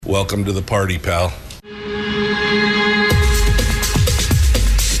Welcome to the party, pal.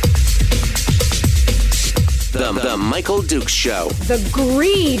 The Michael Dukes Show. The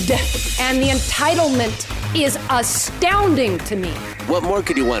greed and the entitlement is astounding to me. What more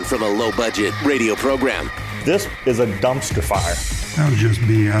could you want from a low-budget radio program? This is a dumpster fire. That was just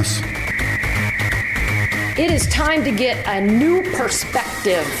BS. It is time to get a new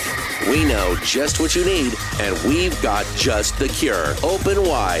perspective. We know just what you need, and we've got just the cure. Open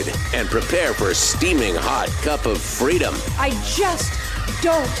wide and prepare for a steaming hot cup of freedom. I just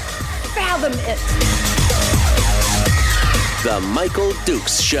don't fathom it. The Michael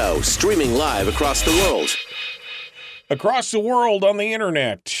Dukes Show, streaming live across the world. Across the world on the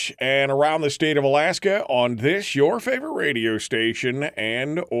internet and around the state of Alaska on this, your favorite radio station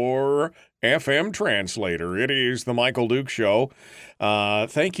and or FM translator. It is the Michael Dukes Show.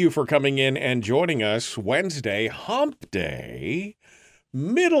 Thank you for coming in and joining us Wednesday, Hump Day,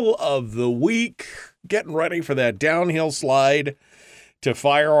 middle of the week, getting ready for that downhill slide to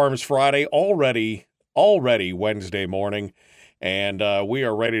Firearms Friday, already Wednesday morning. And we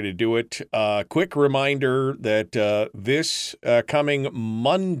are ready to do it. Quick reminder that this coming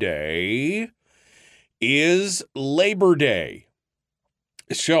Monday is Labor Day.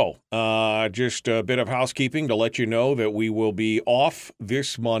 So just a bit of housekeeping to let you know that we will be off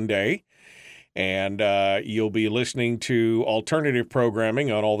this Monday. And you'll be listening to alternative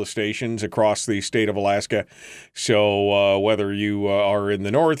programming on all the stations across the state of Alaska. So whether you are in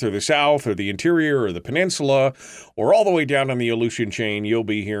the north or the south or the interior or the peninsula or all the way down on the Aleutian chain, you'll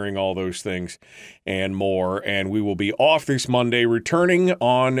be hearing all those things and more. And we will be off this Monday, returning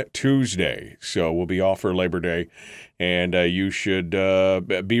on Tuesday. So we'll be off for Labor Day. And you should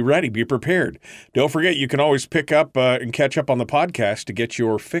be ready, be prepared. Don't forget, you can always pick up and catch up on the podcast to get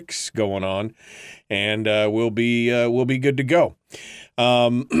your fix going on, and we'll be good to go.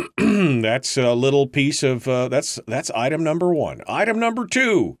 That's a little piece of that's item number one. Item number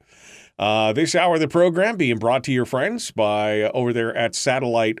two. This hour of the program being brought to your friends by over there at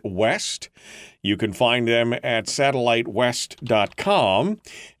Satellite West. You can find them at satellitewest.com,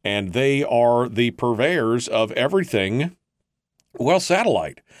 and they are the purveyors of everything, well,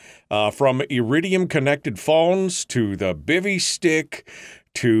 satellite. From Iridium-connected phones to the bivy stick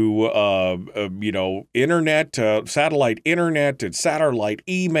to, internet, satellite internet and satellite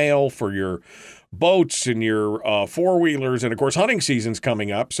email for your boats and your four-wheelers, and of course hunting season's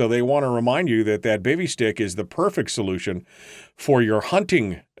coming up, so they want to remind you that bivy stick is the perfect solution for your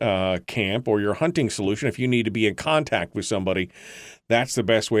hunting camp or your hunting solution. If you need to be in contact with somebody, that's the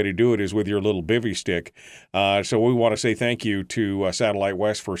best way to do it, is with your little bivy stick. So we want to say thank you to Satellite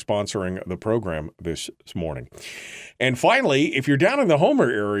West for sponsoring the program this morning. And finally, if you're down in the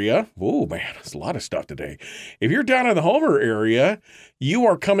Homer area, oh man, there's a lot of stuff today. If you're down in the Homer area, you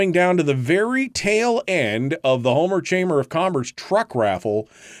are coming down to the very tail end of the Homer Chamber of Commerce truck raffle,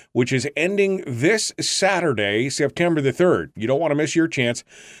 which is ending this Saturday, September the 3rd. You don't want to miss your chance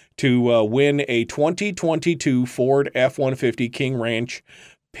to win a 2022 Ford F-150 King Ranch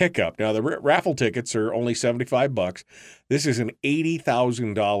pickup. Now, the raffle tickets are only $75. This is an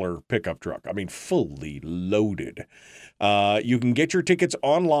 $80,000 pickup truck. I mean, fully loaded. You can get your tickets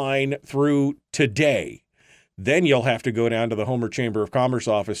online through today. Then you'll have to go down to the Homer Chamber of Commerce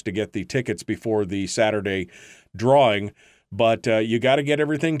office to get the tickets before the Saturday drawing. But you got to get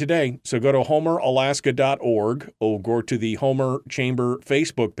everything today. So go to homeralaska.org or go to the Homer Chamber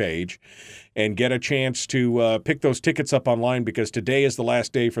Facebook page and get a chance to pick those tickets up online, because today is the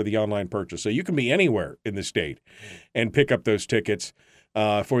last day for the online purchase. So you can be anywhere in the state and pick up those tickets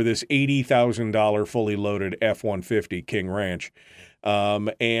for this $80,000 fully loaded F-150 King Ranch.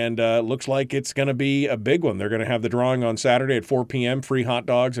 And looks like it's going to be a big one. They're going to have the drawing on Saturday at 4 p.m., free hot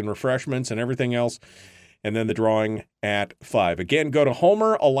dogs and refreshments and everything else. And then the drawing at 5. Again, go to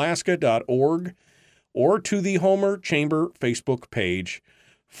homeralaska.org or to the Homer Chamber Facebook page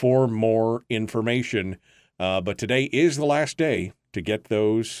for more information. But today is the last day to get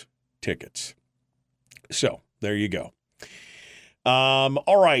those tickets. So there you go.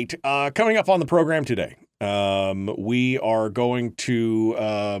 All right. Coming up on the program today, we are going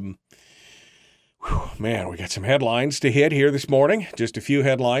to... we got some headlines to hit here this morning, just a few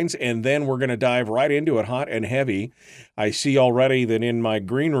headlines, and then we're going to dive right into it hot and heavy. I see already that in my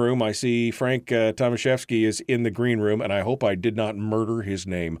green room, I see Frank Tomaszewski is in the green room, and I hope I did not murder his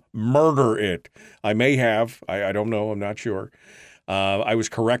name. Murder it. I may have. I don't know. I'm not sure. I was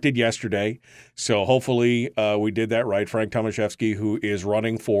corrected yesterday, so hopefully we did that right. Frank Tomaszewski, who is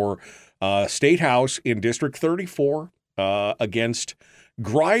running for State House in District 34 against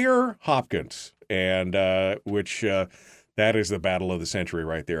Grier Hopkins. And which That is the battle of the century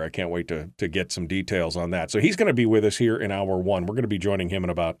right there. I can't wait to get some details on that. So he's going to be with us here in hour one. We're going to be joining him in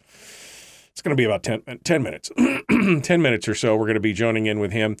it's going to be about 10 minutes. 10 minutes or so, we're going to be joining in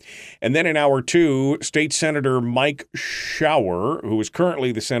with him. And then in hour two, State Senator Mike Shower, who is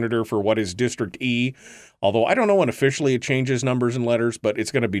currently the senator for what is District E, although I don't know when officially it changes numbers and letters, but it's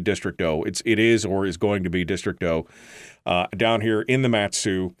going to be District O. It is or is going to be District O down here in the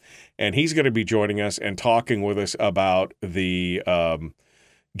Mat-Su. And he's going to be joining us and talking with us about the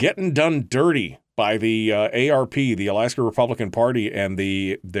getting done dirty by the ARP, the Alaska Republican Party, and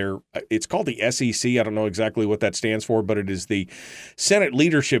it's called the SEC. I don't know exactly what that stands for, but it is the Senate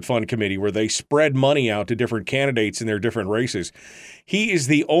Leadership Fund Committee, where they spread money out to different candidates in their different races. He is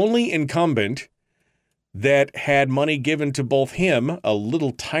the only incumbent that had money given to both him, a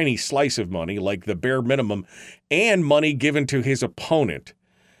little tiny slice of money, like the bare minimum, and money given to his opponent.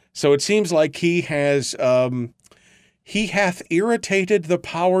 So it seems like he hath irritated the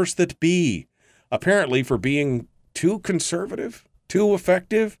powers that be, apparently for being too conservative, too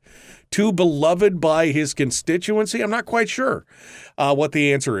effective, too beloved by his constituency. I'm not quite sure what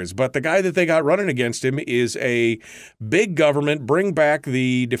the answer is, but the guy that they got running against him is a big government, bring back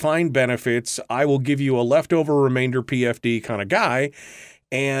the defined benefits, I will give you a leftover remainder PFD kind of guy,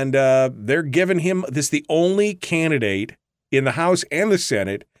 and they're giving him the only candidate in the House and the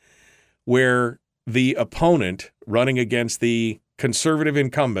Senate where the opponent running against the conservative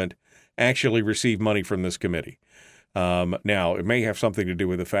incumbent actually received money from this committee. Now, it may have something to do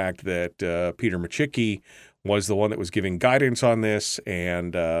with the fact that Peter Machicki was the one that was giving guidance on this,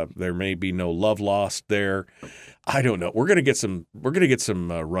 and there may be no love lost there. I don't know. We're gonna get some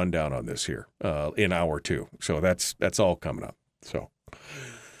rundown on this here in hour two. So that's all coming up. So,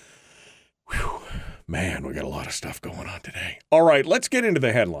 whew. Man, we got a lot of stuff going on today. All right, let's get into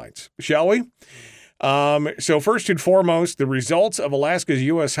the headlines, shall we? So first and foremost, the results of Alaska's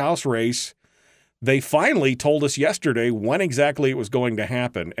U.S. House race, they finally told us yesterday when exactly it was going to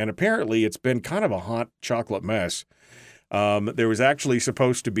happen, and apparently it's been kind of a hot chocolate mess. There was actually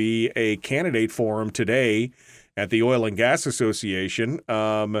supposed to be a candidate forum today at the Oil and Gas Association.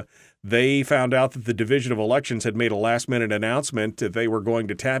 They found out that the Division of Elections had made a last-minute announcement that they were going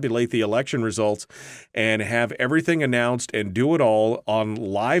to tabulate the election results and have everything announced and do it all on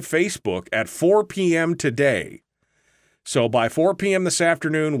live Facebook at 4 p.m. today. So by 4 p.m. this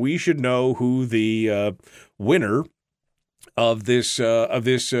afternoon, we should know who the winner of this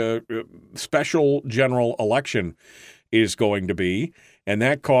special general election is going to be. And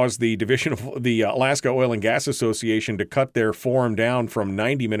that caused the division of the Alaska Oil and Gas Association to cut their forum down from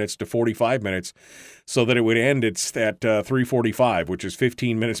 90 minutes to 45 minutes so that it would end at 3:45, which is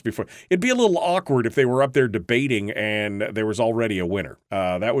 15 minutes before. It'd be a little awkward if they were up there debating and there was already a winner.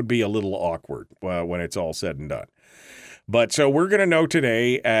 That would be a little awkward when it's all said and done. But so we're going to know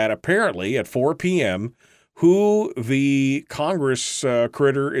today apparently at 4 p.m. who the Congress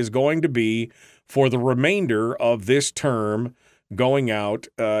critter is going to be for the remainder of this term going out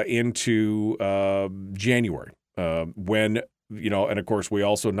into January when, and of course we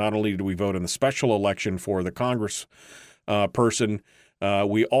also, not only do we vote in the special election for the Congress person,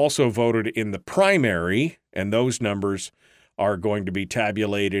 we also voted in the primary, and those numbers are going to be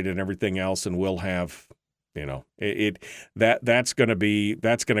tabulated and everything else, and we'll have, that's going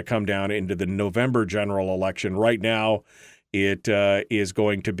to come down into the November general election. Right now, it is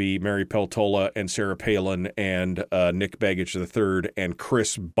going to be Mary Peltola and Sarah Palin and Nick Begich III and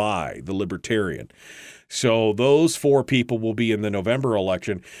Chris Bai, the Libertarian. So those four people will be in the November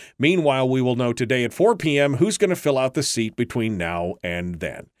election. Meanwhile, we will know today at 4 p.m. who's going to fill out the seat between now and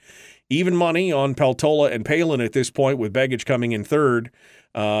then. Even money on Peltola and Palin at this point, with Begich coming in third.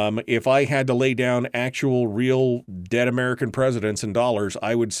 If I had to lay down actual, real, dead American presidents in dollars,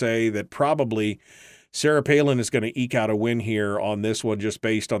 I would say that probably Sarah Palin is going to eke out a win here on this one, just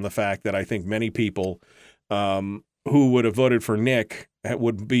based on the fact that I think many people who would have voted for Nick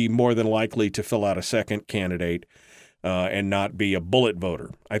would be more than likely to fill out a second candidate and not be a bullet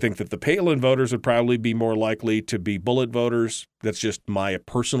voter. I think that the Palin voters would probably be more likely to be bullet voters. That's just my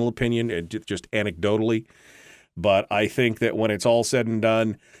personal opinion, and just anecdotally. But I think that when it's all said and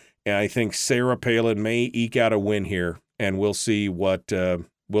done, I think Sarah Palin may eke out a win here, and we'll see what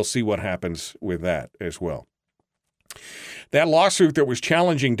happens with that as well. That lawsuit that was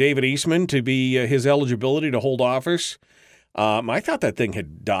challenging David Eastman to be his eligibility to hold office, I thought that thing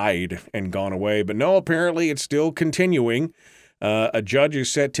had died and gone away, but no, apparently it's still continuing. A judge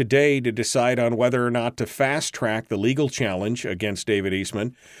is set today to decide on whether or not to fast-track the legal challenge against David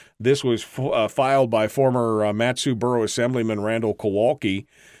Eastman. This was filed by former Mat-Su Borough Assemblyman Randall Kowalski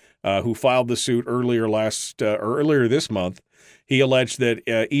who filed the suit earlier this month. He alleged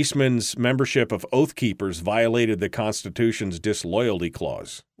that Eastman's membership of Oath Keepers violated the Constitution's disloyalty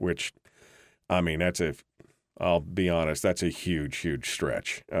clause, which, I mean, I'll be honest, that's a huge, huge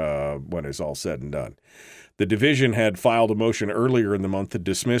stretch when it's all said and done. The division had filed a motion earlier in the month to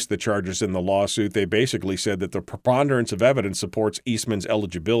dismiss the charges in the lawsuit. They basically said that the preponderance of evidence supports Eastman's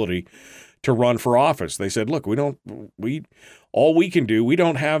eligibility to run for office. They said, look, they're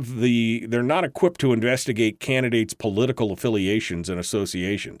not equipped to investigate candidates' political affiliations and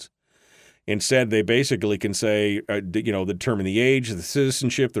associations. Instead, they basically can say, determine the age, the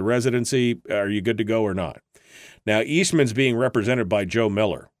citizenship, the residency, are you good to go or not? Now, Eastman's being represented by Joe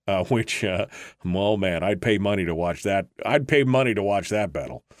Miller, which, man, I'd pay money to watch that. I'd pay money to watch that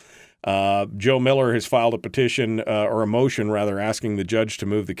battle. Joe Miller has filed a petition, or a motion rather, asking the judge to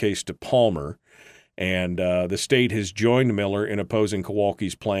move the case to Palmer. And the state has joined Miller in opposing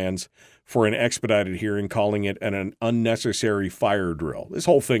Kowalski's plans for an expedited hearing, calling it an unnecessary fire drill. This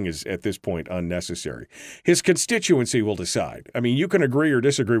whole thing is, at this point, unnecessary. His constituency will decide. I mean, you can agree or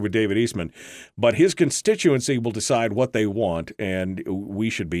disagree with David Eastman, but his constituency will decide what they want, and we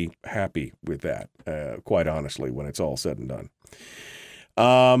should be happy with that, quite honestly, when it's all said and done.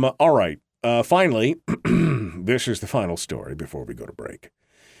 All right. Finally, this is the final story before we go to break.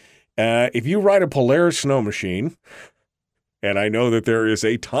 If you ride a Polaris snow machine, and I know that there is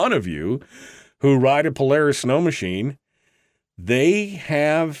a ton of you who ride a Polaris snow machine, they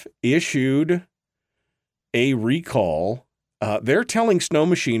have issued a recall. They're telling snow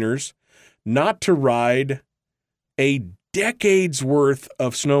machiners not to ride a decade's worth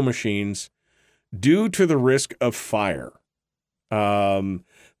of snow machines due to the risk of fire.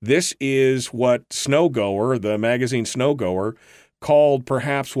 This is what Snowgoer, the magazine Snowgoer, called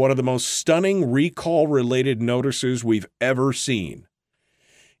perhaps one of the most stunning recall-related notices we've ever seen.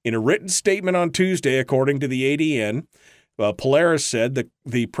 In a written statement on Tuesday, according to the ADN, Polaris said that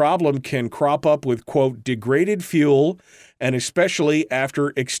the problem can crop up with, quote, degraded fuel, and especially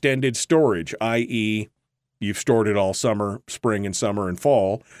after extended storage, i.e., you've stored it all summer, spring and summer and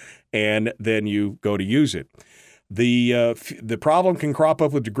fall, and then you go to use it. The problem can crop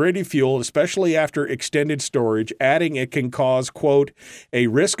up with degraded fuel, especially after extended storage, adding it can cause, quote, a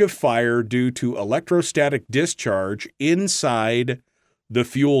risk of fire due to electrostatic discharge inside the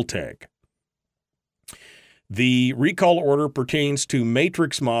fuel tank. The recall order pertains to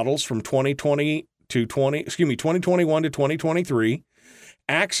matrix models from 2021 to 2023,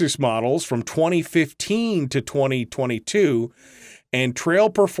 Axis models from 2015 to 2022, and Trail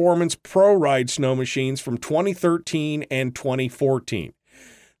Performance Pro Ride snow machines from 2013 and 2014.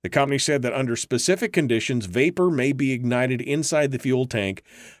 The company said that under specific conditions, vapor may be ignited inside the fuel tank,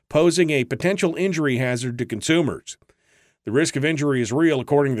 posing a potential injury hazard to consumers. The risk of injury is real.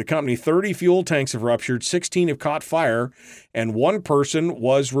 According to the company, 30 fuel tanks have ruptured, 16 have caught fire, and one person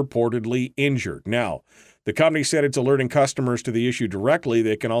was reportedly injured. Now, the company said it's alerting customers to the issue directly.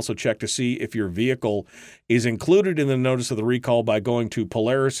 They can also check to see if your vehicle is included in the notice of the recall by going to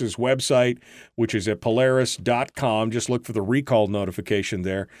Polaris's website, which is at polaris.com. Just look for the recall notification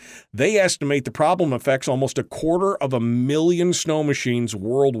there. They estimate the problem affects almost 250,000 snow machines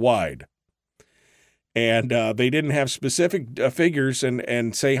worldwide. And they didn't have specific figures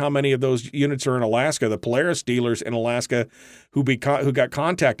and say how many of those units are in Alaska. The Polaris dealers in Alaska who got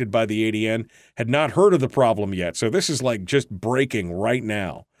contacted by the ADN had not heard of the problem yet. So this is like just breaking right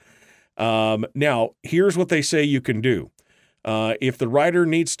now. Now, here's what they say you can do. If the rider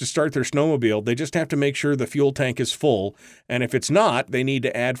needs to start their snowmobile, they just have to make sure the fuel tank is full. And if it's not, they need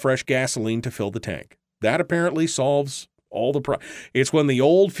to add fresh gasoline to fill the tank. That apparently solves all the it's when the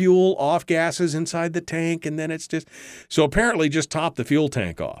old fuel off gases inside the tank, and then it's just so apparently just top the fuel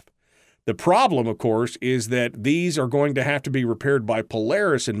tank off. The problem, of course, is that these are going to have to be repaired by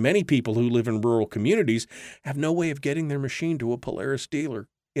Polaris, and many people who live in rural communities have no way of getting their machine to a Polaris dealer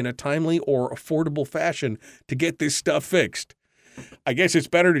in a timely or affordable fashion to get this stuff fixed. I guess it's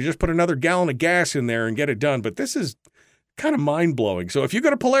better to just put another gallon of gas in there and get it done, but this is kind of mind-blowing. So if you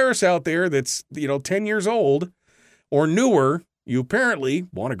got a Polaris out there that's 10 years old or newer, you apparently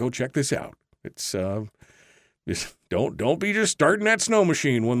want to go check this out. It's just don't be just starting that snow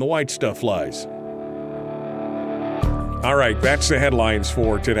machine when the white stuff flies. All right, that's the headlines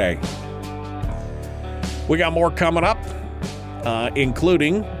for today. We got more coming up,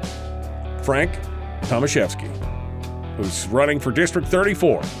 including Frank Tomaszewski, who's running for District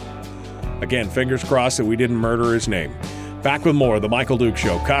 34. Again, fingers crossed that we didn't murder his name. Back with more of The Michael Duke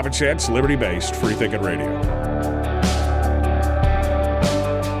Show. Common sense, liberty-based, free thinking radio.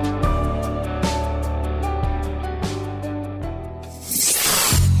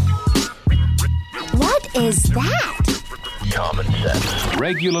 is that? Common sense.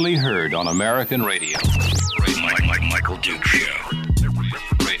 Regularly heard on American radio. Michael Duke Show.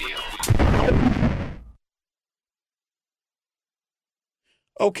 Radio.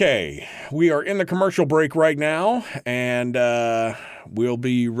 Okay, we are in the commercial break right now, and we'll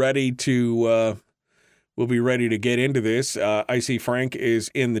be ready to get into this. I see Frank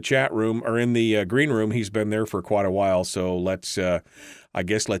is in the chat room or in the green room. He's been there for quite a while, so let's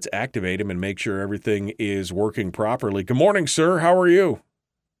activate him and make sure everything is working properly. Good morning, sir. How are you?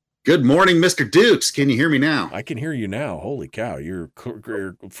 Good morning, Mr. Dukes. Can you hear me now? I can hear you now. Holy cow, you're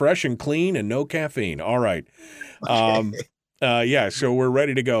fresh and clean and no caffeine. All right. Okay. So we're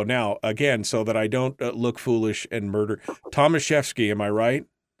ready to go now. Again, so that I don't look foolish and murder. Tomaszewski, am I right?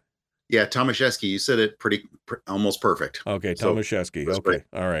 Yeah, Tomaszewski. You said it almost perfect. Okay, Tomaszewski. Okay, great.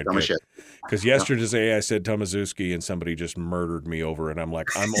 All right. Because yesterday I said Tomaszewski and somebody just murdered me over it. I'm like,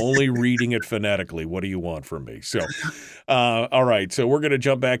 I'm only reading it phonetically. What do you want from me? So, all right. So we're going to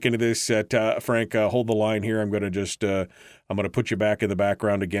jump back into this. Frank, hold the line here. I'm going to put you back in the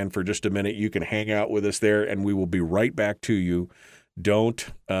background again for just a minute. You can hang out with us there, and we will be right back to you. Don't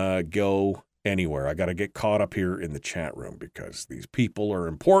go anywhere. I got to get caught up here in the chat room because these people are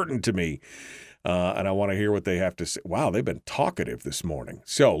important to me, and I want to hear what they have to say. Wow, they've been talkative this morning.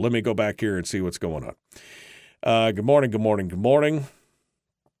 So let me go back here and see what's going on. Good morning.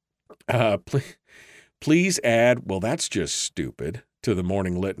 Please add, well, that's just stupid, to the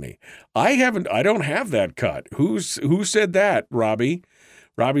morning litany. I don't have that cut. Who said that, Robbie?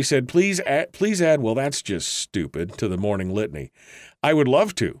 Robbie said, please add, well, that's just stupid, to the morning litany. I would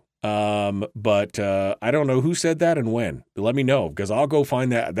love to. But I don't know who said that and when. Let me know, because I'll go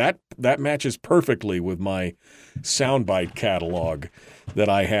find that. That matches perfectly with my soundbite catalog that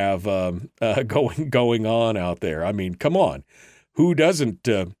I have going on out there. I mean, come on, who doesn't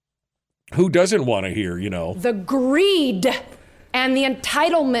want to hear? The greed and the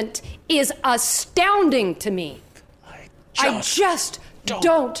entitlement is astounding to me. I just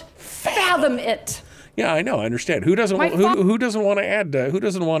don't fathom it. Yeah, I know. I understand. Who doesn't want to add? Who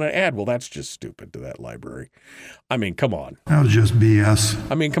doesn't want to add? Well, that's just stupid to that library. I mean, come on. That was just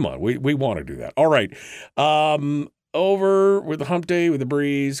BS. I mean, come on. We want to do that. All right. Over with the hump day with the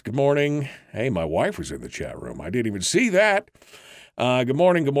breeze. Good morning. Hey, my wife was in the chat room. I didn't even see that. Good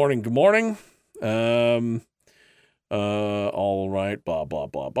morning. All right. Blah, blah,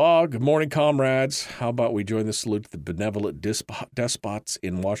 blah, blah. Good morning, comrades. How about we join the salute to the benevolent despots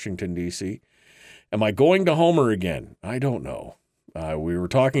in Washington, D.C.? Am I going to Homer again? I don't know. We were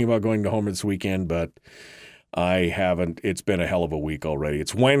talking about going to Homer this weekend, but I haven't. It's been a hell of a week already.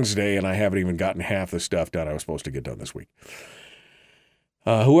 It's Wednesday, and I haven't even gotten half the stuff done I was supposed to get done this week.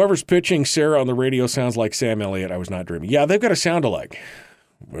 Whoever's pitching Sarah on the radio sounds like Sam Elliott. I was not dreaming. Yeah, they've got a sound-alike.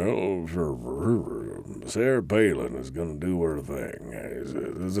 Well, Sarah Palin is going to do her thing.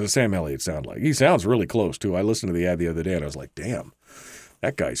 Does a Sam Elliott sound like? He sounds really close, too. I listened to the ad the other day, and I was like, damn.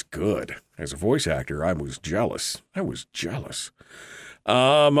 That guy's good. As a voice actor, I was jealous. All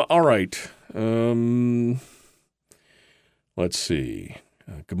right. Let's see.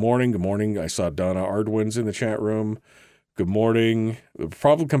 Good morning. I saw Donna Ardwin's in the chat room. Good morning. The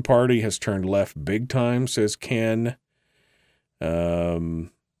Republican Party has turned left big time, says Ken. I'm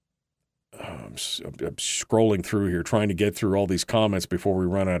scrolling through here, trying to get through all these comments before we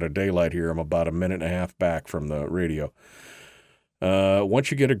run out of daylight here. I'm about a minute and a half back from the radio.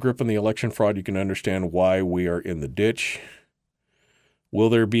 Once you get a grip on the election fraud, you can understand why we are in the ditch. Will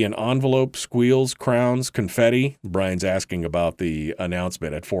there be an envelope, squeals, crowns, confetti? Brian's asking about the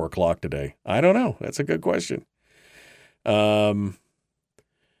announcement at 4 o'clock today. I don't know. That's a good question. Harold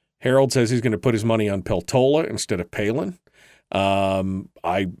says he's going to put his money on Peltola instead of Palin.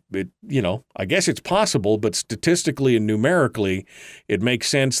 I guess it's possible, but statistically and numerically, it makes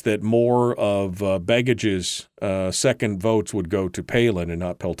sense that more of Begich's second votes would go to Palin and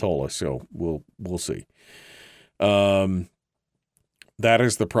not Peltola. So we'll see. That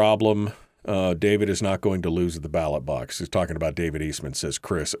is the problem. David is not going to lose at the ballot box. He's talking about David Eastman, says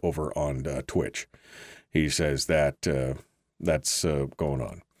Chris over on Twitch. He says that that's going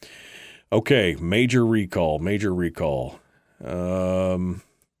on. Okay, major recall.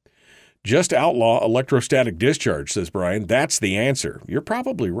 Just outlaw electrostatic discharge, says Brian. That's the answer. You're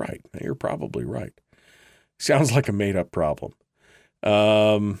probably right. Sounds like a made-up problem.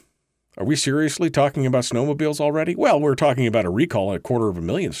 Are we seriously talking about snowmobiles already? Well, we're talking about a recall on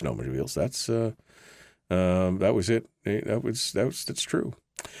 250,000 snowmobiles. That's that was it. That's true.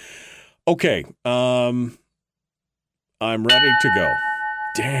 Okay. I'm ready to go.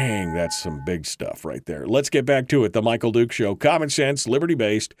 Dang, that's some big stuff right there. Let's get back to it. The Michael Duke Show. Common sense,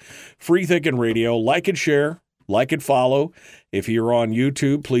 liberty-based, free-thinking radio. Like and share. Like and follow. If you're on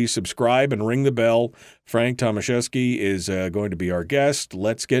YouTube, please subscribe and ring the bell. Frank Tomaszewski is going to be our guest.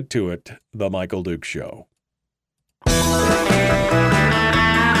 Let's get to it. The Michael Duke Show.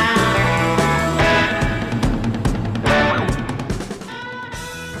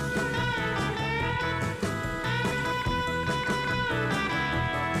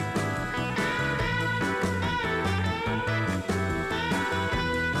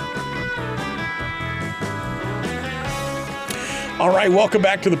 All right, welcome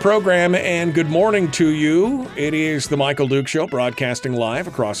back to the program, and good morning to you. It is the Michael Duke Show, broadcasting live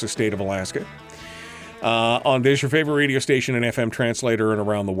across the state of Alaska on this, your favorite radio station and FM translator, and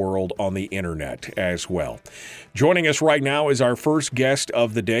around the world on the internet as well. Joining us right now is our first guest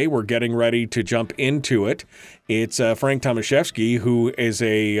of the day. We're getting ready to jump into it. It's Frank Tomaszewski, who is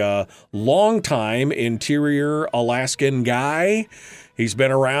a longtime interior Alaskan guy. He's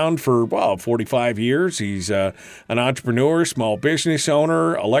been around for, 45 years. He's an entrepreneur, small business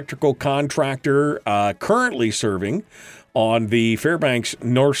owner, electrical contractor, currently serving on the Fairbanks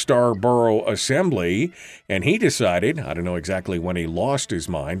North Star Borough Assembly. And he decided, I don't know exactly when he lost his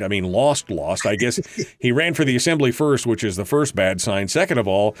mind. I mean, lost. I guess he ran for the Assembly first, which is the first bad sign. Second of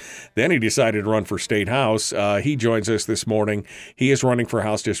all, then he decided to run for State House. He joins us this morning. He is running for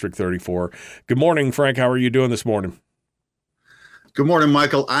House District 34. Good morning, Frank. How are you doing this morning? Good morning,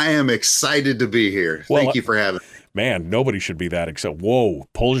 Michael. I am excited to be here. Thank you for having me. Man, nobody should be that excited. Whoa,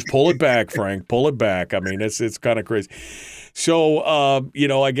 pull it back, Frank. Pull it back. I mean, it's kind of crazy. So,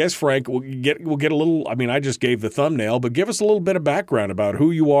 I guess, Frank, we'll get a little, I mean, I just gave the thumbnail, but give us a little bit of background about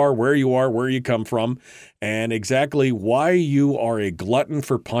who you are, where you come from, and exactly why you are a glutton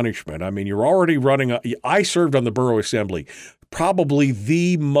for punishment. I mean, you're already running, I served on the Borough Assembly, probably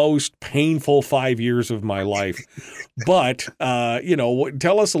the most painful 5 years of my life. But,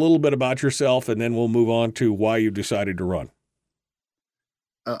 tell us a little bit about yourself, and then we'll move on to why you decided to run.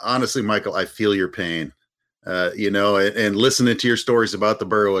 Honestly, Michael, I feel your pain, and listening to your stories about the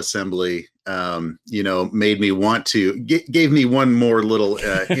Borough Assembly, made me want to, gave me one more little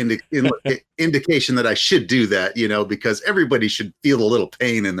indication that I should do that, because everybody should feel a little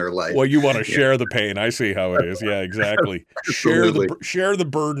pain in their life. Well, you want to share the pain. I see how it is. Yeah, exactly. share the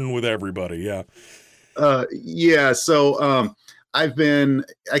burden with everybody. Yeah. So I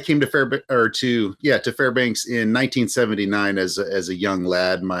came to Fairbanks in 1979 as a young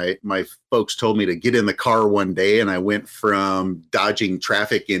lad. My folks told me to get in the car one day, and I went from dodging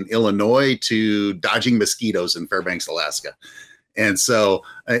traffic in Illinois to dodging mosquitoes in Fairbanks, Alaska. And so,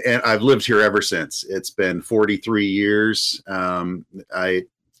 and I've lived here ever since. It's been 43 years.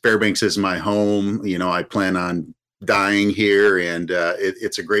 Fairbanks is my home. I plan on dying here, and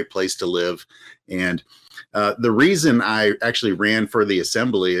it's a great place to live. And the reason I actually ran for the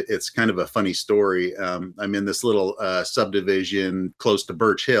Assembly, it's kind of a funny story. I'm in this little subdivision close to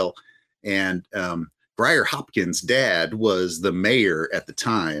Birch Hill, and Briar Hopkins' dad was the mayor at the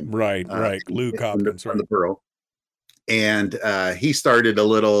time. Right. Luke Hopkins, from the borough. And he started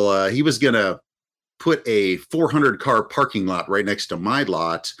he was going to put a 400-car parking lot right next to my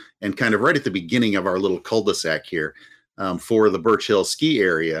lot, and kind of right at the beginning of our little cul-de-sac here for the Birch Hill ski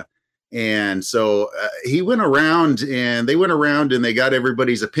area. And so they went around and they got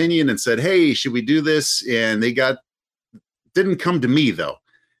everybody's opinion and said, hey, should we do this? And didn't come to me though.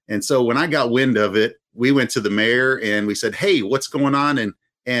 And so when I got wind of it, we went to the mayor and we said, hey, what's going on?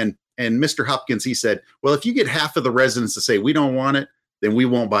 And Mr. Hopkins, he said, well, if you get half of the residents to say we don't want it, then we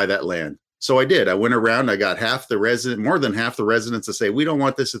won't buy that land. So I did. I went around, I got more than half the residents to say, we don't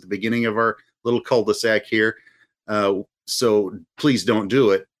want this at the beginning of our little cul-de-sac here. So please don't do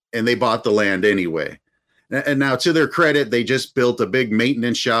it. And they bought the land anyway. And now, to their credit, they just built a big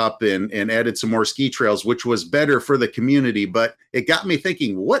maintenance shop and added some more ski trails, which was better for the community. But it got me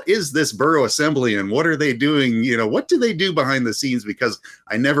thinking, what is this Borough Assembly and what are they doing? What do they do behind the scenes? Because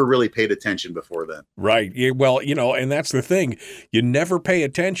I never really paid attention before then. Right. Yeah, well, and that's the thing. You never pay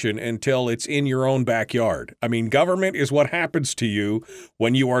attention until it's in your own backyard. I mean, government is what happens to you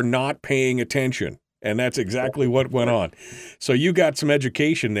when you are not paying attention. And that's exactly what went on. So you got some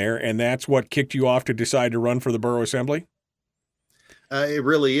education there, and that's what kicked you off to decide to run for the Borough Assembly? It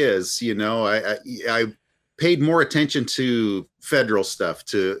really is. I paid more attention to federal stuff,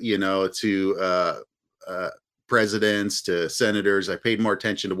 to presidents, to senators. I paid more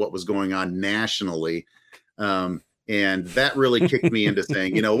attention to what was going on nationally. And that really kicked me into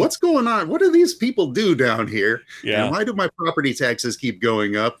saying, what's going on? What do these people do down here? Yeah. And why do my property taxes keep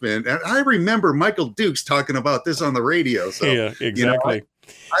going up? And I remember Michael Dukes talking about this on the radio. So, yeah, exactly.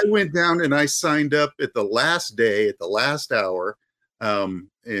 I went down and I signed up at the last day, at the last hour,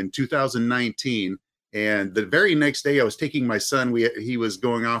 in 2019. And the very next day, I was taking my son. He was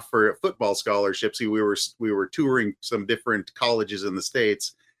going off for football scholarships. We were touring some different colleges in the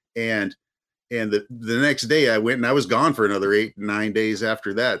States, and the next day I went, and I was gone for another 8-9 days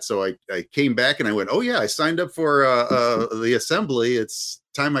after that. So I came back and I went, oh yeah, I signed up for the assembly. It's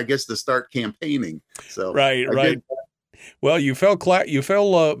time, I guess, to start campaigning. So right. Well, you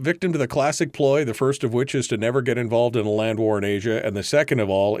fell victim to the classic ploy, the first of which is to never get involved in a land war in Asia, and the second of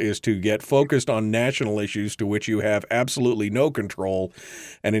all is to get focused on national issues to which you have absolutely no control,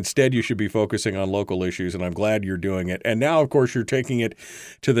 and instead you should be focusing on local issues, and I'm glad you're doing it. And now, of course, you're taking it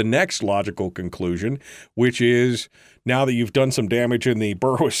to the next logical conclusion, which is now that you've done some damage in the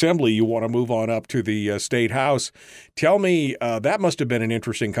borough assembly, you want to move on up to the state house. Tell me, that must have been an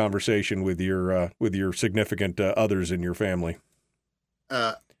interesting conversation with your significant others in your family.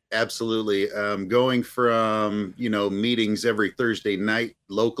 Absolutely. Going from, meetings every Thursday night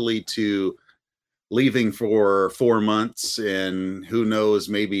locally to leaving for 4 months and who knows,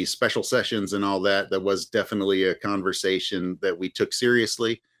 maybe special sessions and all that. That was definitely a conversation that we took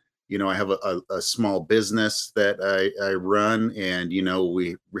seriously. I have a small business that I run, and,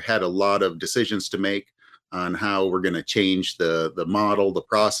 we had a lot of decisions to make on how we're going to change the model, the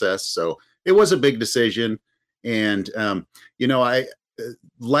process. So it was a big decision. And,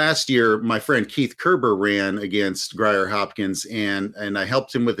 last year, my friend Keith Kerber ran against Grier Hopkins, and I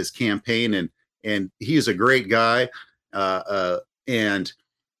helped him with his campaign, and he's a great guy. And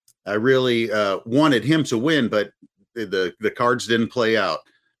I really wanted him to win, but the cards didn't play out.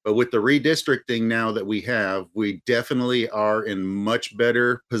 But with the redistricting now that we definitely are in much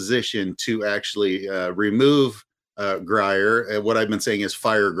better position to actually remove Grier. What I've been saying is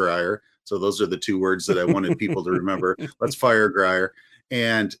fire Grier. So those are the two words that I wanted people to remember. Let's fire Grier.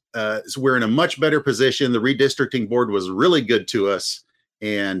 And so we're in a much better position. The redistricting board was really good to us.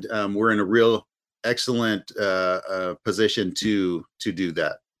 And we're in a real excellent position to do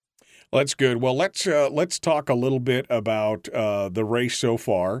that. Well, that's good. Well, let's talk a little bit about the race so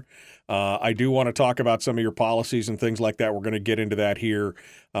far. I do want to talk about some of your policies and things like that. We're going to get into that here,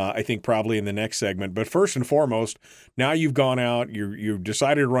 I think probably in the next segment. But first and foremost, now you've gone out, you've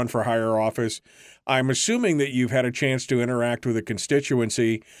decided to run for higher office. I'm assuming that you've had a chance to interact with a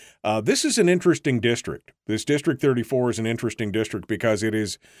constituency. This is an interesting district. This District 34 is an interesting district because it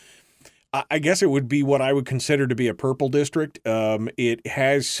is, I guess it would be what I would consider to be a purple district. It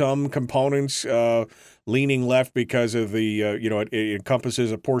has some components leaning left because of the, it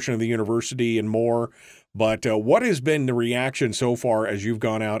encompasses a portion of the university and more. But what has been the reaction so far as you've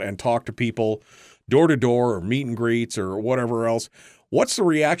gone out and talked to people door to door or meet and greets or whatever else? What's the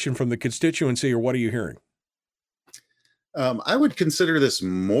reaction from the constituency, or what are you hearing? I would consider this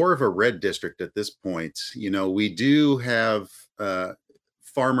more of a red district at this point. We do have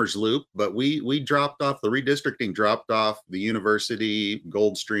Farmers Loop, but we dropped off, the redistricting dropped off the University,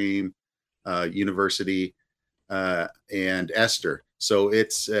 Goldstream, University, and Esther. So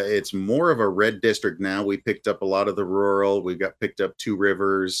it's more of a red district now. We picked up a lot of the rural. We got picked up Two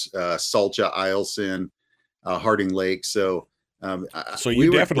Rivers, Salcha, Eielson, Harding Lake. So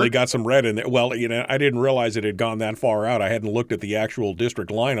you definitely got some red in there. Well, I didn't realize it had gone that far out. I hadn't looked at the actual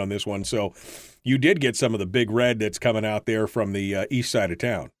district line on this one. So you did get some of the big red that's coming out there from the east side of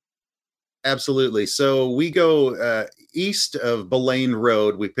town. Absolutely. So we go east of Belaine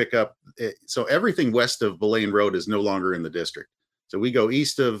Road. We pick up. So everything west of Belaine Road is no longer in the district. So we go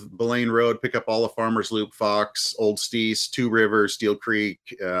east of Belaine Road, pick up all of Farmers Loop, Fox, Old Steese, Two Rivers, Steel Creek,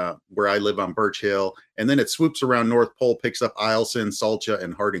 where I live on Birch Hill. And then it swoops around North Pole, picks up Eielson, Salcha,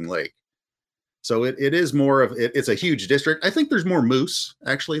 and Harding Lake. So it is more of it's a huge district. I think there's more moose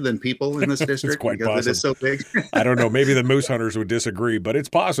actually than people in this district. It's quite because possible. It is so big. I don't know. Maybe the moose hunters would disagree, but it's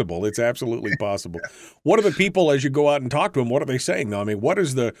possible. It's absolutely possible. What are the people, as you go out and talk to them, what are they saying though? I mean, what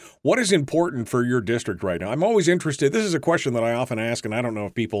is important for your district right now? I'm always interested. This is a question that I often ask, and I don't know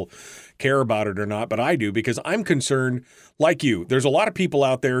if people care about it or not, but I do, because I'm concerned, like you. There's a lot of people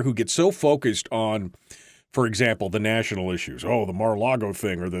out there who get so focused on, for example, the national issues. Oh, the Mar-a-Lago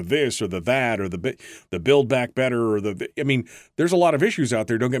thing, or the this, or the that, or the Build Back Better, or there's a lot of issues out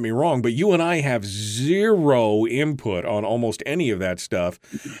there, don't get me wrong, but you and I have zero input on almost any of that stuff.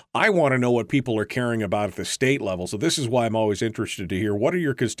 I want to know what people are caring about at the state level. So this is why I'm always interested to hear, what are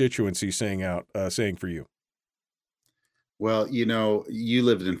your constituencies saying for you? Well, you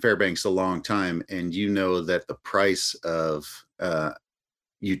lived in Fairbanks a long time, and you know that the price of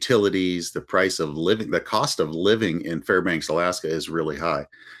utilities, the price of living, the cost of living in Fairbanks, Alaska is really high.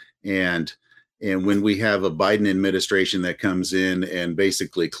 And And when we have a Biden administration that comes in and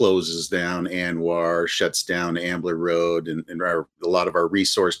basically closes down Anwar, shuts down Ambler Road and a lot of our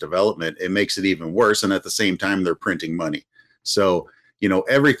resource development, it makes it even worse. And at the same time, they're printing money. So,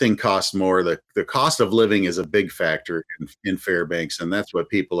 everything costs more. The cost of living is a big factor in Fairbanks. And that's what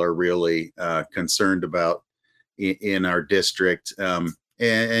people are really concerned about in our district.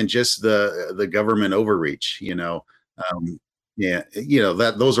 And just the government overreach,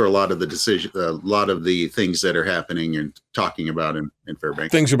 those are a lot of the decisions, a lot of the things that are happening and talking about in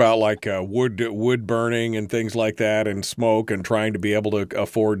Fairbanks. Things about like wood burning and things like that, and smoke, and trying to be able to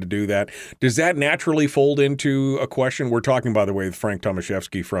afford to do that. Does that naturally fold into a question? We're talking, by the way, with Frank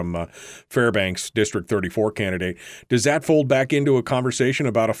Tomaszewski from Fairbanks, District 34 candidate. Does that fold back into a conversation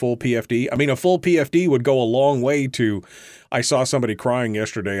about a full PFD? I mean, a full PFD would go a long way to. I saw somebody crying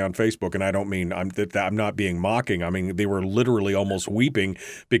yesterday on Facebook, and I don't mean I'm not being mocking. I mean, they were literally almost weeping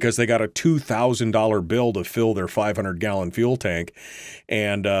because they got a $2,000 bill to fill their 500-gallon fuel tank,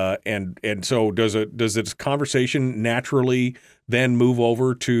 and so does this conversation naturally then move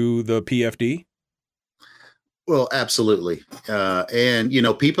over to the PFD? Well, absolutely. And,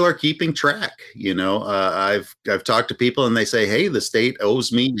 people are keeping track. I've talked to people and they say, hey, the state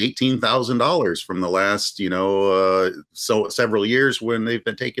owes me $18,000 from the last, several years when they've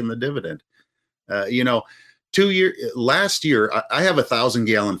been taking the dividend. Last year, I have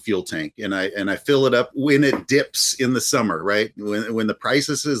 1,000-gallon fuel tank and I fill it up when it dips in the summer, right? When the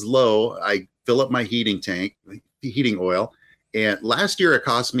prices is low, I fill up my heating oil. And last year it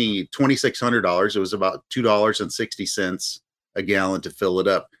cost me $2,600. It was about $2.60 a gallon to fill it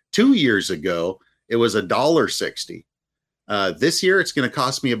up. 2 years ago, it was $1.60. This year it's going to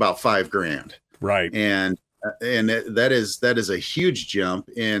cost me about $5,000. Right. And that is a huge jump.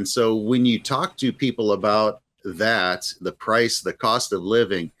 And so when you talk to people about that, the price, the cost of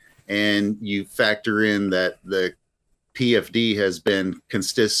living, and you factor in that the PFD has been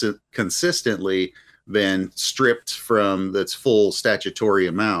consistently been stripped from its full statutory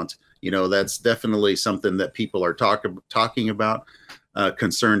amount, that's definitely something that people are talking about,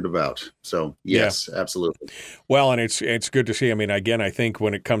 concerned about. So yes, yeah. Absolutely. Well, and it's good to see. I mean, again, I think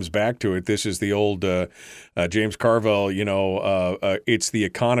when it comes back to it, this is the old James Carville, it's the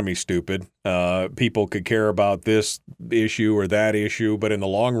economy, stupid. People could care about this issue or that issue, but in the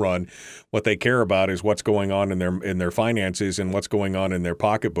long run, what they care about is what's going on in their finances and what's going on in their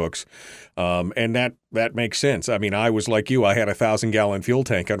pocketbooks. And that makes sense. I mean, I was like you. I had a 1,000-gallon fuel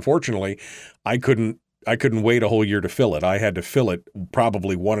tank. Unfortunately, I couldn't wait a whole year to fill it. I had to fill it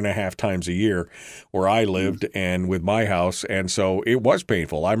probably 1.5 times a year where I lived and with my house. And so it was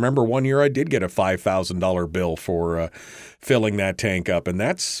painful. I remember one year I did get a $5,000 bill for filling that tank up. And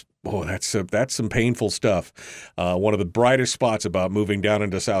that's some painful stuff. One of the brightest spots about moving down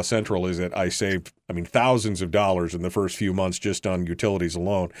into South Central is that I saved, thousands of dollars in the first few months just on utilities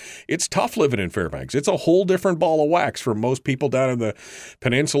alone. It's tough living in Fairbanks. It's a whole different ball of wax for most people down in the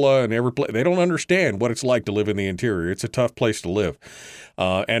peninsula and every place. They don't understand what it's like to live in the interior. It's a tough place to live.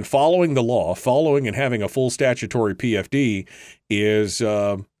 And following the law, and having a full statutory PFD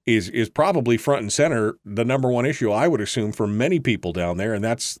is probably front and center, the number one issue, I would assume, for many people down there. And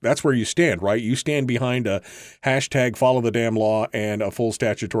that's where you stand, right? You stand behind a hashtag follow the damn law and a full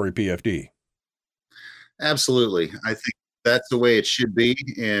statutory PFD. Absolutely. I think that's the way it should be.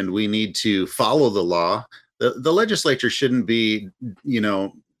 And we need to follow the law. The legislature shouldn't be,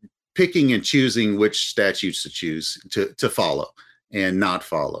 picking and choosing which statutes to choose to follow and not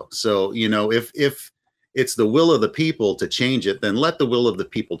follow. So, if it's the will of the people to change it, then let the will of the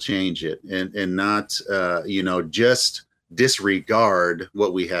people change it and not, just disregard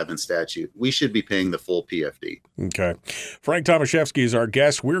what we have in statute. We should be paying the full PFD. Okay. Frank Tomaszewski is our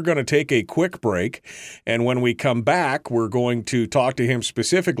guest. We're going to take a quick break. And when we come back, we're going to talk to him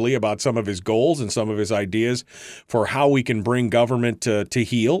specifically about some of his goals and some of his ideas for how we can bring government to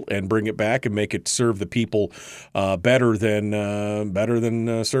heal and bring it back and make it serve the people better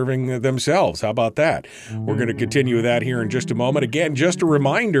than serving themselves. How about that? We're going to continue that here in just a moment. Again, just a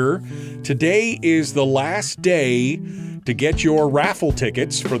reminder, today is the last day to get your raffle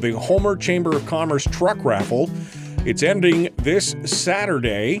tickets for the Homer Chamber of Commerce truck raffle. It's ending this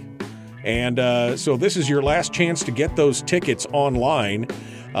Saturday, and so this is your last chance to get those tickets online.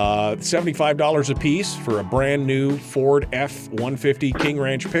 $75 a piece for a brand new Ford F-150 King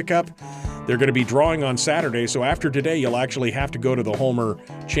Ranch pickup. They're going to be drawing on Saturday, so after today, you'll actually have to go to the Homer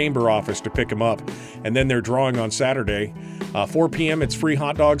Chamber office to pick them up, and then they're drawing on Saturday. 4 p.m., it's free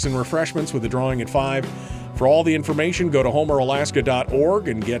hot dogs and refreshments with the drawing at 5. For all the information, go to homeralaska.org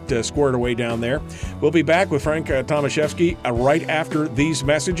and get squared away down there. We'll be back with Frank Tomaszewski right after these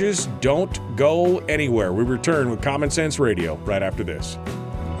messages. Don't go anywhere. We return with Common Sense Radio right after this.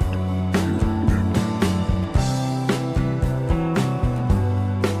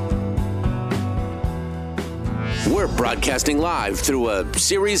 We're broadcasting live through a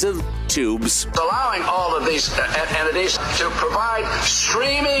series of tubes. Allowing all of these entities to provide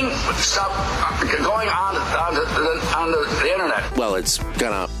streaming stuff going on the internet. Well, it's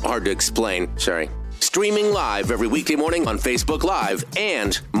kind of hard to explain. Sorry. Streaming live every weekday morning on Facebook Live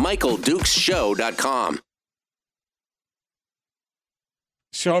and MichaelDukesShow.com.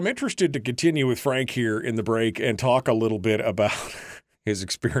 So I'm interested to continue with Frank here in the break and talk a little bit about his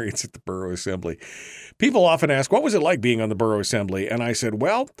experience at the Borough Assembly. People often ask, what was it like being on the Borough Assembly? And I said,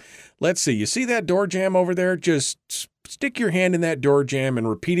 well, let's see. You see that door jamb over there? Just stick your hand in that door jamb and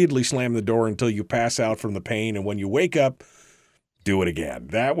repeatedly slam the door until you pass out from the pain. And when you wake up, do it again.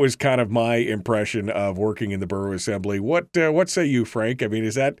 That was kind of my impression of working in the Borough Assembly. What say you, Frank? I mean,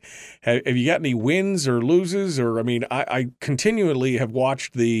 have you got any wins or loses? Or, I mean, I continually have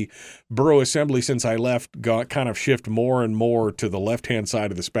watched the Borough Assembly since I left kind of shift more and more to the left-hand side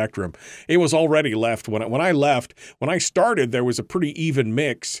of the spectrum. It was already left. When I started, there was a pretty even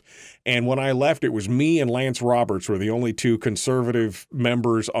mix. And when I left, it was me and Lance Roberts were the only two conservative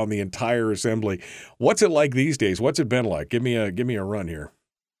members on the entire assembly. What's it like these days? What's it been like? Give me a run here.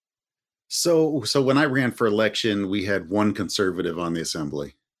 So when I ran for election, we had one conservative on the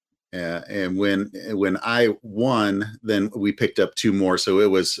assembly. And when I won, then we picked up two more. So it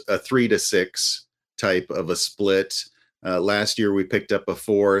was a 3-6 type of a split. Last year, we picked up a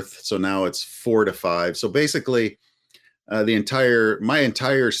fourth. So now it's 4-5. So basically, my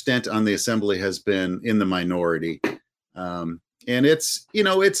entire stint on the assembly has been in the minority. And it's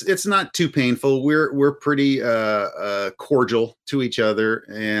not too painful. We're pretty cordial to each other.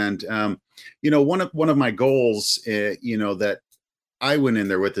 And one of my goals, that I went in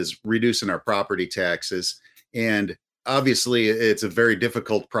there with is reducing our property taxes. And obviously, it's a very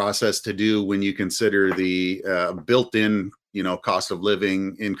difficult process to do when you consider the built-in, cost of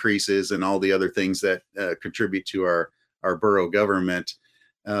living increases and all the other things that contribute to our borough government.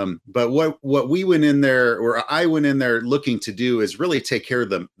 But what we went in there, or I went in there looking to do, is really take care of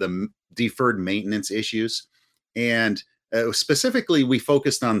the deferred maintenance issues. And specifically, we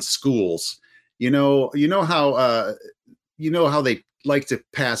focused on schools. You know how they like to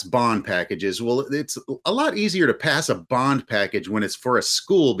pass bond packages. Well, it's a lot easier to pass a bond package when it's for a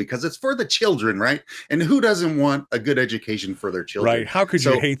school because it's for the children, right? And who doesn't want a good education for their children? Right. How could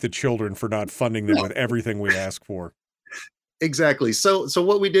you hate the children for not funding them with everything we ask for? Exactly. So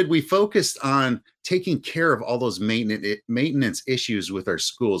what we did, we focused on taking care of all those maintenance issues with our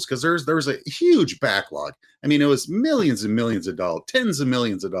schools, because there was a huge backlog. I mean, it was millions and millions of dollars, tens of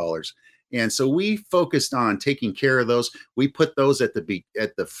millions of dollars. And so we focused on taking care of those. We put those at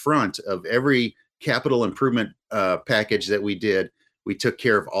the front of every capital improvement package that we did. We took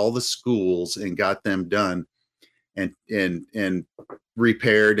care of all the schools and got them done and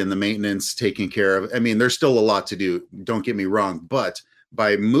repaired, and the maintenance taken care of. I mean, there's still a lot to do, don't get me wrong, but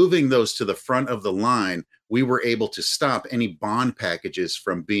by moving those to the front of the line, we were able to stop any bond packages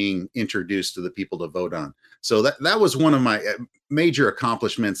from being introduced to the people to vote on. So that was one of my major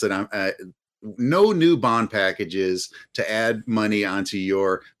accomplishments, that no new bond packages to add money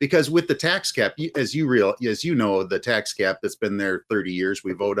onto because with the tax cap, as you know, the tax cap that's been there 30 years,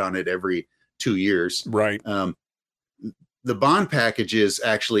 we vote on it every 2 years. Right. The bond packages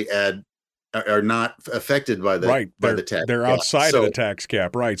actually are not affected by the by the tax. They're outside of the tax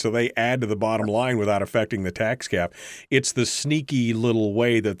cap, right? So they add to the bottom line without affecting the tax cap. It's the sneaky little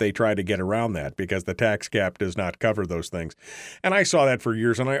way that they try to get around that, because the tax cap does not cover those things. And I saw that for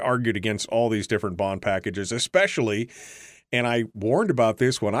years, and I argued against all these different bond packages, especially. And I warned about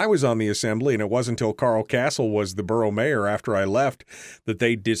this when I was on the assembly, and it wasn't until Carl Castle was the borough mayor after I left that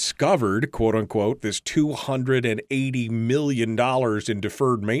they discovered, quote unquote, this $280 million in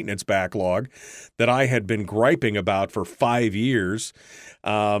deferred maintenance backlog that I had been griping about for 5 years.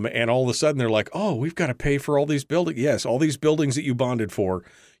 And all of a sudden they're like, oh, we've got to pay for all these buildings. Yes, all these buildings that you bonded for,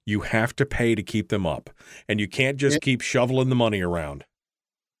 you have to pay to keep them up. And you can't just keep shoveling the money around.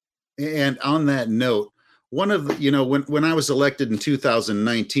 And on that note, one of the, when I was elected in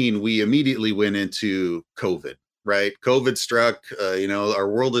 2019, we immediately went into COVID, right? COVID struck, our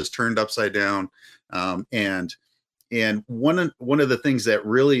world is turned upside down. And one of the things that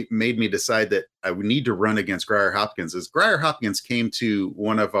really made me decide that I would need to run against Grier Hopkins is Grier Hopkins came to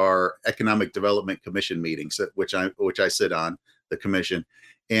one of our Economic Development Commission meetings, which I sit on the commission.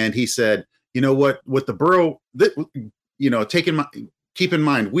 And he said, you know what the borough that, you know, keep in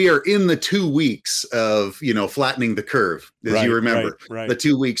mind, we are in the 2 weeks of, you know, flattening the curve. As you remember, right. The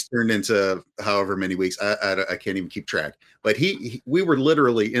 2 weeks turned into however many weeks. I can't even keep track. But we were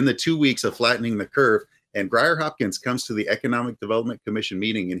literally in the 2 weeks of flattening the curve. And Grier Hopkins comes to the Economic Development Commission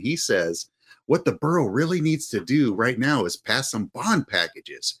meeting and he says, what the borough really needs to do right now is pass some bond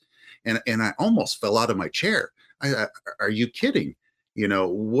packages. And I almost fell out of my chair. Are you kidding? You know,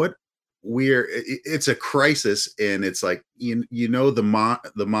 what? It's a crisis, and it's like the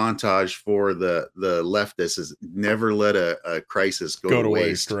montage for the leftists is never let a crisis go to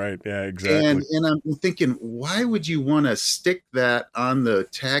waste. Right? Yeah, exactly. And I'm thinking, why would you want to stick that on the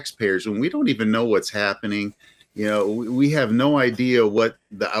taxpayers when we don't even know what's happening? You know, we have no idea what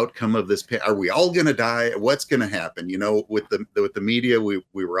the outcome of this. Are we all going to die? What's going to happen? You know, with the media, we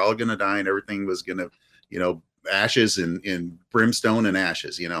were all going to die, and everything was going to, you know, ashes and brimstone and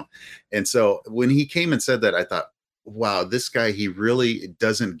ashes, you know. And so when he came and said that, I thought, wow, this guy, he really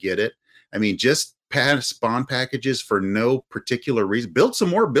doesn't get it. I mean, just pass bond packages for no particular reason. Build some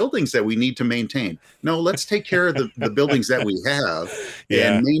more buildings that we need to maintain. No, let's take care of the buildings that we have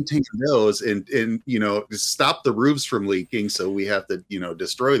and maintain those and you know, stop the roofs from leaking. So we have to, you know,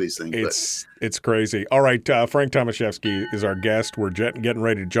 destroy these things. It's crazy. All right. Frank Tomaszewski is our guest. We're getting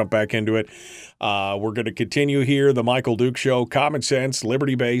ready to jump back into it. We're going to continue here. The Michael Duke Show, common sense,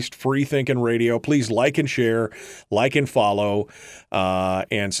 liberty-based, free-thinking radio. Please like and share, like and follow,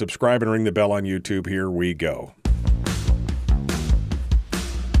 and subscribe and ring the bell on YouTube. Here we go.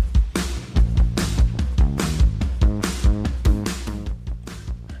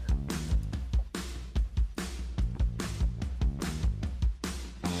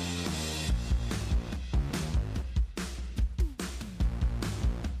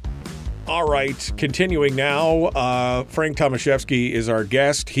 All right, continuing now, Frank Tomaszewski is our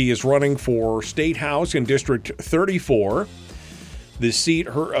guest. He is running for State House in District 34, the seat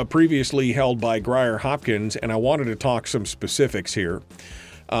previously held by Grier Hopkins, and I wanted to talk some specifics here.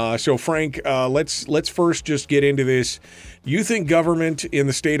 So, Frank, let's first just get into this. You think government in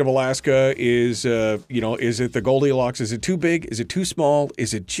the state of Alaska is, is it the Goldilocks? Is it too big? Is it too small?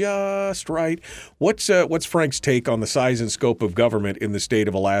 Is it just right? What's Frank's take on the size and scope of government in the state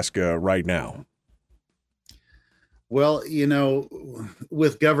of Alaska right now? Well, you know,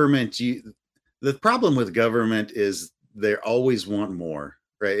 with government, the problem with government is they always want more.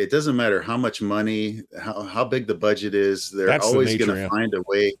 Right. It doesn't matter how much money, how big the budget is. They're always going to find a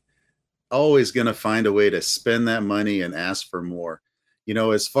way to spend that money and ask for more. You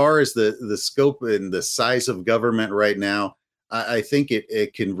know, as far as the scope and the size of government right now, I think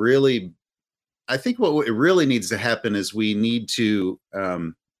it can really, I think what it really needs to happen is we need to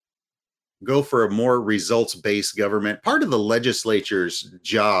go for a more results-based government. Part of the legislature's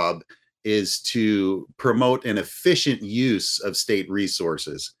job is to promote an efficient use of state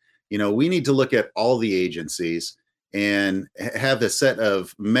resources. You know, we need to look at all the agencies and have a set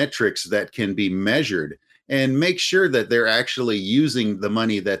of metrics that can be measured and make sure that they're actually using the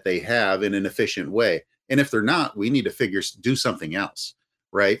money that they have in an efficient way. And if they're not, we need to do something else,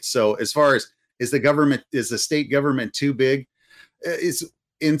 right? So as far as is the state government too big?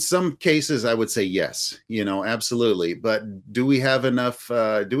 In some cases, I would say yes, you know, absolutely. But do we have enough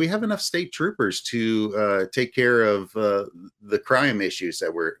state troopers to take care of the crime issues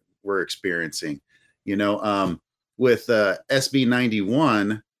that we're experiencing? You know, with SB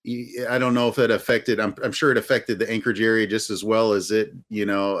 91, I don't know if it affected. I'm sure it affected the Anchorage area just as well as it, you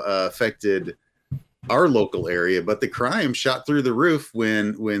know, affected our local area. But the crime shot through the roof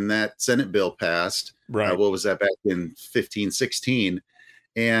when that Senate bill passed. Right. What was that, back in 16?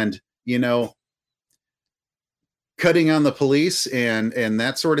 And, you know, cutting on the police and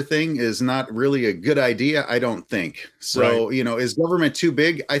that sort of thing is not really a good idea, I don't think. So, right. You know, is government too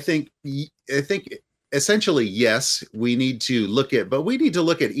big? I think essentially, yes, we need to look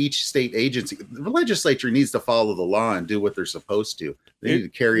at each state agency. The legislature needs to follow the law and do what they're supposed to. They need to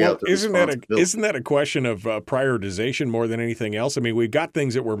carry out their responsibility. Isn't that a question of prioritization more than anything else? I mean, we've got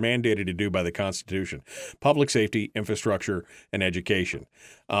things that we're mandated to do by the Constitution: public safety, infrastructure, and education.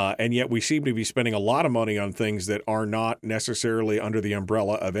 And yet we seem to be spending a lot of money on things that are not necessarily under the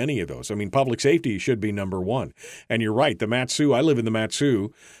umbrella of any of those. I mean, public safety should be number one. And you're right, the Mat-Su, I live in the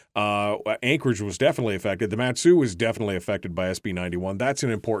Mat-Su. Anchorage was definitely affected. The Mat-Su was definitely affected by SB 91. That's an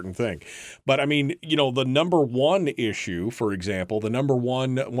important thing. But I mean, you know, the number one issue, for example,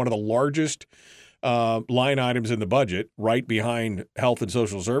 one of the largest line items in the budget, right behind health and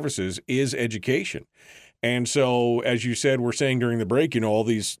social services, is education. And so, as you said, we're saying during the break, all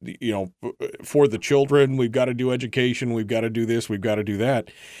these, for the children, we've got to do education, we've got to do this, we've got to do that.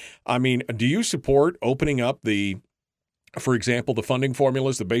 I mean, do you support opening up for example, the funding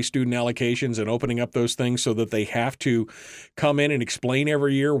formulas, the base student allocations, and opening up those things so that they have to come in and explain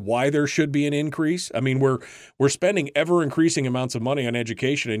every year why there should be an increase? I mean, we're spending ever-increasing amounts of money on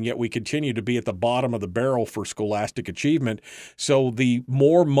education, and yet we continue to be at the bottom of the barrel for scholastic achievement. So the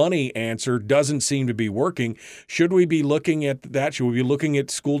more money answer doesn't seem to be working. Should we be looking at that? Should we be looking at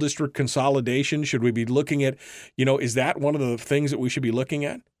school district consolidation? Should we be looking at, is that one of the things that we should be looking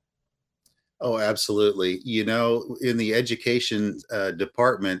at? Oh, absolutely. In the education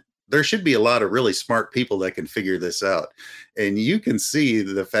department, there should be a lot of really smart people that can figure this out. And you can see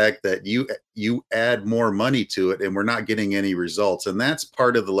the fact that you add more money to it and we're not getting any results. And that's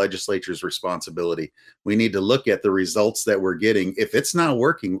part of the legislature's responsibility. We need to look at the results that we're getting. If it's not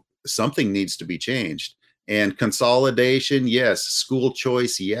working, something needs to be changed. And consolidation, yes. School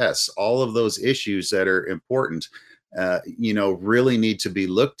choice, yes. All of those issues that are important really need to be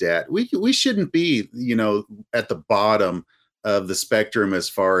looked at. We shouldn't be, at the bottom of the spectrum as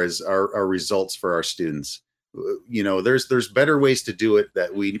far as our results for our students. There's better ways to do it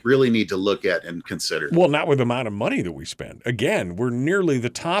that we really need to look at and consider. Well, not with the amount of money that we spend. Again, we're nearly the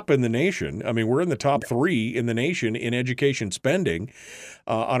top in the nation. I mean, we're in the top 3 in the nation in education spending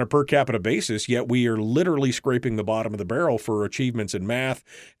on a per capita basis, yet we are literally scraping the bottom of the barrel for achievements in math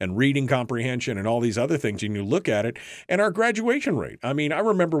and reading comprehension and all these other things. And you look at it and our graduation rate. I mean, I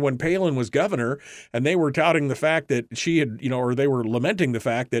remember when Palin was governor and they were touting the fact that she had, or they were lamenting the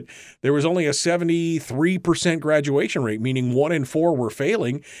fact that there was only a 73% graduation rate, meaning 1 in 4 were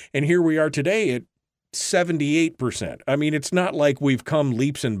failing. And here we are today at 78%. I mean, it's not like we've come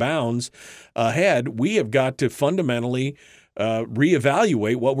leaps and bounds ahead. We have got to fundamentally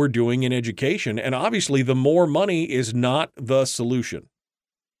reevaluate what we're doing in education. And obviously, the more money is not the solution.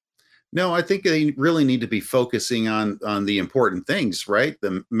 No, I think they really need to be focusing on the important things, right?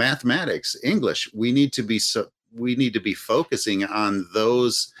 The mathematics, English. We need to be focusing on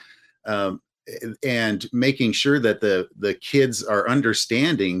those and making sure that the kids are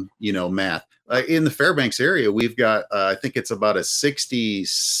understanding, math. In the Fairbanks area, we've got, I think it's about a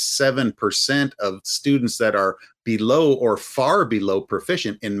 67% of students that are below or far below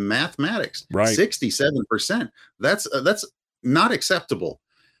proficient in mathematics. Right. 67%. That's not acceptable.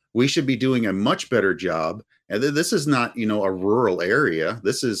 We should be doing a much better job. And this is not, a rural area.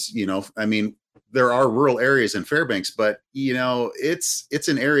 This is, there are rural areas in Fairbanks, but it's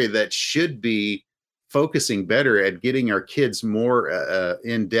an area that should be focusing better at getting our kids more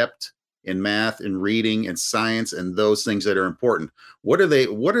in depth in math and reading and science and those things that are important. What are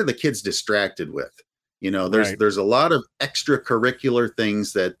the kids distracted with? There's a lot of extracurricular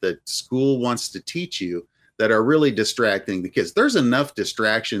things that the school wants to teach you that are really distracting the kids. There's enough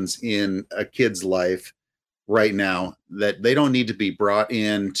distractions in a kid's life right now that they don't need to be brought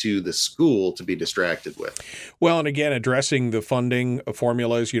into the school to be distracted with. Well, and again, addressing the funding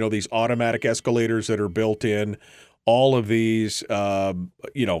formulas, these automatic escalators that are built in, all of these,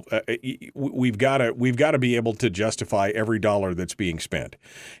 we've got to be able to justify every dollar that's being spent,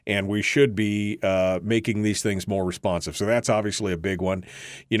 and we should be making these things more responsive. So that's obviously a big one.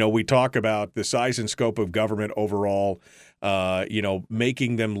 We talk about the size and scope of government overall.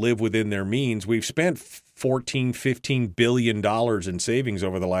 Making them live within their means. We've spent $14-15 billion in savings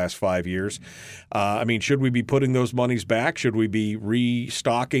over the last 5 years. Should we be putting those monies back? Should we be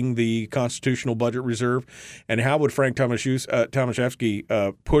restocking the constitutional budget reserve? And how would Frank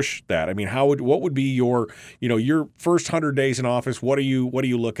Tomaszewski push that? I mean, what would be your first 100 days in office? What are you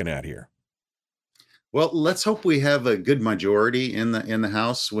looking at here? Well, let's hope we have a good majority in the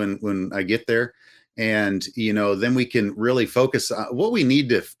House when I get there. And, then we can really focus on what we need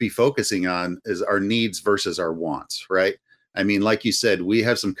to be focusing on is our needs versus our wants, right? I mean, like you said, we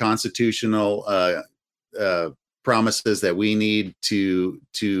have some constitutional promises that we need to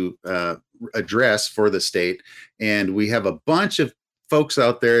address for the state. And we have a bunch of folks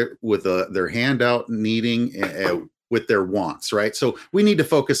out there with their handout needing with their wants, right? So we need to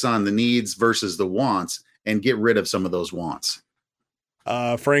focus on the needs versus the wants and get rid of some of those wants.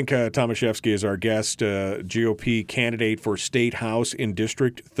 Frank Tomaszewski is our guest, GOP candidate for State House in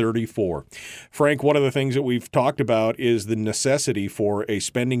District 34. Frank, one of the things that we've talked about is the necessity for a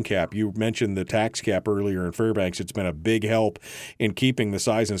spending cap. You mentioned the tax cap earlier in Fairbanks. It's been a big help in keeping the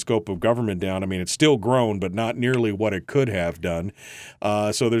size and scope of government down. I mean, it's still grown, but not nearly what it could have done.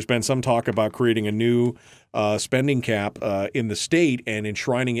 So there's been some talk about creating a new spending cap in the state and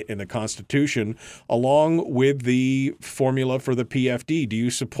enshrining it in the Constitution, along with the formula for the PFD. Do you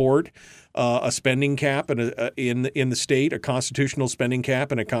support a spending cap and in the state, a constitutional spending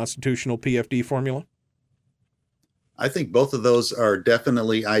cap and a constitutional PFD formula? I think both of those are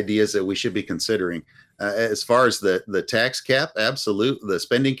definitely ideas that we should be considering. As far as the tax cap, absolutely. The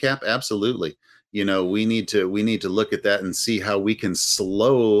spending cap, absolutely. We need to look at that and see how we can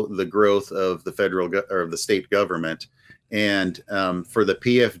slow the growth of the federal or the state government. And for the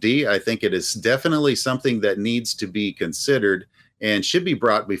PFD, I think it is definitely something that needs to be considered and should be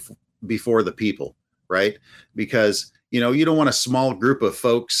brought before the people, right? Because you don't want a small group of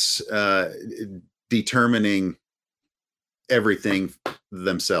folks determining everything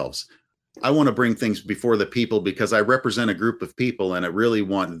themselves. I want to bring things before the people because I represent a group of people and I really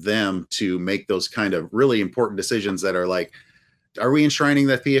want them to make those kind of really important decisions that are like, are we enshrining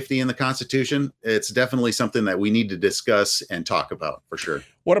that PFD in the Constitution? It's definitely something that we need to discuss and talk about for sure.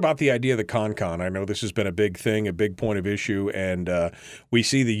 What about the idea of the con? I know this has been a big thing, a big point of issue, and we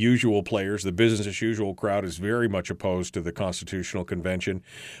see the usual players, the business as usual crowd is very much opposed to the Constitutional Convention.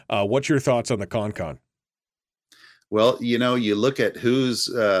 What's your thoughts on the con? Well, you look at who's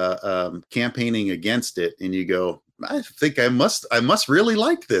campaigning against it and you go, I think I must really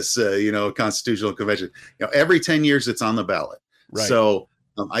like this, Constitutional Convention. Every 10 years it's on the ballot. Right. So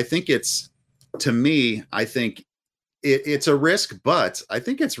I think I think it's a risk, but I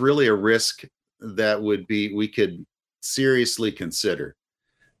think it's really a risk that we could seriously consider.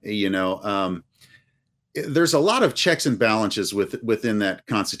 There's a lot of checks and balances within that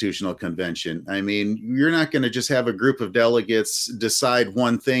Constitutional Convention. I mean, you're not going to just have a group of delegates decide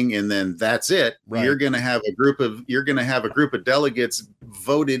one thing and then that's it. Right. You're going to have a group of delegates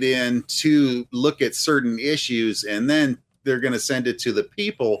voted in to look at certain issues, and then they're going to send it to the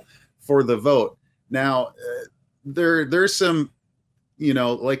people for the vote. Now, there's some,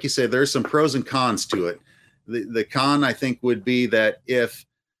 like you say, there's some pros and cons to it. The con, I think, would be that if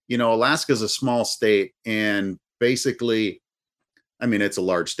Alaska's a small state and basically, I mean, it's a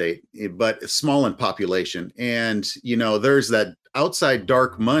large state, but small in population. And, there's that outside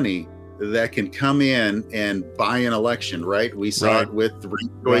dark money that can come in and buy an election, right? We saw it with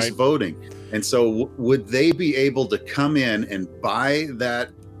ranked choice voting. And so would they be able to come in and buy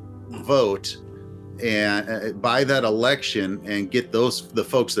that vote and buy that election and get the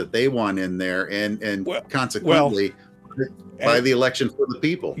folks that they want in there and consequently by the election for the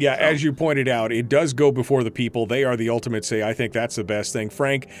people? Yeah, so, as you pointed out, it does go before the people. They are the ultimate say. I think that's the best thing.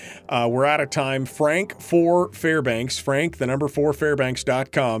 Frank, we're out of time. Frank for Fairbanks. Frank, the number 4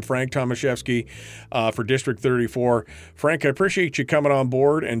 Fairbanks.com. Frank Tomaszewski for District 34. Frank, I appreciate you coming on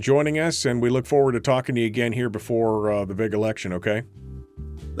board and joining us, and we look forward to talking to you again here before the big election, okay?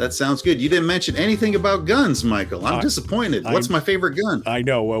 That sounds good. You didn't mention anything about guns, Michael. I'm disappointed. What's my favorite gun? I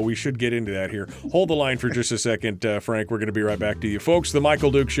know. Well, we should get into that here. Hold the line for just a second, Frank. We're going to be right back to you. Folks, The Michael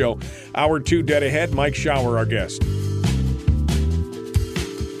Duke Show. Hour 2 dead ahead. Mike Shower, our guest.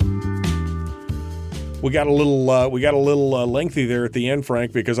 We got a little lengthy there at the end,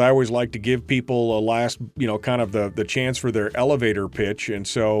 Frank, because I always like to give people a last, kind of the chance for their elevator pitch. And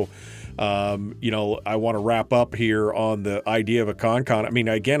so, I want to wrap up here on the idea of a con. I mean,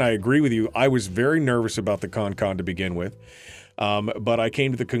 again, I agree with you. I was very nervous about the con to begin with. But I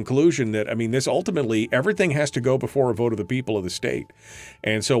came to the conclusion that, this ultimately, everything has to go before a vote of the people of the state.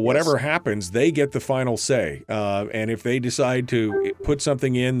 And so whatever happens, they get the final say. And if they decide to put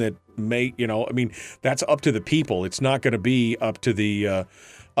something in that may, that's up to the people. It's not going to be up to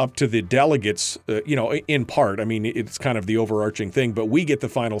the delegates, in part. It's kind of the overarching thing, but we get the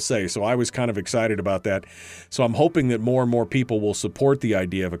final say. So I was kind of excited about that. So I'm hoping that more and more people will support the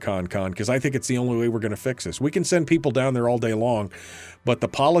idea of a con because I think it's the only way we're going to fix this. We can send people down there all day long, but the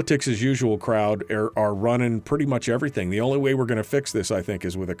politics as usual crowd are running pretty much everything. The only way we're going to fix this, I think,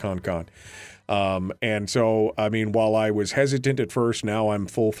 is with a con. And so, while I was hesitant at first, now I'm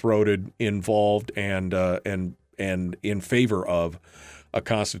full-throated, involved, and in favor of a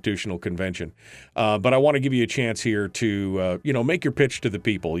constitutional convention. But I want to give you a chance here to, make your pitch to the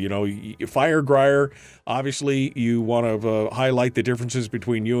people. Fire Grier, obviously you want to highlight the differences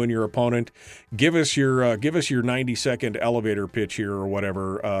between you and your opponent. Give us your 90-second elevator pitch here or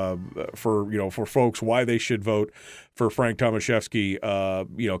whatever for folks why they should vote for Frank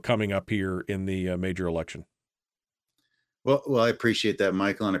Tomaszewski, coming up here in the major election. Well, I appreciate that,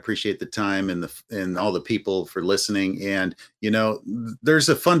 Michael, and I appreciate the time and all the people for listening. And, there's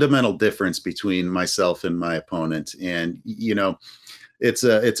a fundamental difference between myself and my opponent. And, it's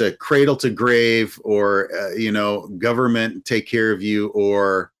a cradle to grave or, government take care of you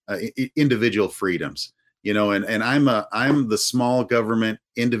or individual freedoms, and I'm the small government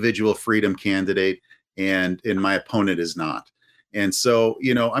individual freedom candidate and my opponent is not. And so,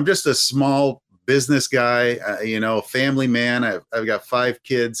 I'm just a small business guy, family man. I've got 5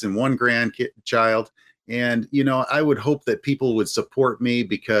 kids and 1 grandchild. And, I would hope that people would support me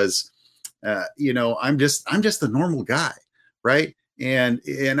because, I'm just a normal guy. Right. And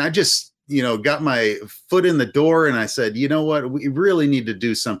I just, got my foot in the door and I said, you know what, we really need to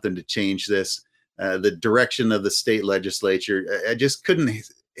do something to change this. The direction of the state legislature. I just couldn't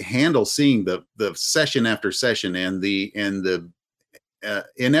handle seeing the session after session and the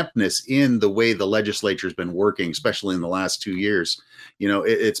ineptness in the way the legislature has been working, especially in the last 2 years.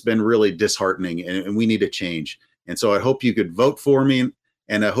 It's been really disheartening, and we need a change. And so I hope you could vote for me,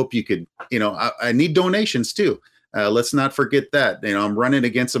 and I hope you could, I need donations too. Let's not forget that. I'm running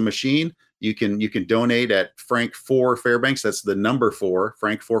against a machine. You can donate at Frank 4 Fairbanks. That's the number 4,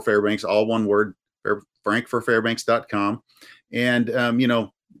 Frank 4 Fairbanks, all one word, frankforfairbanks.com.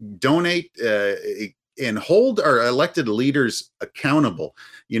 And, donate and hold our elected leaders accountable.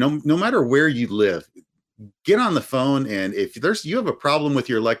 No matter where you live, get on the phone. And if you have a problem with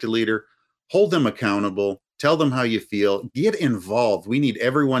your elected leader, hold them accountable. Tell them how you feel. Get involved. We need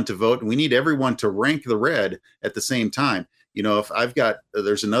everyone to vote, and we need everyone to rank the red at the same time. If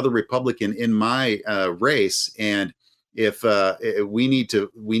there's another Republican in my race, and if we need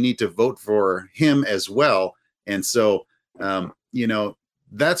to vote for him as well. And so,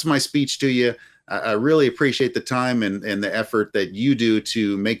 that's my speech to you. I really appreciate the time and the effort that you do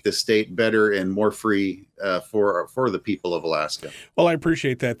to make the state better and more free for the people of Alaska. Well, I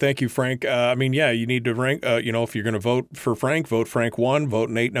appreciate that. Thank you, Frank. You need to rank, if you're going to vote for Frank, vote Frank 1, vote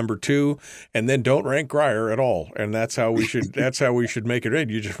Nate number 2, and then don't rank Grier at all. And that's how we should make it.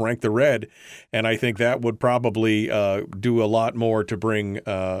 You just rank the red. And I think that would probably do a lot more to bring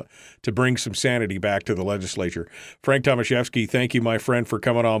some sanity back to the legislature. Frank Tomaszewski, thank you, my friend, for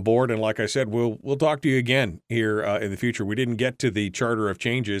coming on board. And like I said, we'll talk to you again here in the future. We didn't get to the Charter of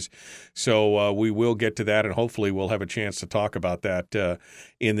Changes, so we will get to that, and hopefully we'll have a chance to talk about that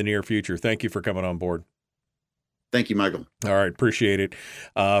in the near future. Thank you for coming on board. Thank you, Michael. All right. Appreciate it.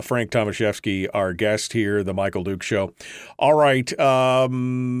 Frank Tomaszewski, our guest here, The Michael Duke Show. All right.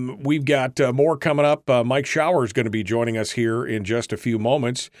 We've got more coming up. Mike Shower is going to be joining us here in just a few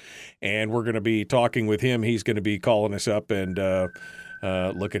moments, and we're going to be talking with him. He's going to be calling us up, and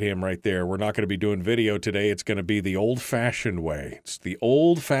look at him right there. We're not going to be doing video today. It's going to be the old-fashioned way. It's the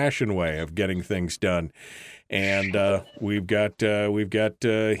old-fashioned way of getting things done. And we've got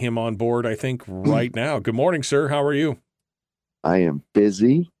him on board, I think, right now. Good morning, sir. How are you? I am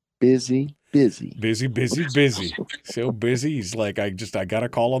busy. Busy. So busy. He's like, I got a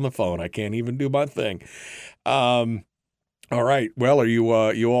call on the phone. I can't even do my thing. All right. Well, are you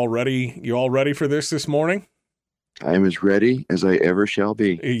all ready? You all ready for this morning? I am as ready as I ever shall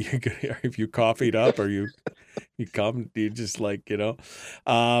be. If you coffeeed up, or you just like,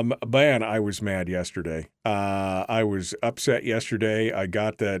 man, I was mad yesterday. I was upset yesterday. I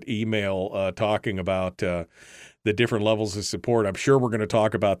got that email talking about the different levels of support. I'm sure we're going to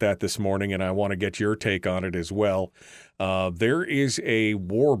talk about that this morning, and I want to get your take on it as well. There is a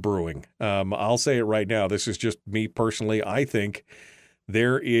war brewing. I'll say it right now. This is just me personally. I think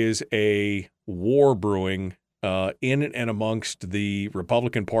there is a war brewing in and amongst the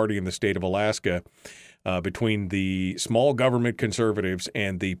Republican Party in the state of Alaska between the small government conservatives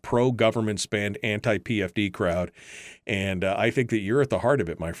and the pro-government spend anti-PFD crowd. And I think that you're at the heart of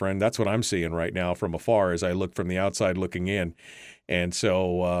it, my friend. That's what I'm seeing right now from afar as I look from the outside looking in. And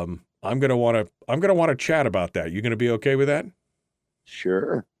so I'm going to want to chat about that. You going to be okay with that?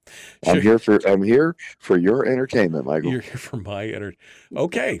 Sure. I'm here for your entertainment, Michael. You're here for my entertainment.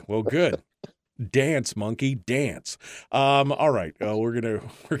 Okay. Well, good. Dance, monkey, dance. All right, we're gonna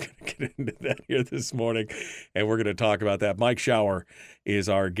get into that here this morning, and we're gonna talk about that. Mike Shower is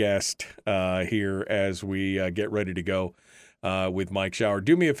our guest here as we get ready to go with Mike Shower.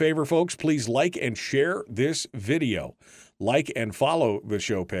 Do me a favor, folks. Please like and share this video. Like and follow the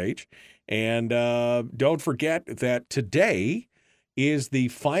show page, and don't forget that today is the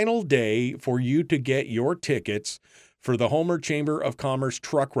final day for you to get your tickets for the Homer Chamber of Commerce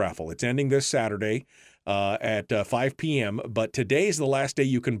truck raffle. It's ending this Saturday at 5 p.m., but today is the last day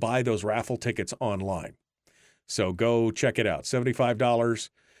you can buy those raffle tickets online. So go check it out. $75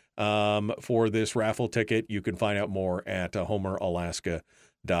 for this raffle ticket. You can find out more at homeralaska.org.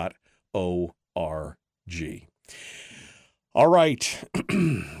 All right.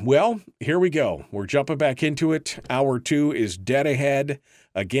 Well, here we go. We're jumping back into it. Hour 2 is dead ahead.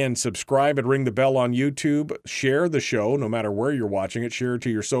 Again, subscribe and ring the bell on YouTube. Share the show, no matter where you're watching it. Share it to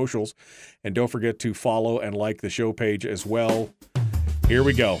your socials. And don't forget to follow and like the show page as well. Here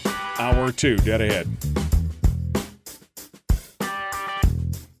we go. Hour 2, dead ahead.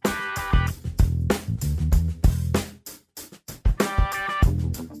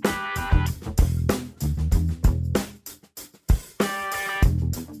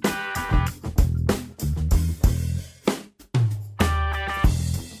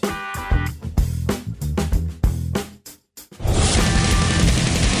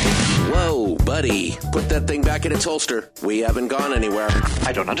 buddy, put that thing back in its holster. We haven't gone anywhere.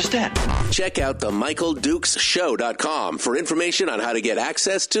 I don't understand. Check out the MichaelDukesShow.com for information on how to get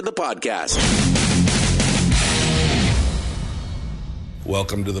access to the podcast.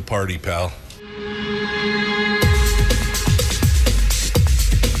 Welcome to the party, pal.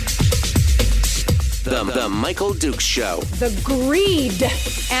 The Michael Dukes Show. The greed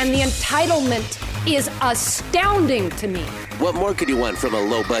and the entitlement is astounding to me. What more could you want from a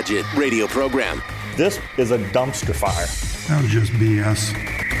low-budget radio program? This is a dumpster fire. That was just BS.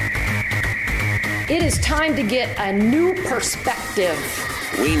 It is time to get a new perspective.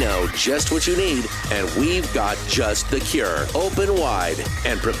 We know just what you need, and we've got just the cure. Open wide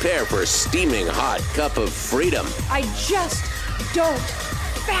and prepare for a steaming hot cup of freedom. I just don't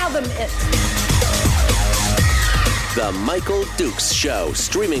fathom it. The Michael Dukes Show,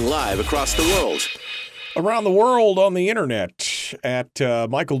 streaming live across the world. Around the world on the internet at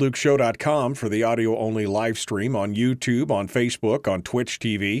MichaelDukesShow.com for the audio-only live stream, on YouTube, on Facebook, on Twitch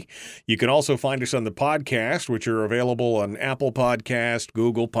TV. You can also find us on the podcast, which are available on Apple Podcast,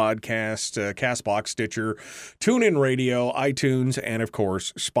 Google Podcast, CastBox, Stitcher, TuneIn Radio, iTunes, and, of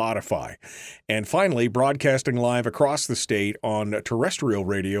course, Spotify. And finally, broadcasting live across the state on terrestrial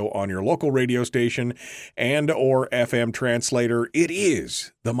radio on your local radio station and or FM translator. It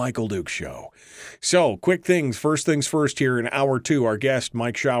is The Michael Dukes Show. So, quick things first here in hour 2. Our guest,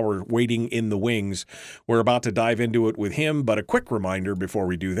 Mike Shower, waiting in the wings. We're about to dive into it with him, but a quick reminder before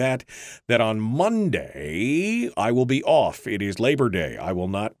we do that on Monday, I will be off. It is Labor Day. I will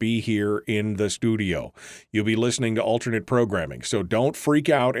not be here in the studio. You'll be listening to alternate programming, so don't freak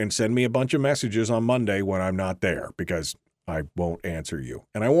out and send me a bunch of messages on Monday when I'm not there, because I won't answer you,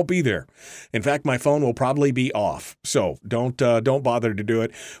 and I won't be there. In fact, my phone will probably be off, so don't bother to do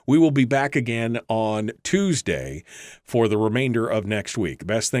it. We will be back again on Tuesday for the remainder of next week. The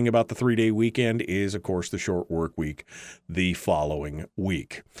best thing about the 3-day weekend is, of course, the short work week the following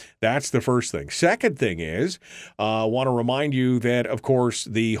week. That's the first thing. Second thing is, I want to remind you that, of course,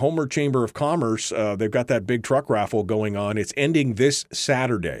 the Homer Chamber of Commerce, they've got that big truck raffle going on. It's ending this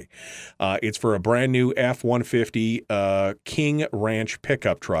Saturday. It's for a brand new F-150 King Ranch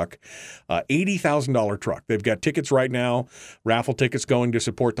pickup truck, $80,000 truck. They've got tickets right now, raffle tickets going to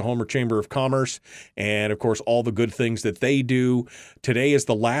support the Homer Chamber of Commerce, and of course all the good things that they do. Today is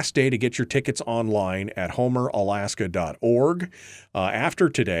the last day to get your tickets online at homeralaska.org. After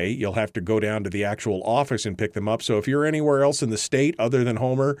today, you'll have to go down to the actual office and pick them up. So if you're anywhere else in the state other than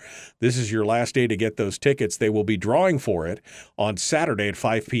Homer, this is your last day to get those tickets. They will be drawing for it on Saturday at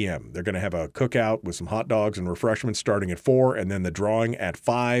 5 p.m. They're going to have a cookout with some hot dogs and refreshments starting at 4, and then the drawing at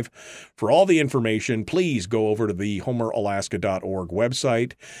 5. For all the information, please go over to the homeralaska.org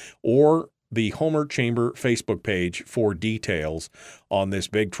website or the Homer Chamber Facebook page for details on this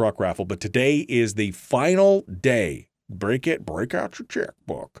big truck raffle. But today is the final day. Break out your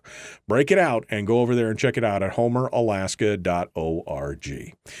checkbook, break it out, and go over there and check it out at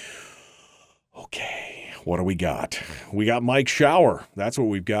homeralaska.org. Okay, what do we got? We got Mike Shower. That's what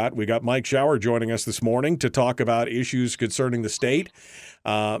we've got. We got Mike Shower joining us this morning to talk about issues concerning the state.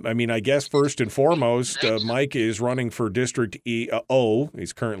 I guess first and foremost, Mike is running for District O.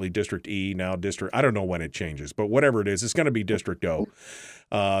 He's currently District E, now District. I don't know when it changes, but whatever it is, it's going to be District O.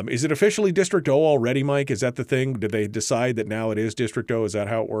 Is it officially District O already, Mike? Is that the thing? Did they decide that now it is District O? Is that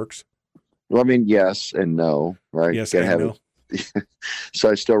how it works? Well, yes and no, right? Yes and no. So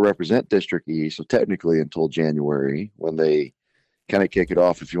I still represent District E. So technically until January, when they kind of kick it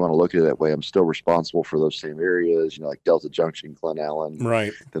off, if you want to look at it that way, I'm still responsible for those same areas, like Delta Junction, Glen Allen,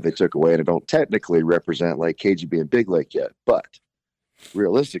 right, that they took away. And I don't technically represent like KGB and Big Lake yet, but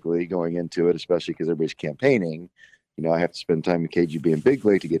realistically going into it, especially because everybody's campaigning, I have to spend time in KGB and Big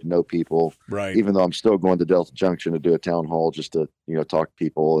Lake to get to know people, right? Even though I'm still going to Delta Junction to do a town hall just to, talk to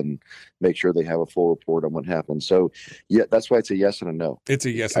people and make sure they have a full report on what happened. So, yeah, that's why it's a yes and a no. It's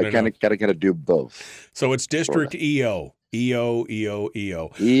a yes and a no. I kind of do both. So it's District EO. EO. Yes,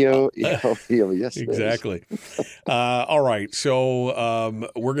 exactly. All right. So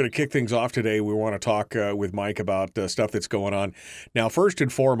we're going to kick things off today. We want to talk with Mike about stuff that's going on. Now, first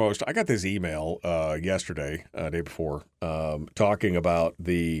and foremost, I got this email yesterday, day before, talking about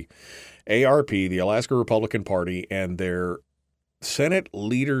the ARP, the Alaska Republican Party, and their Senate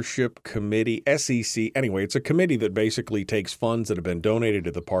Leadership Committee, SEC. Anyway, it's a committee that basically takes funds that have been donated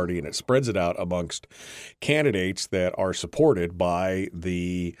to the party and it spreads it out amongst candidates that are supported by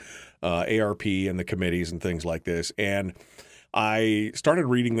the ARP and the committees and things like this. And I started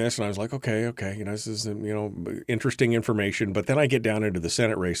reading this and I was like, okay, this is, interesting information. But then I get down into the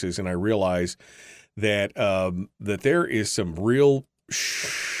Senate races and I realize that that there is some real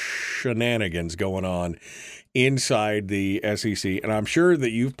shenanigans going on inside the SEC, and I'm sure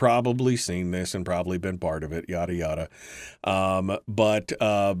that you've probably seen this and probably been part of it, yada, yada. But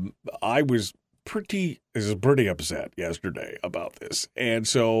I was pretty upset yesterday about this. And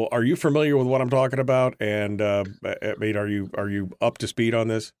so are you familiar with what I'm talking about? And I mean, are you up to speed on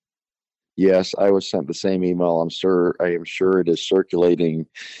this? Yes, I was sent the same email. I am sure it is circulating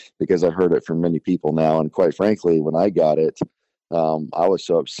because I've heard it from many people now. And quite frankly, when I got it, I was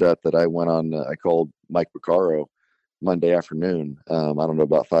so upset that I went on. I called Mike Piccaro Monday afternoon. I don't know,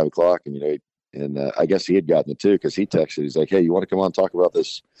 about 5 o'clock, and I guess he had gotten it too because he texted. He's like, "Hey, you want to come on and talk about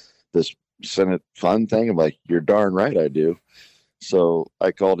this Senate fund thing?" I'm like, "You're darn right, I do." So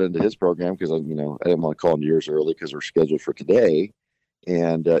I called into his program because I didn't want to call in years early because we're scheduled for today.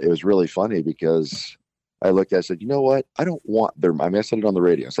 And it was really funny because I looked at it, I said, you know what? I don't want their money. I mean, I said it on the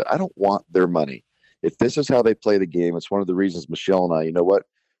radio. I said, I don't want their money. If this is how they play the game, it's one of the reasons Michelle and I, you know what?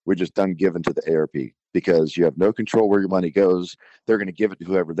 We're just done giving to the ARP because you have no control where your money goes. They're going to give it to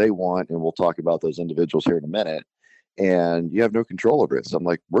whoever they want. And we'll talk about those individuals here in a minute. And you have no control over it. So I'm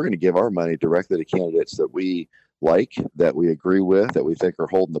like, we're going to give our money directly to candidates that we like, that we agree with, that we think are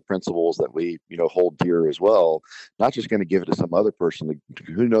holding the principles that we, hold dear as well. Not just going to give it to some other person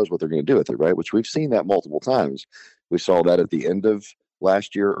who knows what they're going to do with it, right? Which we've seen that multiple times. We saw that at the end of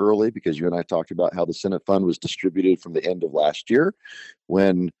last year early because you and I talked about how the Senate fund was distributed from the end of last year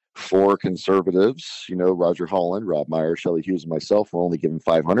when 4 conservatives, Roger Holland, Rob Meyer, Shelley Hughes, and myself were only given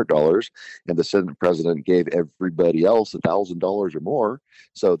 $500, and the Senate president gave everybody else $1,000 or more.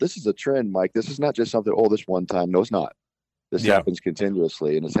 So this is a trend, Mike. This is not just something, this one time. No, it's not. This happens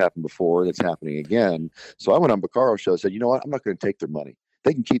continuously, and it's happened before, and it's happening again. So I went on Baccaro's show and said, you know what? I'm not going to take their money.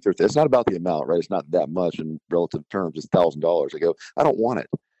 They can keep it's not about the amount, right? It's not that much in relative terms. It's $1,000. I go, I don't want it.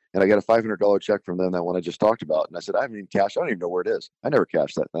 And I got a $500 check from them, that one I just talked about. And I said, I haven't even cashed. I don't even know where it is. I never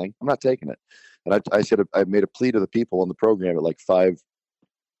cashed that thing. I'm not taking it. And I said, I made a plea to the people on the program at like 5:15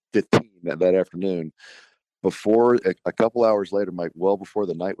 that afternoon. Before a couple hours later, Mike, well before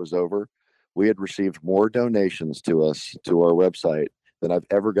the night was over, we had received more donations to us, to our website, than I've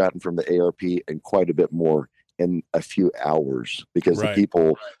ever gotten from the ARP, and quite a bit more in a few hours because the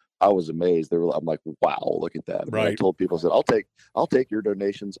people, I was amazed. I'm like, wow, look at that. Right. I told people, I said, I'll take your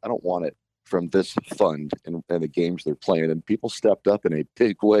donations. I don't want it from this fund and the games they're playing. And people stepped up in a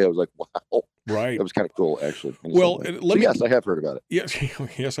big way. I was like, wow. Right. That was kind of cool, actually. Well, yes, I have heard about it. Yes,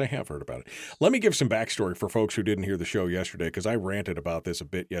 I have heard about it. Let me give some backstory for folks who didn't hear the show yesterday, because I ranted about this a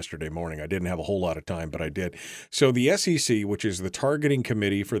bit yesterday morning. I didn't have a whole lot of time, but I did. So the SEC, which is the targeting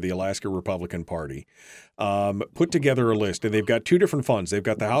committee for the Alaska Republican Party, put together a list, and they've got 2 different funds. They've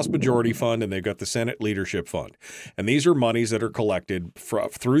got the House Majority Fund, and they've got the Senate Leadership Fund. And these are monies that are collected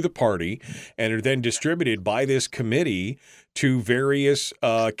through the party and are then distributed by this committee to various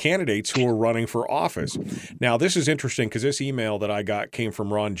candidates who are running for office. Now, this is interesting because this email that I got came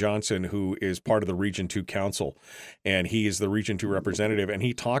from Ron Johnson, who is part of the Region 2 Council, and he is the Region 2 representative, and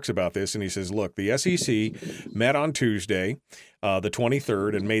he talks about this, and he says, look, the SEC met on Tuesday, the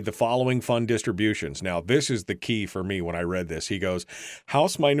 23rd, and made the following fund distributions. Now, this is the key for me when I read this. He goes,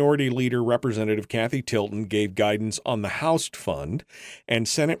 House Minority Leader Representative Kathy Tilton gave guidance on the House Fund, and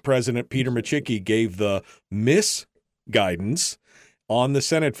Senate President Peter Micciche gave the guidance on the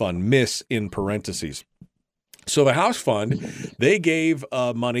Senate Fund, miss in parentheses. So the House Fund, they gave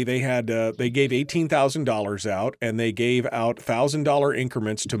money. They gave $18,000 out, and they gave out $1,000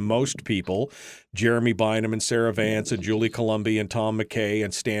 increments to most people. Jeremy Bynum and Sarah Vance and Julie Columby and Tom McKay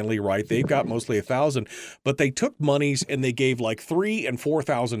and Stanley Wright. They've got mostly $1,000, but they took monies and they gave like $3,000 and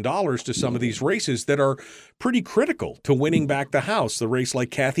 $4,000 to some of these races that are pretty critical to winning back the House. The race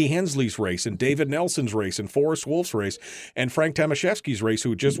like Kathy Hensley's race and David Nelson's race and Forrest Wolf's race and Frank Tomaszewski's race,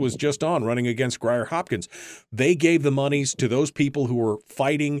 who was just on running against Grier Hopkins. They gave the monies to those people who were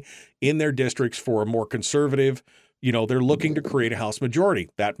fighting in their districts for a more conservative, they're looking to create a House majority.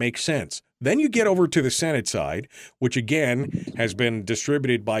 That makes sense. Then you get over to the Senate side, which again has been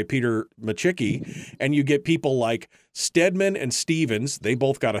distributed by Peter Micciche, and you get people like Stedman and Stevens. They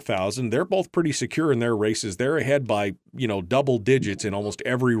both got $1,000. They're both pretty secure in their races. They're ahead by, double digits in almost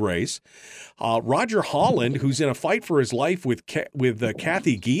every race. Roger Holland, who's in a fight for his life with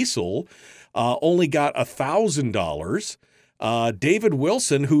Kathy Giesel, only got $1,000. David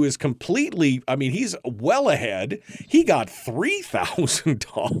Wilson, who is completely, he's well ahead. He got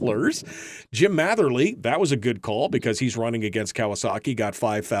 $3,000. Jim Matherly, that was a good call because he's running against Kawasaki, got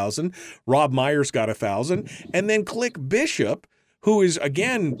 $5,000. Rob Myers got $1,000. And then Click Bishop, who is,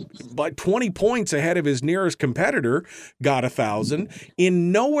 again, by 20 points ahead of his nearest competitor, got 1,000.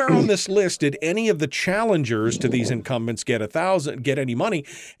 In nowhere on this list did any of the challengers to these incumbents get any money,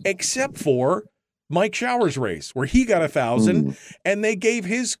 except for Mike Shower's race, where he got 1,000, and they gave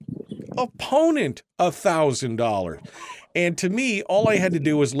his opponent $1,000. And to me, all I had to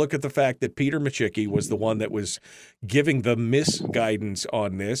do was look at the fact that Peter Machicki was the one that was giving the misguidance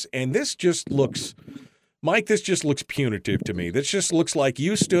on this. And this just looks, Mike, this just looks punitive to me. This just looks like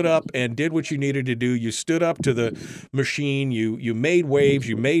you stood up and did what you needed to do. You stood up to the machine. You made waves.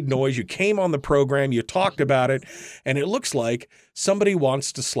 You made noise. You came on the program. You talked about it. And it looks like somebody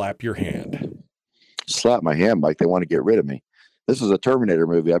wants to slap your hand. Slap my hand, Mike. They want to get rid of me. This is a Terminator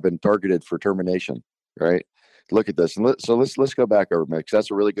movie. I've been targeted for termination, right? Look at this. And let's go back over, because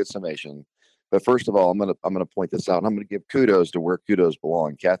that's a really good summation. But first of all, I'm gonna point this out, and I'm gonna give kudos to where kudos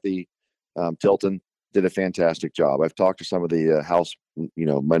belong. Kathy Tilton did a fantastic job. I've talked to some of the House,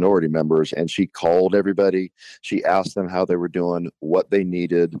 minority members, and she called everybody. She asked them how they were doing, what they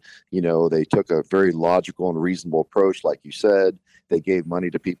needed. They took a very logical and reasonable approach, like you said. They gave money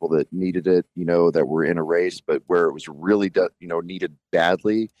to people that needed it, that were in a race, but where it was really, needed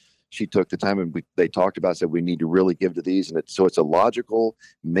badly. She took the time, and they talked about, said, we need to really give to these. And so it's a logical,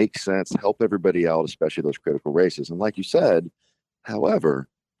 makes sense, help everybody out, especially those critical races. And like you said, however,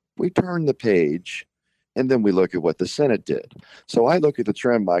 we turn the page and then we look at what the Senate did. So I look at the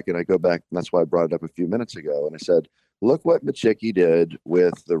trend, Mike, and I go back, and that's why I brought it up a few minutes ago. And I said, look what Machicki did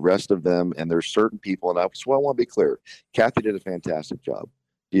with the rest of them. And there's certain people, and I want to be clear. Kathy did a fantastic job.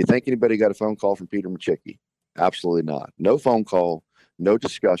 Do you think anybody got a phone call from Peter Machicki? Absolutely not. No phone call. No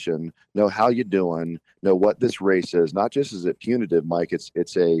discussion, no how you doing, no what this race is. Not just is it punitive, Mike, it's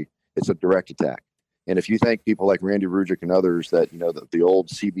a direct attack. And if you think people like Randy Rujic and others that, the old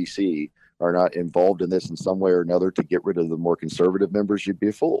CBC are not involved in this in some way or another to get rid of the more conservative members, you'd be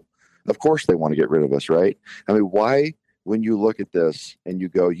a fool. Of course they want to get rid of us, right? I mean, why, when you look at this and you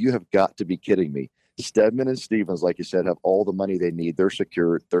go, you have got to be kidding me. Stedman and Stevens, like you said, have all the money they need. They're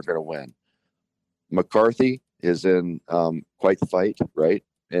secure. They're going to win. McCarthy is in quite the fight, right?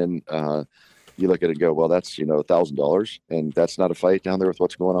 And you look at it and go, well, that's $1,000, and that's not a fight down there with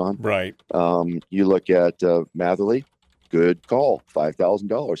what's going on, right? You look at Matherly, good call,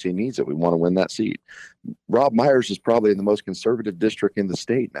 $5,000. He needs it. We want to win that seat. Rob Myers is probably in the most conservative district in the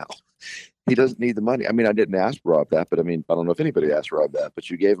state now. He doesn't need the money. I mean, I didn't ask Rob that, but I don't know if anybody asked Rob that. But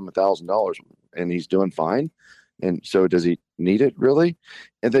you gave him $1,000, and he's doing fine. And so, does he need it really?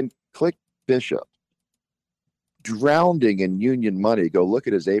 And then click Bishop. Drowning in union money. Go look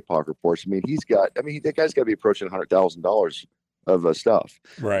at his APOC reports. That guy's got to be approaching $100,000 of stuff.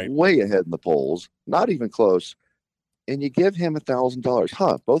 Right. Way ahead in the polls. Not even close. And you give him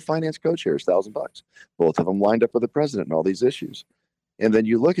 $1,000. Both finance co-chairs, $1,000. Both of them lined up with the president and all these issues. And then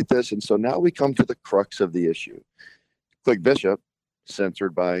you look at this, and so now we come to the crux of the issue. Click Bishop,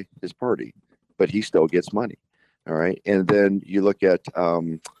 censored by his party, but he still gets money. All right. And then you look at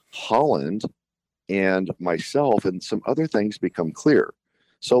Holland and myself, and some other things become clear.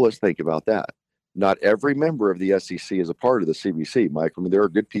 So let's think about that. Not every member of the SEC is a part of the CBC, Mike. I mean, there are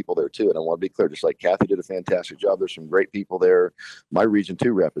good people there too. And I want to be clear, just like Kathy did a fantastic job. There's some great people there. My Region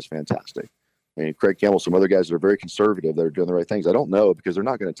 2 rep is fantastic. I mean, Craig Campbell, some other guys that are very conservative that are doing the right things. I don't know, because they're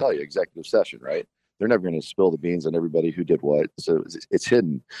not going to tell you executive session, right? They're never going to spill the beans on everybody who did what. So it's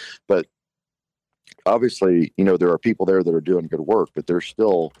hidden. But obviously, there are people there that are doing good work, but they're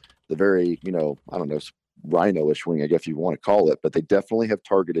still the very, rhino-ish wing, I guess you want to call it, but they definitely have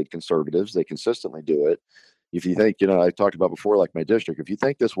targeted conservatives. They consistently do it. If you think, I talked about before, like my district, if you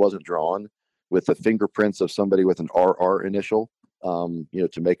think this wasn't drawn with the fingerprints of somebody with an RR initial,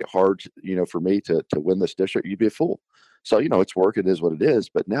 to make it hard, for me to win this district, you'd be a fool. So, it's work. It is what it is.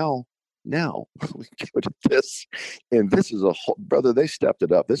 But now we go to this, and this is brother, they stepped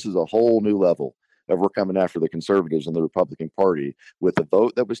it up. This is a whole new level. We're coming after the conservatives and the Republican Party with the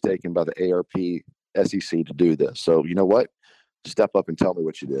vote that was taken by the ARP SEC to do this. So you know what? Step up and tell me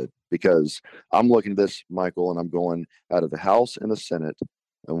what you did, because I'm looking at this, Michael, and I'm going out of the House and the Senate,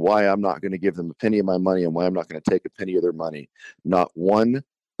 and why I'm not going to give them a penny of my money, and why I'm not going to take a penny of their money. Not one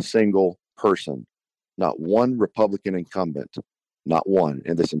single person, not one Republican incumbent, not one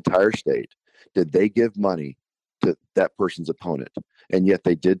in this entire state did they give money to that person's opponent, and yet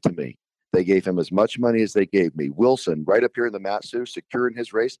they did to me. They gave him as much money as they gave me. Wilson, right up here in the Matsu, securing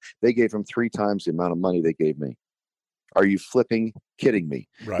his race, they gave him 3 times the amount of money they gave me. Are you flipping kidding me?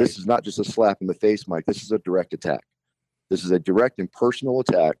 Right. This is not just a slap in the face, Mike. This is a direct attack. This is a direct and personal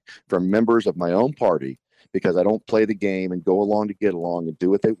attack from members of my own party, because I don't play the game and go along to get along and do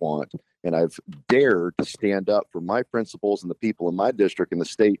what they want. And I've dared to stand up for my principles and the people in my district and the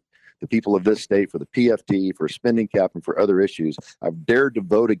state, the people of this state, for the PFD, for spending cap, and for other issues. I've dared to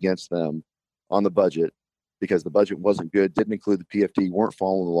vote against them on the budget because the budget wasn't good, didn't include the PFD, weren't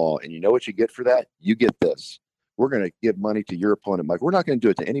following the law. And you know what you get for that? You get this. We're going to give money to your opponent, Mike. We're not going to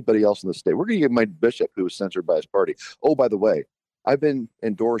do it to anybody else in the state. We're going to give money to Bishop, who was censored by his party. Oh, by the way, I've been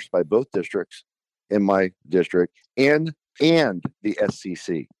endorsed by both districts in my district and the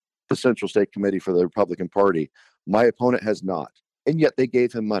SCC, the Central State Committee for the Republican Party. My opponent has not. And yet they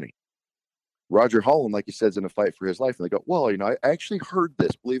gave him money. Roger Holland, like you said, is in a fight for his life. And they go, well, I actually heard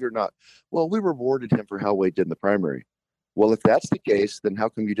this, believe it or not. Well, we rewarded him for how Wade did in the primary. Well, if that's the case, then how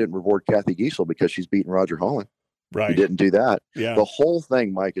come you didn't reward Kathy Giesel because she's beaten Roger Holland? Right. You didn't do that. Yeah. The whole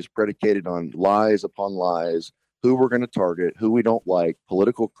thing, Mike, is predicated on lies upon lies, who we're going to target, who we don't like,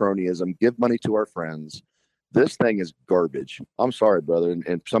 political cronyism, give money to our friends. This thing is garbage. I'm sorry, brother.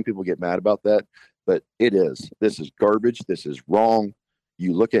 And some people get mad about that, but it is. This is garbage. This is wrong.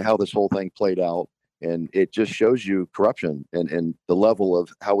 You look at how this whole thing played out, and it just shows you corruption and the level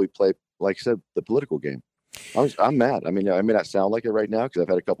of how we play, like I said, the political game. I'm mad. I mean, I may not sound like it right now because I've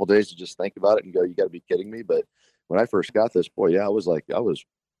had a couple of days to just think about it and go, you got to be kidding me. But when I first got this, boy, yeah, I was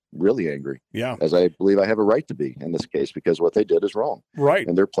really angry. Yeah. As I believe I have a right to be in this case, because what they did is wrong. Right.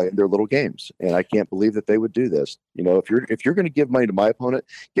 And they're playing their little games. And I can't believe that they would do this. If you're going to give money to my opponent,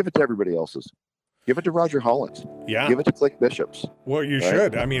 give it to everybody else's. Give it to Roger Holland. Yeah. Give it to Click Bishops. Well, you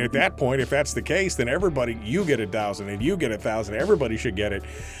should. I mean, at that point, if that's the case, then everybody, you get 1,000 and you get 1,000. Everybody should get it.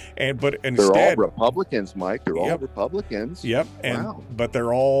 But instead, they're all Republicans, Mike. They're all Republicans. Yep. But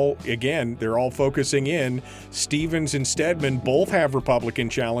they're all focusing in. Stevens and Stedman both have Republican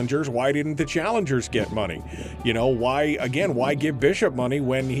challengers. Why didn't the challengers get money? Why give Bishop money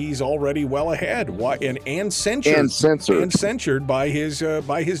when he's already well ahead? Why and censored by his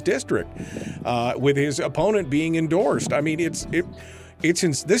district, with his opponent being endorsed. I mean, this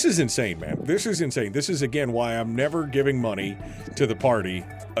is insane, man. This is insane. This is, again, why I'm never giving money to the party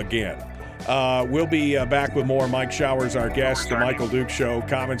again. We'll be back with more. Mike Showers, our guest, The Michael Duke Show,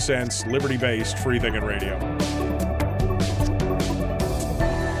 common sense, liberty-based, free thinking radio.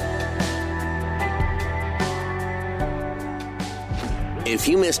 If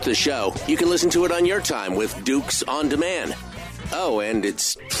you missed the show, you can listen to it on your time with Dukes On Demand. Oh, and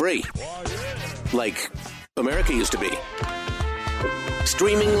it's free. Like America used to be.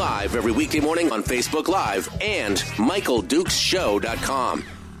 Streaming live every weekday morning on Facebook Live and MichaelDukesShow.com.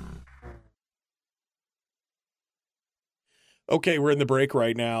 Okay, we're in the break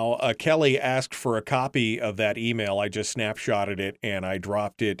right now. Kelly asked for a copy of that email. I just snapshotted it and I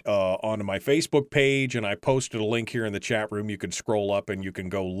dropped it onto my Facebook page, and I posted a link here in the chat room. You can scroll up and you can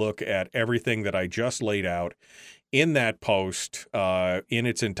go look at everything that I just laid out in that post in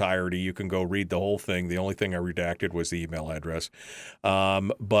its entirety. You can go read the whole thing. The only thing I redacted was the email address.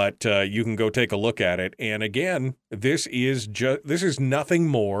 But you can go take a look at it. And again, this is nothing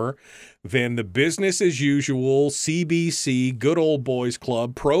more than the business as usual, CBC, good old boys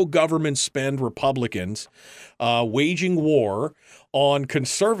club, pro-government spend Republicans waging war on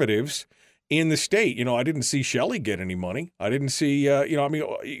conservatives in the state. I didn't see Shelley get any money. I didn't see,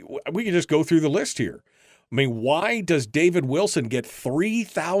 we can just go through the list here. I mean, why does David Wilson get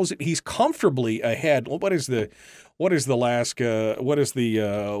 3,000? He's comfortably ahead. What is the Wilson?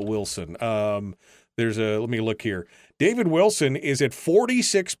 Let me look here. David Wilson is at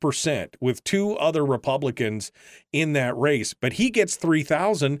 46% with two other Republicans in that race, but he gets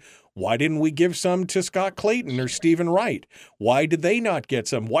 3,000. Why didn't we give some to Scott Clayton or Stephen Wright? Why did they not get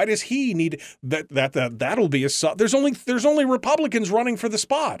some? Why does he need that? That'll be there's only Republicans running for the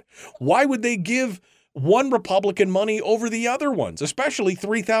spot. Why would they give one Republican money over the other ones, especially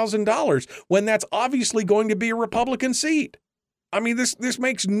 $3,000, when that's obviously going to be a Republican seat? I mean, this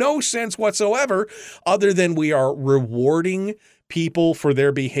makes no sense whatsoever, other than we are rewarding people for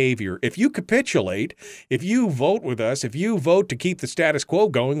their behavior. If you capitulate, if you vote with us, if you vote to keep the status quo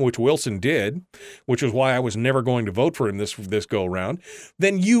going, which Wilson did, which is why I was never going to vote for him this go around,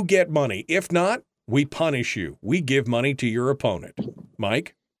 then you get money. If not, we punish you. We give money to your opponent.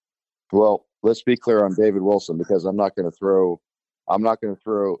 Mike? Well, let's be clear on David Wilson, because I'm not going to throw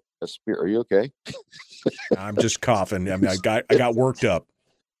a spear. Are you okay? I'm just coughing. I mean, I got worked up.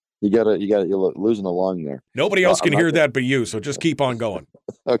 You're losing a lung there. Nobody else can hear that but you, so just keep on going.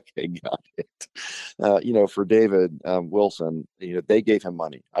 Okay, got it. For David Wilson, they gave him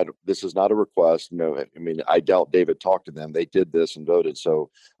money. This is not a request. I doubt David talked to them. They did this and voted. So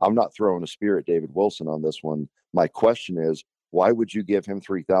I'm not throwing a spear at David Wilson on this one. My question is, why would you give him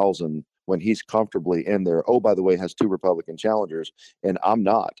 $3,000 when he's comfortably in there. Oh, by the way, has 2 Republican challengers, and I'm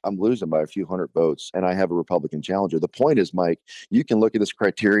not. I'm losing by a few hundred votes, and I have a Republican challenger. The point is, Mike, you can look at this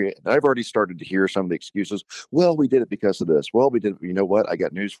criteria, and I've already started to hear some of the excuses. Well, we did it because of this. Well, we did. You know what? I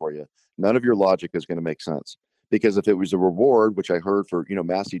got news for you. None of your logic is going to make sense. Because if it was a reward, which I heard for,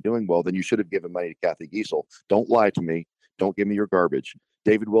 Massey doing well, then you should have given money to Kathy Giesel. Don't lie to me. Don't give me your garbage.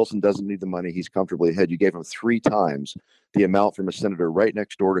 David Wilson doesn't need the money. He's comfortably ahead. You gave him 3 times the amount from a senator right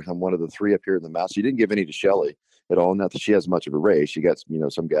next door to him, one of the 3 up here in the House. You didn't give any to Shelley at all. Not that she has much of a race. She got,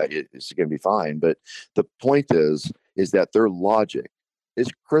 some guy is going to be fine. But the point is that their logic is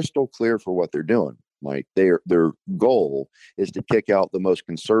crystal clear for what they're doing. Mike, their goal is to kick out the most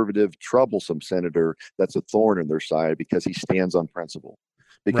conservative, troublesome senator that's a thorn in their side because he stands on principle,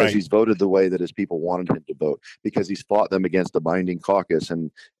 because he's voted the way that his people wanted him to vote, because he's fought them against the binding caucus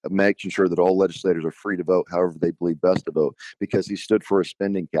and making sure that all legislators are free to vote however they believe best to vote, because he stood for a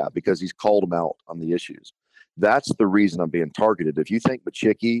spending cap, because he's called them out on the issues. That's the reason I'm being targeted. If you think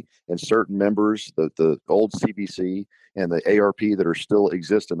Machicki and certain members, the old CBC and the ARP that are still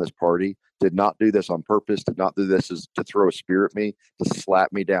exist in this party did not do this on purpose, did not do this as to throw a spear at me, to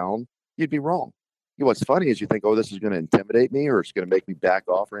slap me down, you'd be wrong. What's funny is you think, oh, this is going to intimidate me or it's going to make me back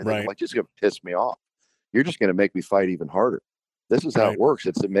off or anything. I'm like, it's going to piss me off. You're just going to make me fight even harder. This is how it works.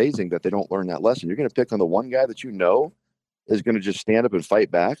 It's amazing that they don't learn that lesson. You're going to pick on the one guy that is going to just stand up and fight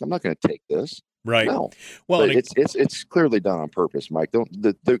back. I'm not going to take this. Right. No. Well, it's clearly done on purpose, Mike.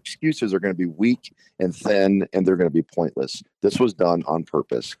 The excuses are going to be weak and thin, and they're going to be pointless. This was done on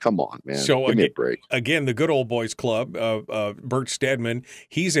purpose. Come on, man. So give me a break. Again, the good old boys club, Bert Stedman,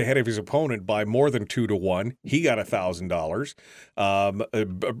 he's ahead of his opponent by more than 2-1. He got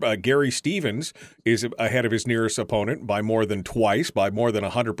 $1,000. Gary Stevens is ahead of his nearest opponent by more than twice, by more than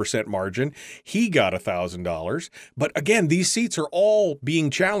 100% margin. He got $1,000. But again, these seats are all being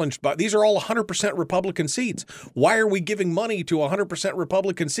challenged by. These are all 100% Republican seats. Why are we giving money to 100%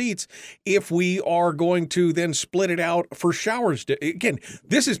 Republican seats if we are going to then split it out for showers? Again,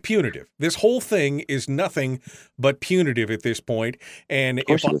 this is punitive. This whole thing is nothing but punitive at this point. And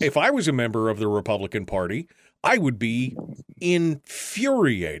if I was a member of the Republican Party, I would be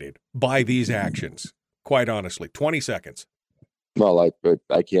infuriated by these actions, quite honestly. 20 seconds. Well,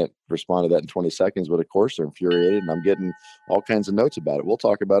 I can't respond to that in 20 seconds, but of course they're infuriated, and I'm getting all kinds of notes about it. We'll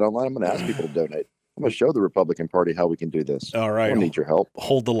talk about it online. I'm going to ask people to donate. I'm going to show the Republican Party how we can do this. All right. I don't need your help.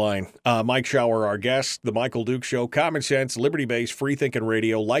 Hold the line. Mike Shower, our guest, The Michael Duke Show, common sense, liberty-based, free-thinking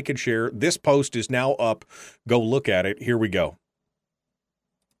radio. Like and share. This post is now up. Go look at it. Here we go.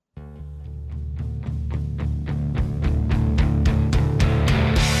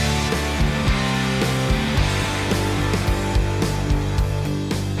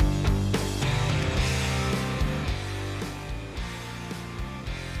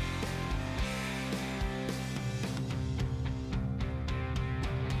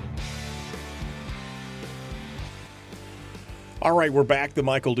 All right, we're back. The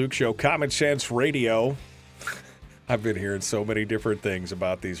Michael Duke Show, Common Sense Radio. I've been hearing so many different things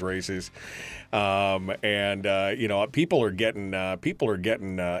about these races, people are getting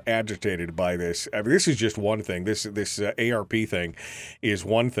agitated by this. I mean, this is just one thing. This ARP thing is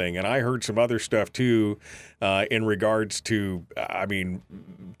one thing, and I heard some other stuff too, in regards to,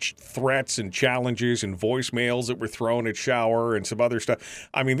 threats and challenges and voicemails that were thrown at Shower and some other stuff.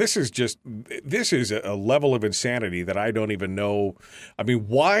 I mean, this is a level of insanity that I don't even know. I mean,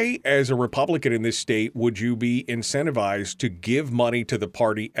 why, as a Republican in this state, would you be incentivized to give money to the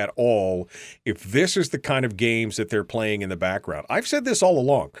party at all if this is the kind of games that they're playing in the background? I've said this all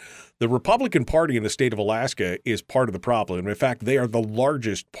along. The Republican Party in the state of Alaska is part of the problem. In fact, they are the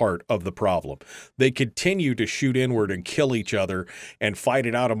largest part of the problem. They continue to shoot inward and kill each other and fight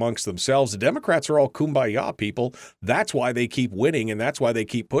it out amongst themselves. The Democrats are all kumbaya people. That's why they keep winning, and that's why they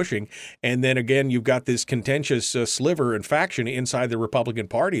keep pushing. And then again, you've got this contentious sliver and faction inside the Republican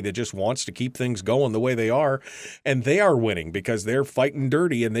Party that just wants to keep things going the way they are. And they are winning because they're fighting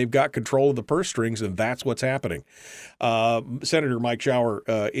dirty and they've got control of the purse strings, and that's what's happening. Senator Mike Shower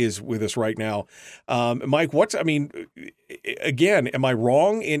is with us right now. Mike, again, am I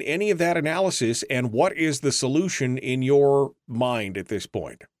wrong in any of that analysis, and what is the solution in your mind at this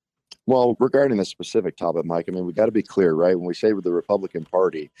point? Well, regarding the specific topic, Mike, we got to be clear, right? When we say with the Republican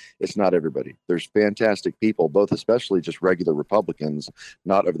Party, it's not everybody. There's fantastic people, both especially just regular Republicans,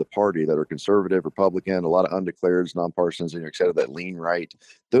 not of the party, that are conservative, Republican, a lot of undeclareds, nonpartisans, and et cetera, that lean right.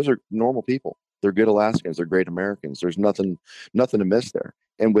 Those are normal people. They're good Alaskans. They're great Americans. There's nothing to miss there.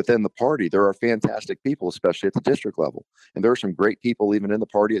 And within the party, there are fantastic people, especially at the district level. And there are some great people even in the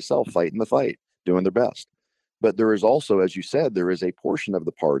party itself fighting the fight, doing their best. But there is also, as you said, there is a portion of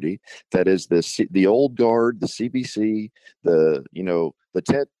the party that is the old guard, the CBC, the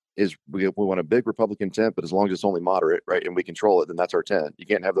tent is we want a big Republican tent, but as long as it's only moderate, right, and we control it, then that's our tent. You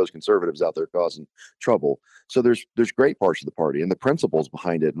can't have those conservatives out there causing trouble. So there's great parts of the party and the principles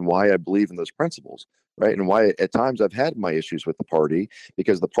behind it and why I believe in those principles, right, and why at times I've had my issues with the party,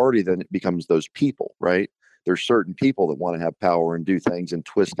 because the party then becomes those people, right? There's certain people that want to have power and do things and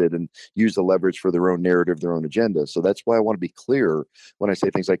twist it and use the leverage for their own narrative, their own agenda. So that's why I want to be clear when I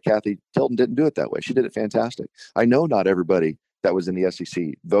say things like Kathy Tilton didn't do it that way. She did it fantastic. I know not everybody that was in the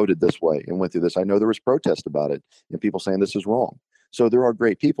SEC voted this way and went through this. I know there was protest about it and people saying this is wrong. So there are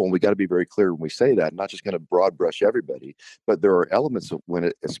great people, and we got to be very clear when we say that, not just going to broad brush everybody, but there are elements of when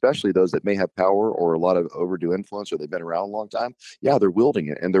it, especially those that may have power or a lot of overdue influence, or they've been around a long time. Yeah, they're wielding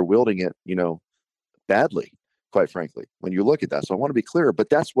it, and they're wielding it, badly, quite frankly, when you look at that. So I want to be clear, but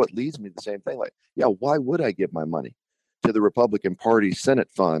that's what leads me to the same thing. Like, yeah, why would I give my money to the Republican Party Senate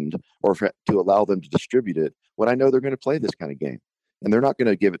fund or to allow them to distribute it when I know they're going to play this kind of game? And they're not going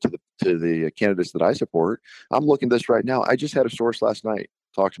to give it to the candidates that I support. I'm looking at this right now. I just had a source last night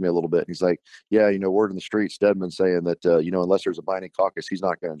talk to me a little bit. And he's like, yeah, word in the street, Stedman saying that, unless there's a binding caucus, he's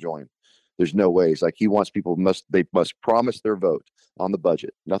not going to join. There's no way. It's like he wants people must promise their vote on the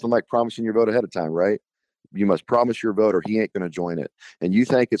budget. Nothing like promising your vote ahead of time, right? You must promise your vote or he ain't going to join it. And you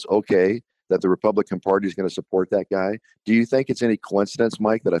think it's okay that the Republican Party is going to support that guy? Do you think it's any coincidence,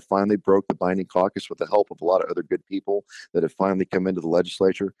 Mike, that I finally broke the binding caucus with the help of a lot of other good people that have finally come into the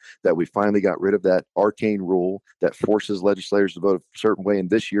legislature, that we finally got rid of that arcane rule that forces legislators to vote a certain way? And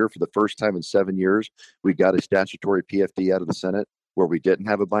this year, for the first time in 7 years, we got a statutory PFD out of the Senate where we didn't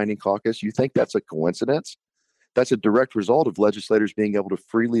have a binding caucus. You think that's a coincidence? That's a direct result of legislators being able to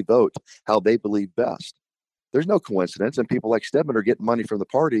freely vote how they believe best. There's no coincidence, and people like Stedman are getting money from the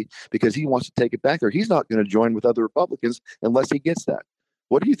party because he wants to take it back there. He's not going to join with other Republicans unless he gets that.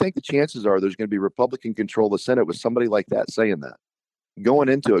 What do you think the chances are there's going to be Republican control of the Senate with somebody like that saying that? Going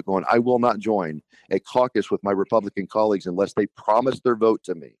into it, I will not join a caucus with my Republican colleagues unless they promise their vote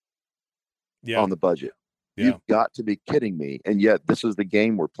to me on the budget. Yeah. You've got to be kidding me. And yet this is the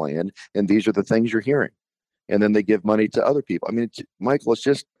game we're playing, and these are the things you're hearing. And then they give money to other people. I mean, Michael, it's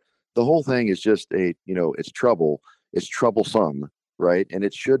just, the whole thing is just it's trouble. It's troublesome, right? And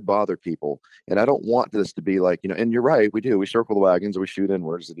it should bother people. And I don't want this to be like, and you're right, we do. We circle the wagons, we shoot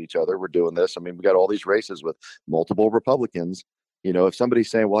inwards at each other. We're doing this. I mean, we got all these races with multiple Republicans. If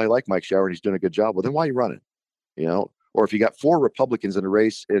somebody's saying, well, I like Mike Shower and he's doing a good job, well, then why are you running? Or if you got 4 Republicans in a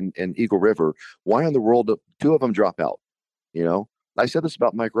race in Eagle River, why in the world do 2 of them drop out? I said this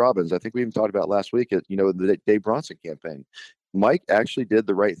about Mike Robbins. I think we even talked about last week at, the Dave Bronson campaign. Mike actually did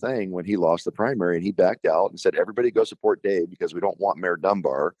the right thing when he lost the primary, and he backed out and said, everybody go support Dave because we don't want Mayor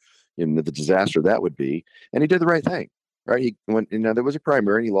Dunbar and the disaster that would be. And he did the right thing, right? He went, there was a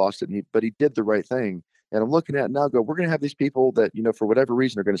primary and he lost it, but he did the right thing. And I'm looking at it now, we're going to have these people that, for whatever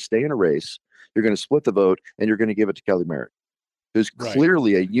reason, are going to stay in a race. You're going to split the vote and you're going to give it to Kelly Merritt, who's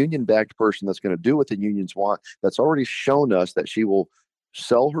clearly a union-backed person that's going to do what the unions want, that's already shown us that she will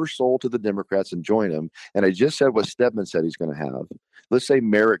sell her soul to the Democrats and join them. And I just said what Stedman said he's going to have. Let's say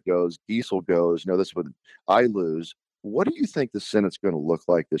Merritt goes, Giesel goes, this would I lose. What do you think the Senate's going to look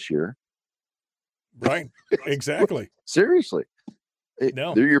like this year? Right. Exactly. Seriously.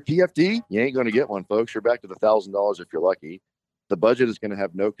 No. They're your PFD. You ain't going to get one, folks. You're back to the $1,000 if you're lucky. The budget is going to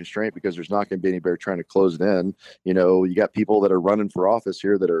have no constraint because there's not going to be anybody trying to close it in. You got people that are running for office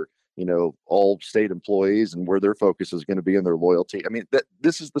here that are, all state employees, and where their focus is going to be in their loyalty. I mean,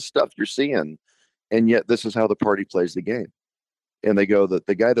 this is the stuff you're seeing, and yet this is how the party plays the game. And they go that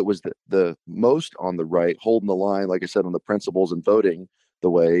the guy that was the most on the right, holding the line, like I said, on the principles and voting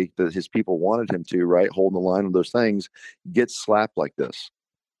the way that his people wanted him to, right, holding the line on those things, gets slapped like this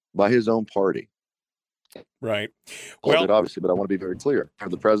by his own party. Right. Well, obviously, but I want to be very clear. From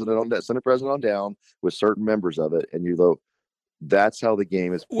the president on down, Senate president on down, with certain members of it, and that's how the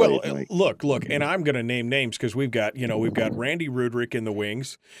game is played. Well, look, and I'm going to name names because we've got Randy Rudrick in the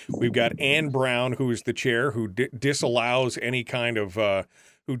wings. We've got Ann Brown, who is the chair, who disallows any kind of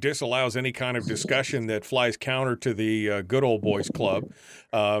discussion that flies counter to the good old boys club.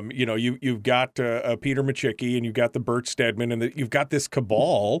 You've got Peter Machicki, and you've got the Bert Stedman, and you've got this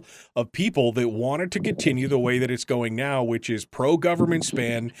cabal of people that wanted to continue the way that it's going now, which is pro-government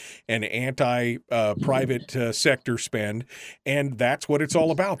spend and anti-private sector spend, and that's what it's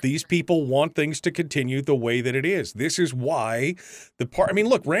all about. These people want things to continue the way that it is. This is why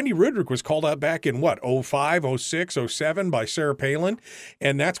look, Randy Rudrick was called out back in 05, 06, 07 by Sarah Palin, and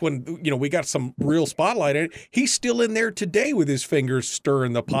And that's when, we got some real spotlight in it. He's still in there today with his fingers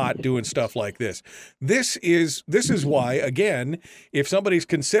stirring the pot, doing stuff like this. This is why, again, if somebody's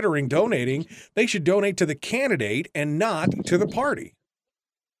considering donating, they should donate to the candidate and not to the party.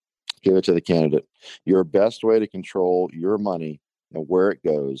 Give it to the candidate. Your best way to control your money and where it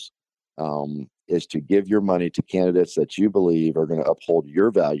goes is to give your money to candidates that you believe are going to uphold your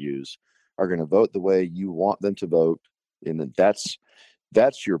values, are going to vote the way you want them to vote. And then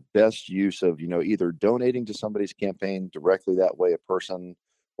that's your best use of, either donating to somebody's campaign directly that way, a person,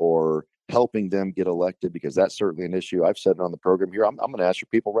 or helping them get elected, because that's certainly an issue. I've said it on the program here. I'm going to ask your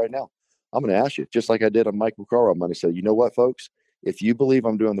people right now. I'm going to ask you, just like I did on Mike McCarroll Monday, said, you know what, folks? If you believe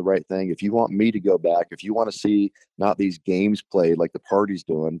I'm doing the right thing, if you want me to go back, if you want to see not these games played like the party's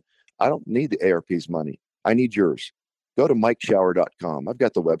doing, I don't need the ARP's money. I need yours. Go to MikeShower.com. I've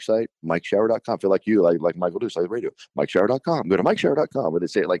got the website, MikeShower.com. I feel like you, like Michael Dukes, like radio, MikeShower.com. Go to MikeShower.com, where they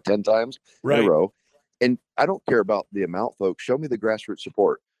say it like 10 times in a row. And I don't care about the amount, folks. Show me the grassroots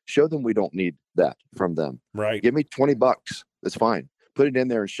support. Show them we don't need that from them. Right. Give me $20. That's fine. Put it in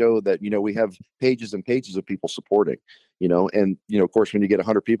there and show that, we have pages and pages of people supporting, and, of course, when you get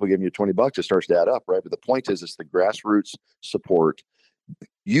 100 people giving you $20, it starts to add up, right? But the point is, it's the grassroots support.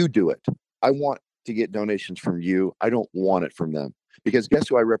 You do it. I want to get donations from you. I don't want it from them, because guess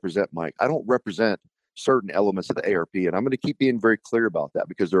who I represent, Mike? I don't represent certain elements of the ARP, and I'm going to keep being very clear about that,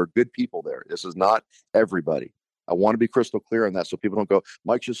 because there are good people there. This is not everybody. I want to be crystal clear on that, so people don't go,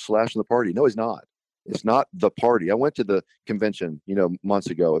 Mike's just slashing the party. No, he's not. It's not the party. I went to the convention,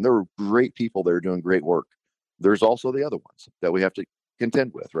 months ago, and there were great people there doing great work. There's also the other ones that we have to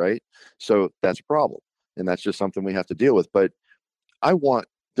contend with, right? So that's a problem, and that's just something we have to deal with. But I want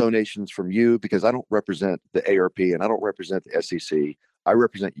donations from you, because I don't represent the ARP and I don't represent the SEC. I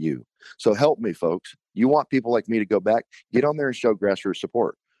represent you. So help me, folks. You want people like me to go back, get on there and show grassroots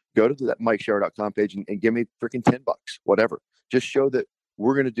support. Go to that MikeShower.com page and give me freaking $10, whatever. Just show that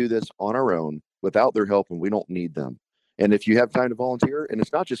we're going to do this on our own without their help, and we don't need them. And if you have time to volunteer, and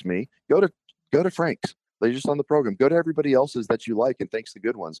it's not just me, go to Frank's. They're just on the program. Go to everybody else's that you like and thanks the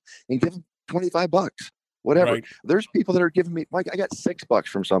good ones, and give them $25, whatever. Right. There's people that are giving me, Mike, I got $6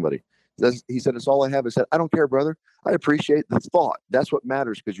 from somebody. He said, it's all I have. I said, I don't care, brother. I appreciate the thought. That's what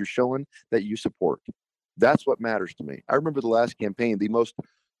matters, because you're showing that you support. That's what matters to me. I remember the last campaign,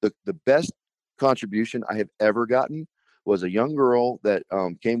 the best contribution I have ever gotten was a young girl that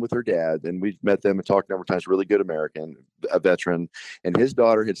came with her dad, and we met them and talked a number of times. Really good American, a veteran, and his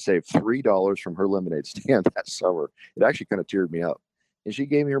daughter had saved $3 from her lemonade stand that summer. It actually kind of teared me up, and she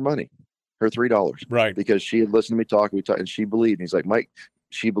gave me her money, her $3, right? Because she had listened to me talk. We talked, and she believed. And he's like, Mike,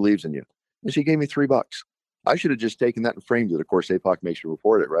 she believes in you, and she gave me $3. I should have just taken that and framed it. Of course, APOC makes you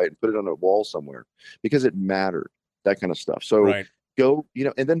report it, right, and put it on a wall somewhere, because it mattered. That kind of stuff. So. Right. Go,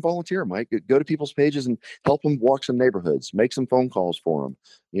 and then volunteer, Mike. Go to people's pages and help them walk some neighborhoods, make some phone calls for them.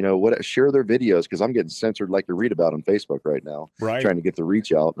 Share their videos, because I'm getting censored like you read about on Facebook right now. Right. Trying to get the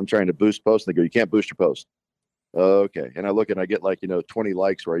reach out. I'm trying to boost posts. And they go, you can't boost your post. Okay. And I look and I get 20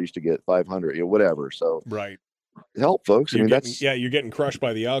 likes where I used to get 500, whatever. So right. Help, folks. You're getting crushed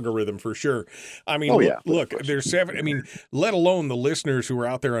by the algorithm for sure. I mean, look, there's let alone the listeners who are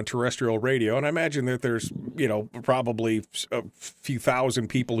out there on terrestrial radio. And I imagine that there's, probably a few thousand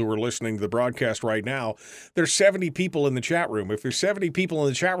people who are listening to the broadcast right now. There's 70 people in the chat room. If there's 70 people in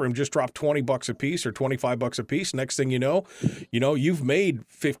the chat room, just drop $20 a piece or $25 a piece. Next thing you know, you've made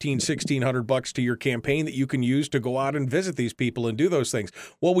 $1,600 to your campaign that you can use to go out and visit these people and do those things.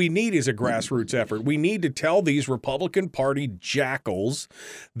 What we need is a grassroots effort. We need to tell these Republican Party jackals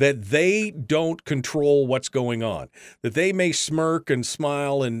that they don't control what's going on, that they may smirk and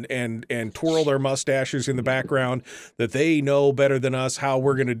smile and twirl their mustaches in the background, that they know better than us how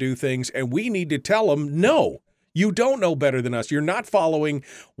we're going to do things. And we need to tell them, no, you don't know better than us. You're not following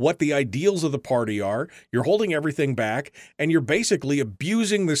what the ideals of the party are. You're holding everything back, and you're basically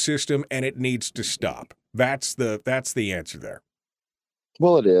abusing the system, and it needs to stop. That's the answer there.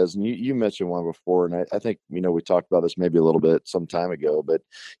 Well, it is. And you mentioned one before, and I think, we talked about this maybe a little bit some time ago, but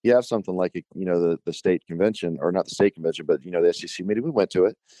you have something like, the state convention, or not the state convention, but, the SEC meeting. We went to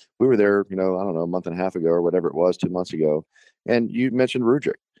it. We were there, I don't know, a month and a half ago or whatever it was, 2 months ago. And you mentioned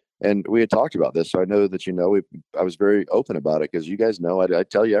Rudrick, and we had talked about this. So I know that, I was very open about it, because you guys know I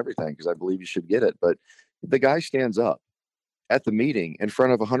tell you everything, because I believe you should get it. But the guy stands up at the meeting in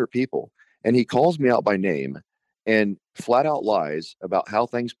front of 100 people, and he calls me out by name and flat out lies about how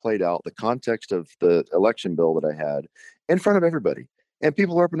things played out, the context of the election bill that I had, in front of everybody. And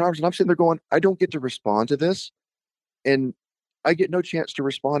people are up in arms, and I'm sitting there going, I don't get to respond to this. And I get no chance to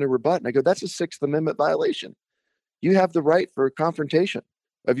respond and rebut. And I go, that's a Sixth Amendment violation. You have the right for confrontation.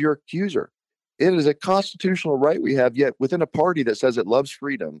 of your accuser. It is a constitutional right we have, yet within a party that says it loves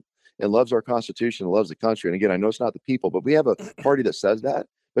freedom and loves our Constitution and loves the country. And again, I know it's not the people, but we have a party that says that.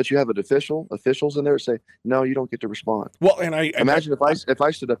 But you have an officials in there say, no, you don't get to respond. Well, and I imagine if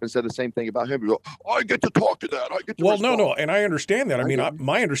I stood up and said the same thing about him, you go, I get to talk to that. I get to respond. No, and I understand that. I mean,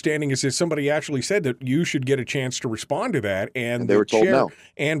 my understanding is that somebody actually said that you should get a chance to respond to that, and they were told no.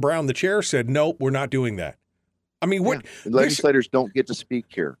 Ann Brown, the chair, said, no, we're not doing that. I mean, what legislators don't get to speak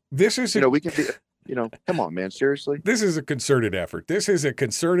here. This is we can be. Come on, man. Seriously? This is a concerted effort.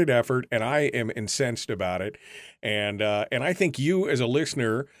 And I am incensed about it. And I think you as a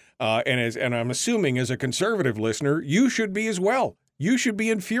listener, and I'm assuming as a conservative listener, you should be as well. You should be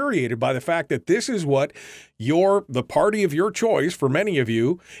infuriated by the fact that this is what the party of your choice, for many of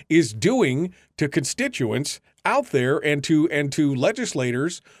you, is doing to constituents out there and to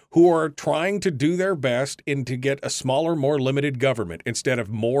legislators who are trying to do their best and to get a smaller, more limited government instead of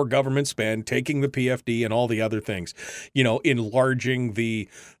more government spend, taking the PFD and all the other things, enlarging the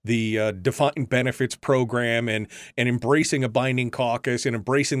defined benefits program and embracing a binding caucus and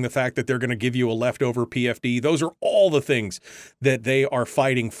embracing the fact that they're going to give you a leftover PFD. Those are all the things that they are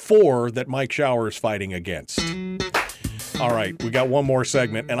fighting for that Mike Shower is fighting against. All right, we got one more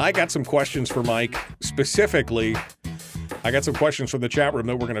segment, and I got some questions for Mike. Specifically, I got some questions from the chat room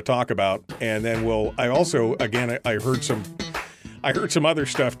that we're going to talk about, and then I heard some other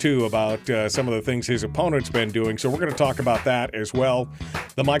stuff too about some of the things his opponent's been doing, so we're going to talk about that as well.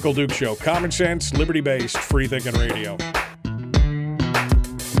 The Michael Duke Show, common sense, liberty-based, free-thinking radio.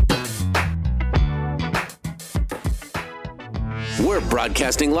 We're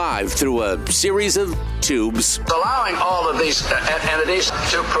broadcasting live through a series of tubes. Allowing all of these entities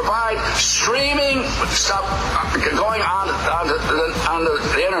to provide streaming stuff going on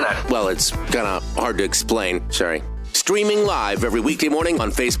the internet. Well, it's kind of hard to explain. Sorry. Streaming live every weekday morning on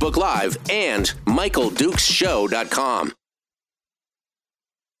Facebook Live and MichaelDukesShow.com.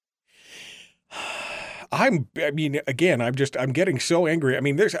 I'm getting so angry. I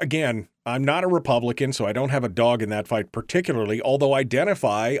mean, I'm not a Republican, so I don't have a dog in that fight particularly, although I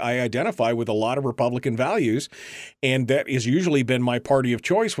identify with a lot of Republican values, and that has usually been my party of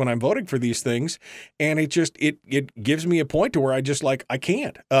choice when I'm voting for these things, and it gives me a point to where I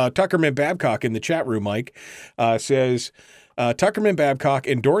can't. Tuckerman Babcock in the chat room, Mike, says, Tuckerman Babcock,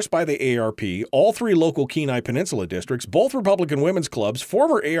 endorsed by the ARP, all three local Kenai Peninsula districts, both Republican women's clubs,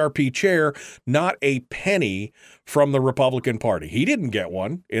 former ARP chair, not a penny from the Republican Party. He didn't get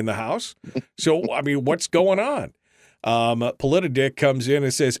one in the House. So, I mean, what's going on? Politidic comes in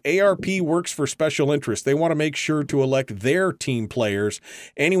and says, ARP works for special interests. They want to make sure to elect their team players.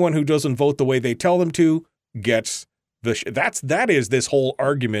 Anyone who doesn't vote the way they tell them to gets that is this whole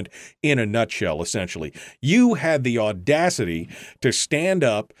argument in a nutshell, essentially. You had the audacity to stand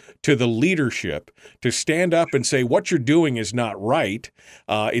up to the leadership, to stand up and say what you're doing is not right.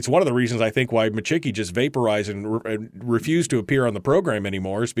 It's one of the reasons I think why Machicki just vaporized and refused to appear on the program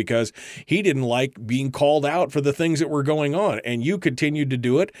anymore is because he didn't like being called out for the things that were going on. And you continued to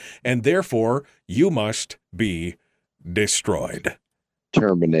do it, and therefore you must be destroyed.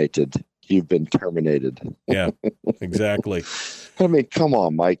 Terminated. You've been terminated. Yeah, exactly. I mean, come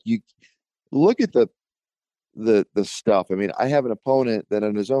on, Mike. You look at the stuff. I mean, I have an opponent that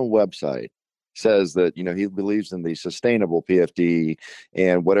on his own website says that, he believes in the sustainable PFD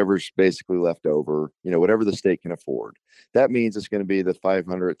and whatever's basically left over, whatever the state can afford. That means it's going to be the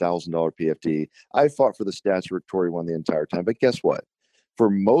 $500,000 PFD. I fought for the statutory one the entire time, but guess what? For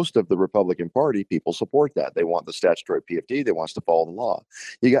most of the Republican Party, people support that. They want the statutory PFD. They want us to follow the law.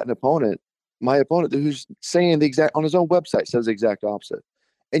 You got an opponent, my opponent, who's saying on his own website says the exact opposite.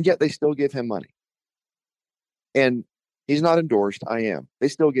 And yet they still give him money. And he's not endorsed. I am. They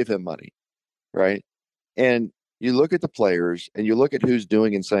still give him money. Right. And you look at the players and you look at who's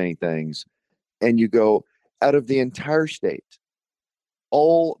doing and saying things, and you go, out of the entire state,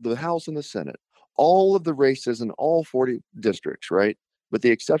 all the House and the Senate, all of the races in all 40 districts, right? With the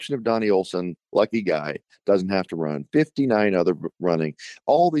exception of Donnie Olson, lucky guy, doesn't have to run. 59 other running.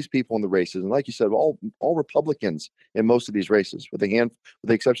 All these people in the races, and like you said, all Republicans in most of these races, with the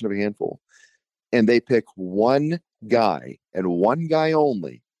exception of a handful. And they pick one guy and one guy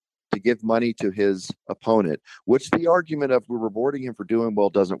only to give money to his opponent, which the argument of we're rewarding him for doing well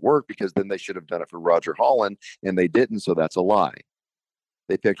doesn't work, because then they should have done it for Roger Holland, and they didn't, so that's a lie.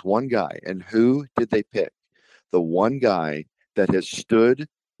 They picked one guy, and who did they pick? The one guy that has stood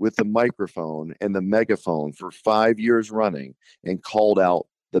with the microphone and the megaphone for 5 years running and called out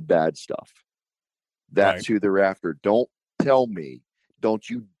the bad stuff. That's right. Who they're after. Don't tell me, don't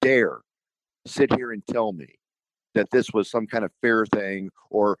you dare sit here and tell me that this was some kind of fair thing,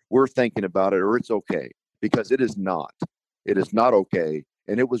 or we're thinking about it, or it's okay, because it is not. It is not okay,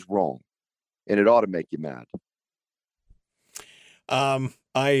 and it was wrong, and it ought to make you mad. I'm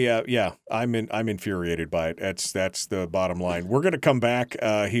infuriated by it. That's the bottom line. We're going to come back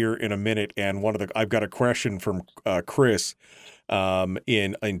here in a minute, and I've got a question from Chris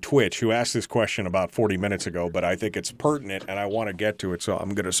in Twitch, who asked this question about 40 minutes ago, but I think it's pertinent and I want to get to it, so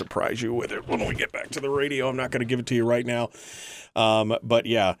I'm going to surprise you with it when we get back to the radio. I'm not going to give it to you right now. But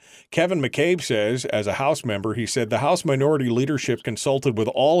yeah, Kevin McCabe says, as a House member, he said the House minority leadership consulted with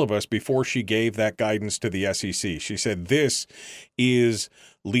all of us before she gave that guidance to the SEC. She said this is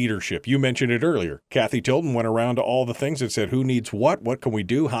leadership. You mentioned it earlier. Kathy Tilton went around to all the things and said, who needs what can we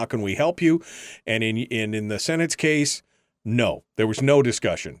do, how can we help you? And in the Senate's case, no, there was no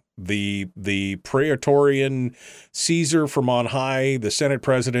discussion. The Praetorian Caesar from on high, the Senate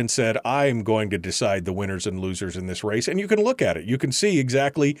president said, I'm going to decide the winners and losers in this race. And you can look at it. You can see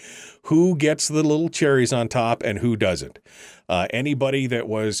exactly who gets the little cherries on top and who doesn't. Anybody that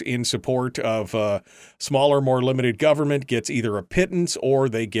was in support of smaller, more limited government gets either a pittance or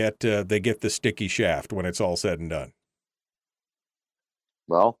they get the sticky shaft when it's all said and done.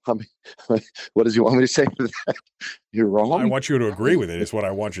 Well, I mean, what does he want me to say to that? You're wrong. I want you to agree with it. Is what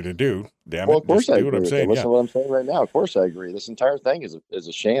I want you to do. Damn well, it! Of course Just I do agree. what I'm saying. Listen to what I'm saying right now. Of course I agree. This entire thing is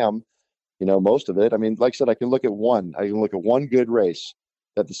a sham. You know, most of it. I mean, like I said, I can look at one good race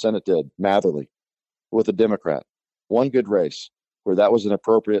that the Senate did, Matherly, with a Democrat. One good race where that was an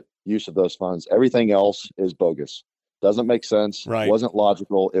appropriate use of those funds. Everything else is bogus. Doesn't make sense. Right. Wasn't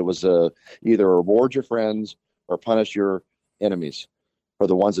logical. It was either reward your friends or punish your enemies. Or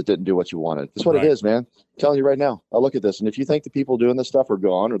the ones that didn't do what you wanted. That's what it is, man. I'm telling you right now. I look at this, and if you think the people doing this stuff are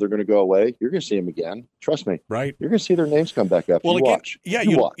gone or they're going to go away, you're going to see them again. Trust me. Right. You're going to see their names come back up. Well, you again, watch. Yeah,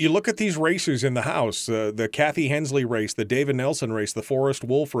 you look at these races in the House, the Kathy Hensley race, the David Nelson race, the Forrest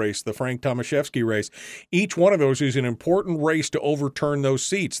Wolf race, the Frank Tomaszewski race. Each one of those is an important race to overturn those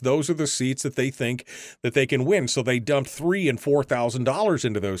seats. Those are the seats that they think that they can win. So they dumped $3,000 and $4,000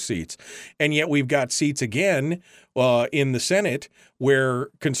 into those seats. And yet we've got seats again in the Senate where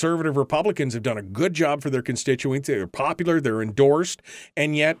conservative Republicans have done a good job for their constituents. They're popular, they're endorsed,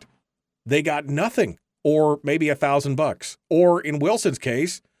 and yet they got nothing, or maybe $1,000. Or in Wilson's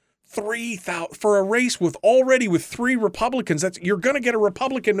case, $3,000 for a race with 3 Republicans. You're going to get a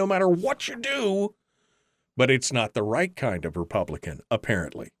Republican no matter what you do, but it's not the right kind of Republican,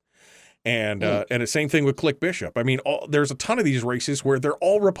 apparently. And the same thing with Click Bishop. I mean, there's a ton of these races where they're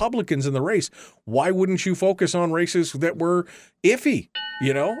all Republicans in the race. Why wouldn't you focus on races that were iffy?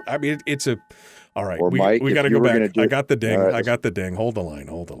 You know, I mean, it's a all right. We got to go back. I got the ding. Right. I got the ding. Hold the line.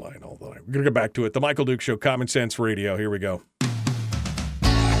 We're going to go back to it. The Michael Duke Show, Common Sense Radio. Here we go.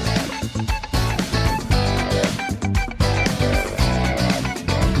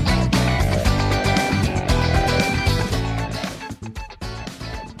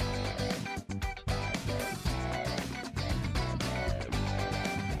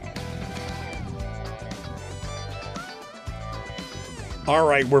 All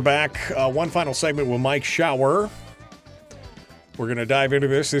right, we're back. One final segment with Mike Shower. We're going to dive into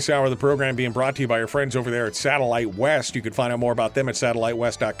this hour of the program being brought to you by our friends over there at Satellite West. You can find out more about them at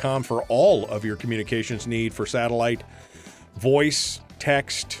satellitewest.com for all of your communications need for satellite, voice,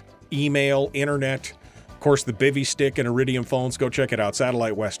 text, email, internet. Of course, the Bivy Stick and Iridium phones. Go check it out,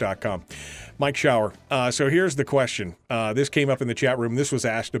 satellitewest.com. Mike Shower. So here's the question. This came up in the chat room. This was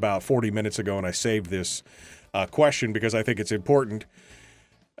asked about 40 minutes ago, and I saved this question because I think it's important.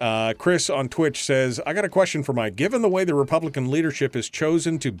 Chris on Twitch says, I got a question for Mike. Given the way the Republican leadership has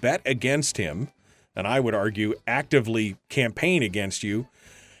chosen to bet against him, and I would argue actively campaign against you,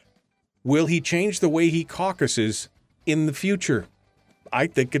 will he change the way he caucuses in the future? I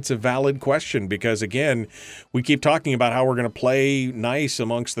think it's a valid question because, again, we keep talking about how we're going to play nice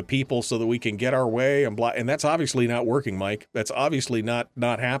amongst the people so that we can get our way, and that's obviously not working, Mike. That's obviously not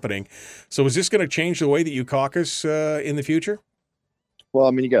happening. So is this going to change the way that you caucus in the future? Well,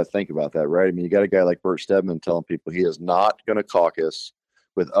 I mean, you got to think about that, right? I mean, you got a guy like Bert Stedman telling people he is not going to caucus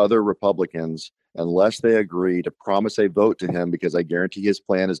with other Republicans unless they agree to promise a vote to him, because I guarantee his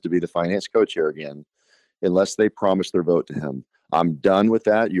plan is to be the finance co-chair again, unless they promise their vote to him. I'm done with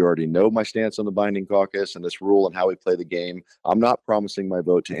that. You already know my stance on the binding caucus and this rule and how we play the game. I'm not promising my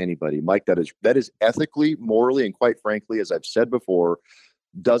vote to anybody. Mike, that is ethically, morally, and quite frankly, as I've said before,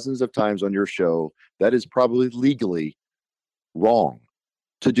 dozens of times on your show, that is probably legally wrong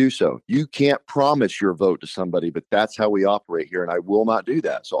to do so. You can't promise your vote to somebody, but that's how we operate here, and I will not do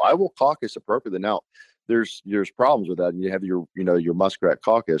that. So I will caucus appropriately. Now, there's problems with that. And you have your Muskrat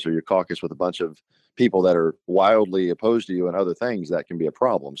caucus or your caucus with a bunch of people that are wildly opposed to you and other things. That can be a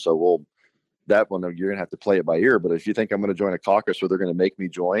problem. So that one, you're going to have to play it by ear. But if you think I'm going to join a caucus where they're going to make me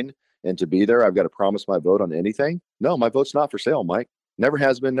join and to be there, I've got to promise my vote on anything. No, my vote's not for sale, Mike. Never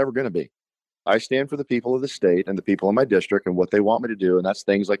has been, never going to be. I stand for the people of the state and the people in my district and what they want me to do. And that's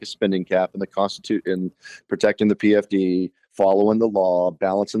things like a spending cap and the Constitution, protecting the PFD, following the law,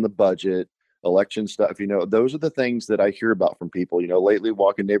 balancing the budget, election stuff. Those are the things that I hear about from people. Lately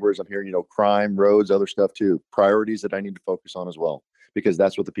walking neighborhoods, I'm hearing, crime, roads, other stuff too. Priorities that I need to focus on as well, because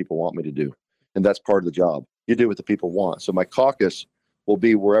that's what the people want me to do. And that's part of the job. You do what the people want. So my caucus will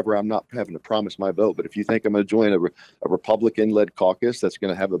be wherever I'm not having to promise my vote. But if you think I'm going to join a Republican-led caucus that's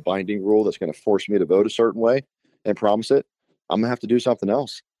going to have a binding rule that's going to force me to vote a certain way and promise it, I'm going to have to do something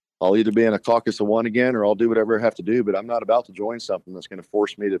else. I'll either be in a caucus of one again, or I'll do whatever I have to do. But I'm not about to join something that's going to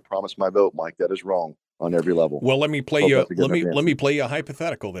force me to promise my vote, Mike. That is wrong on every level. Well, let me play you. Let me play you a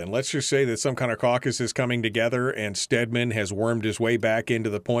hypothetical then. Let's just say that some kind of caucus is coming together, and Stedman has wormed his way back into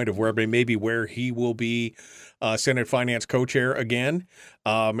the point of where he will be Senate Finance co-chair again.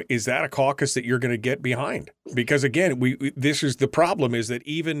 Is that a caucus that you're going to get behind? Because again, this is the problem: is that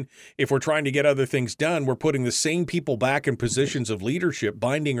even if we're trying to get other things done, we're putting the same people back in positions of leadership,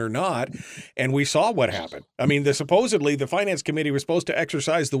 binding or not. And we saw what happened. I mean, supposedly the Finance Committee was supposed to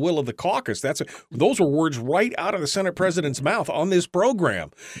exercise the will of the caucus. Those were words right out of the Senate President's mouth on this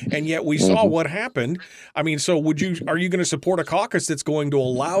program, and yet we saw what happened. I mean, so are you going to support a caucus that's going to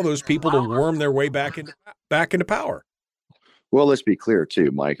allow those people to worm their way back into power? Well, let's be clear too,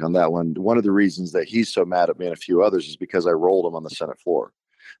 Mike, on that one. One of the reasons that he's so mad at me and a few others is because I rolled them on the Senate floor.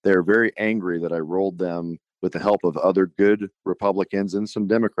 They're very angry that I rolled them with the help of other good Republicans and some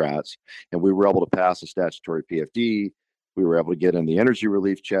Democrats, and we were able to pass a statutory PFD. We were able to get in the energy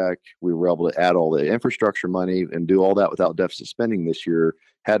relief check. We were able to add all the infrastructure money and do all that without deficit spending this year.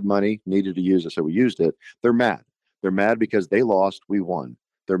 Had money, needed to use it, so we used it. They're mad. They're mad because they lost, we won.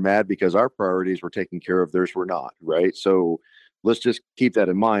 They're mad because our priorities were taken care of, theirs were not, right? So let's just keep that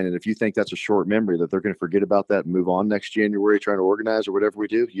in mind. And if you think that's a short memory, that they're going to forget about that and move on next January trying to organize or whatever we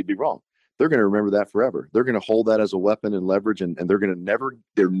do, you'd be wrong. They're going to remember that forever. They're going to hold that as a weapon and leverage, and they're never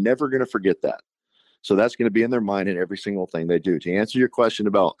going to forget that. So that's going to be in their mind in every single thing they do. To answer your question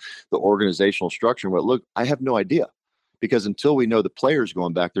about the organizational structure, look, I have no idea, because until we know the players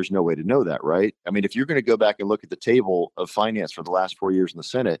going back, there's no way to know that, right? I mean, if you're going to go back and look at the table of finance for the last 4 years in the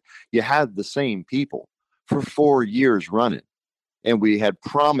Senate, you had the same people for 4 years running. And we had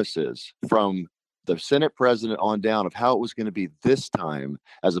promises from the Senate president on down of how it was going to be this time,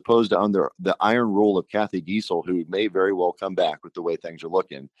 as opposed to under the iron rule of Kathy Giesel, who may very well come back with the way things are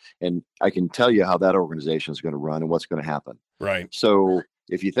looking. And I can tell you how that organization is going to run and what's going to happen. Right. So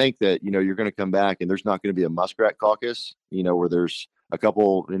if you think that, you're going to come back and there's not going to be a Muskrat caucus, where there's a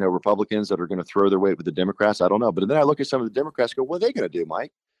couple, Republicans that are going to throw their weight with the Democrats, I don't know. But then I look at some of the Democrats and go, what are they going to do,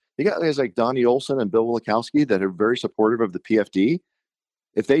 Mike? You got guys like Donnie Olson and Bill Wielkowski that are very supportive of the PFD.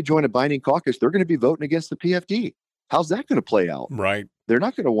 If they join a binding caucus, they're going to be voting against the PFD. How's that going to play out? Right. They're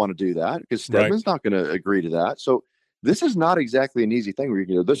not going to want to do that because Stedman's not going to agree to that. So this is not exactly an easy thing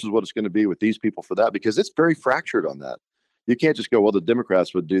where this is what it's going to be with these people for that, because it's very fractured on that. You can't just go, well, the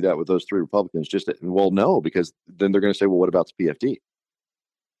Democrats would do that with those three Republicans. No, because then they're going to say, well, what about the PFD?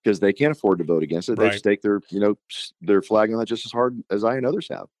 Because they can't afford to vote against it. They've staked their flag on that just as hard as I and others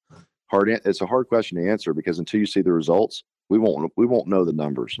have. It's a hard question to answer, because until you see the results, we won't know the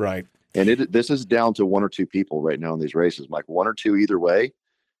numbers. Right. And this is down to one or two people right now in these races, Mike. One or two either way.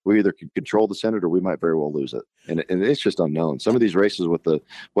 We either can control the Senate or we might very well lose it. And it's just unknown. Some of these races with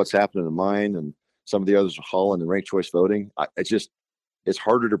what's happening in mine and some of the others with Holland and ranked choice voting, it's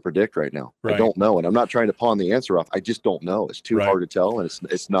harder to predict right now. Right. I don't know. And I'm not trying to pawn the answer off. I just don't know. It's too hard to tell. And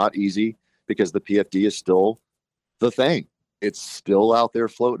it's not easy, because the PFD is still the thing. It's still out there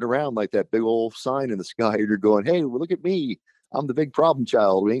floating around like that big old sign in the sky. And you're going, hey, well, look at me. I'm the big problem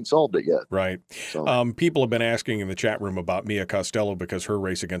child. We ain't solved it yet. Right. So. People have been asking in the chat room about Mia Costello because her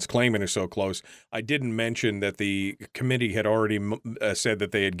race against Clayman is so close. I didn't mention that the committee had already said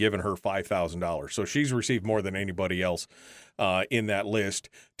that they had given her $5,000. So she's received more than anybody else in that list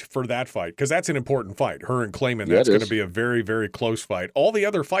for that fight, because that's an important fight. Her and Clayman, that's going to be a very, very close fight. All the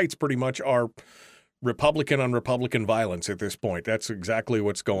other fights pretty much are Republican on Republican violence at this point. That's exactly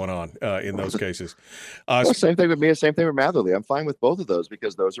what's going on in those cases. Same thing with me. Same thing with Matherly. I'm fine with both of those,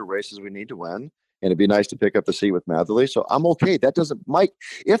 because those are races we need to win. And it'd be nice to pick up the seat with Matherly. So I'm okay. That doesn't, Mike,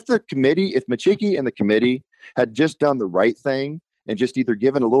 if Machicki and the committee had just done the right thing and just either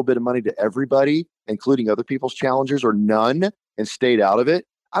given a little bit of money to everybody, including other people's challengers, or none, and stayed out of it,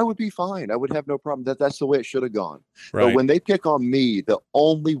 I would be fine. I would have no problem. That's the way it should have gone. Right. But when they pick on me, the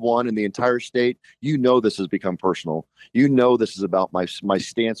only one in the entire state, this has become personal. This is about my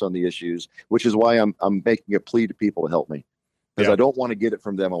stance on the issues, which is why I'm making a plea to people to help me. Because I don't want to get it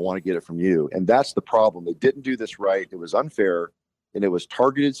from them. I want to get it from you. And that's the problem. They didn't do this right. It was unfair. And it was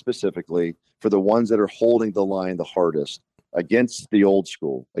targeted specifically for the ones that are holding the line the hardest against the old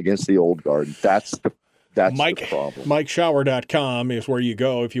school, against the old guard. That's the problem. MikeShower.com is where you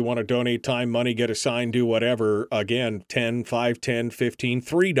go if you want to donate time, money, get a sign, do whatever. Again, $10, $5, $10,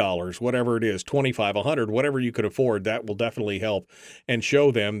 $15, $3, whatever it is, $25, $100, whatever you could afford. That will definitely help and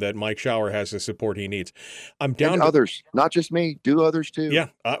show them that Mike Shower has the support he needs. I'm down to others, not just me. Do others too. Yeah,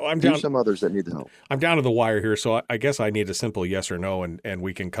 I'm down. Some others that need the help. I'm down to the wire here, so I guess I need a simple yes or no, and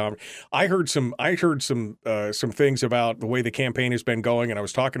we can comment. I heard some things about the way the campaign has been going, and I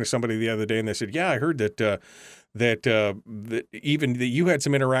was talking to somebody the other day, and they said, "Yeah, I heard that even that you had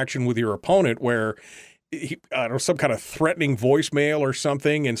some interaction with your opponent where some kind of threatening voicemail or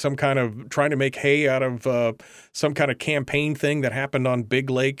something, and some kind of trying to make hay out of some kind of campaign thing that happened on Big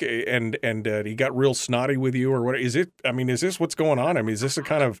Lake, and he got real snotty with you, or what is it? I mean, is this what's going on? I mean, is this a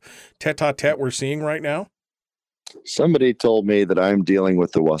kind of tete-a-tete we're seeing right now?" Somebody told me that I'm dealing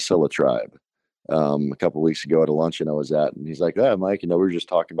with the Wasilla tribe. A couple of weeks ago at a luncheon I was at, and he's like, Mike, we were just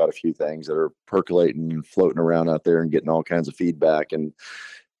talking about a few things that are percolating and floating around out there and getting all kinds of feedback. And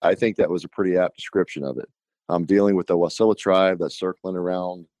I think that was a pretty apt description of it. I'm dealing with the Wasilla tribe that's circling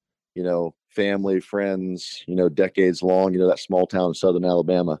around, family, friends, decades long, that small town in Southern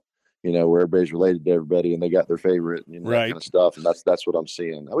Alabama, where everybody's related to everybody and they got their favorite, that kind of stuff. And that's what I'm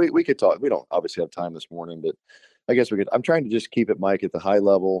seeing. We could talk. We don't obviously have time this morning, but I guess we could. I'm trying to just keep it, Mike, at the high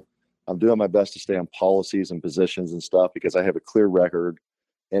level. I'm doing my best to stay on policies and positions and stuff because I have a clear record.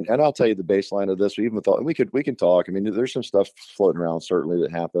 And I'll tell you the baseline of this. We can talk. I mean, there's some stuff floating around certainly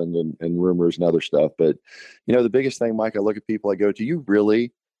that happened and rumors and other stuff. But, the biggest thing, Mike, I look at people, I go, do you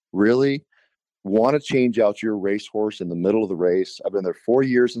really, really want to change out your racehorse in the middle of the race? I've been there 4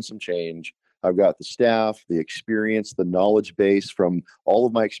 years and some change. I've got the staff, the experience, the knowledge base from all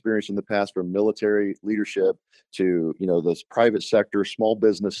of my experience in the past, from military leadership to, this private sector, small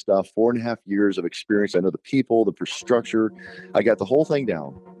business stuff, 4.5 years of experience. I know the people, the structure. I got the whole thing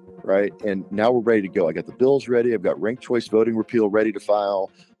down, right? And now we're ready to go. I got the bills ready. I've got ranked choice voting repeal ready to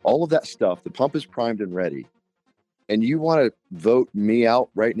file. All of that stuff. The pump is primed and ready. And you want to vote me out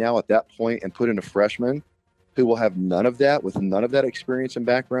right now at that point and put in a freshman who will have none of that, with none of that experience and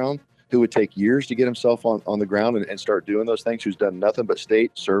background, who would take years to get himself on the ground and start doing those things, who's done nothing but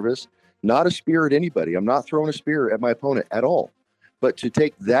state service, not a spear at anybody. I'm not throwing a spear at my opponent at all, but to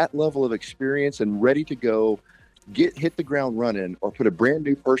take that level of experience and ready to go, hit the ground running, or put a brand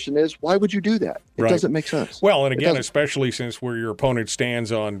new person why would you do that? It doesn't make sense. Well, and again, especially since where your opponent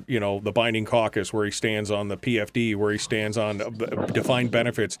stands on, the binding caucus, where he stands on the PFD, where he stands on defined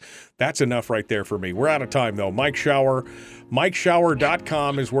benefits, that's enough right there for me. We're out of time, though. Mike Shower,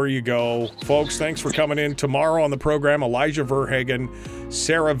 MikeShower.com is where you go. Folks, thanks for coming in. Tomorrow on the program, Elijah Verhagen,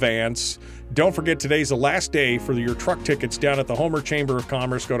 Sarah Vance. Don't forget, today's the last day for your truck tickets down at the Homer Chamber of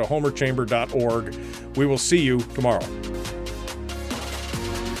Commerce. Go to homerchamber.org. We will see you tomorrow.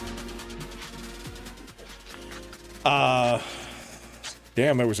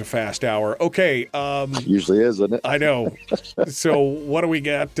 Damn, that was a fast hour. Okay. Usually is, isn't it? I know. So what do we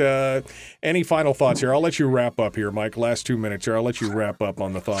got? Any final thoughts here? I'll let you wrap up here, Mike. Last 2 minutes here. I'll let you wrap up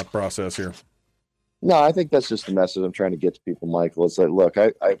on the thought process here. No, I think that's just the message I'm trying to get to people, Michael. It's like, look,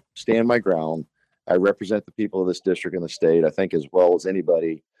 I stand my ground. I represent the people of this district and the state, I think, as well as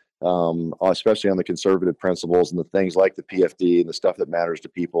anybody, especially on the conservative principles and the things like the PFD and the stuff that matters to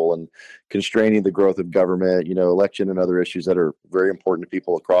people, and constraining the growth of government, election and other issues that are very important to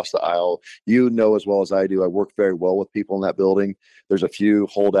people across the aisle. As well as I do, I work very well with people in that building. There's a few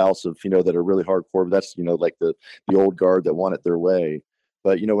holdouts of, that are really hardcore, but that's, like the old guard that want it their way.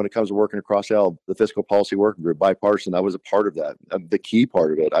 But, when it comes to working across the fiscal policy working group, bipartisan, I was a part of that. The key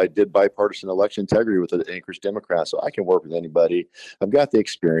part of it. I did bipartisan election integrity with the Anchorage Democrats, so I can work with anybody. I've got the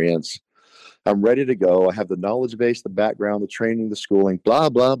experience. I'm ready to go. I have the knowledge base, the background, the training, the schooling, blah,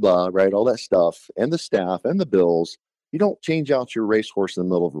 blah, blah, right? All that stuff, and the staff and the bills. You don't change out your racehorse in the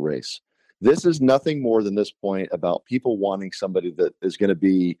middle of a race. This is nothing more than this point about people wanting somebody that is going to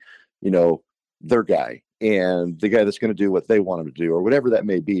be, their guy, and the guy that's going to do what they want him to do, or whatever that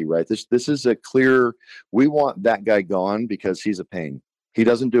may be, right? This is a clear, we want that guy gone because he's a pain. He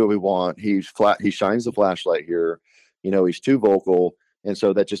doesn't do what we want. He's flat. He shines the flashlight here. He's too vocal. And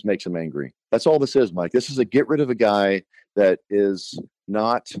so that just makes him angry. That's all this is, Mike. This is a get rid of a guy that is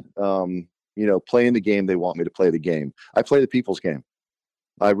not, playing the game they want me to play the game. I play the people's game.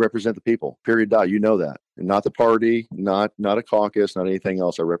 I represent the people, period. You know that. Not the party, not a caucus, not anything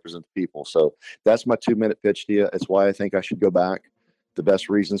else. I represent the people. So that's my 2-minute pitch to you. It's why I think I should go back. The best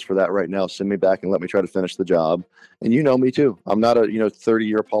reasons for that right now, send me back and let me try to finish the job. And you know me too. I'm not a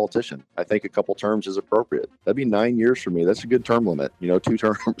 30-year politician. I think a couple terms is appropriate. That'd be 9 years for me. That's a good term limit. 2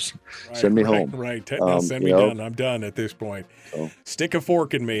 terms. Right, send me home. Right. Now send me done. I'm done at this point. So. Stick a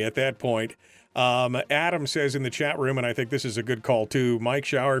fork in me at that point. Adam says in the chat room, and I think this is a good call too, Mike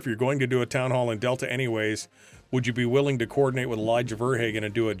Shower, if you're going to do a town hall in Delta anyways, would you be willing to coordinate with Elijah Verhagen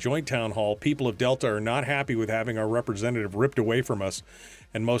and do a joint town hall? People of Delta are not happy with having our representative ripped away from us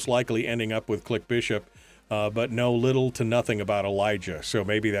and most likely ending up with Click Bishop, but know little to nothing about Elijah. So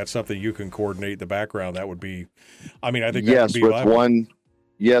maybe that's something you can coordinate in the background. That would be, I think that would be viable.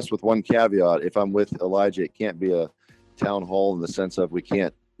 With one caveat. If I'm with Elijah, it can't be a town hall in the sense of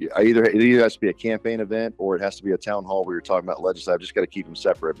it either has to be a campaign event or it has to be a town hall where you're talking about legislative. I've just got to keep them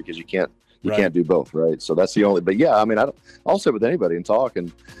separate because you can't do both, right? So that's the only. But yeah, I'll sit with anybody and talk,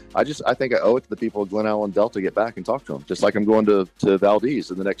 and I think I owe it to the people of Glen Allen Delta to get back and talk to them. Just like I'm going to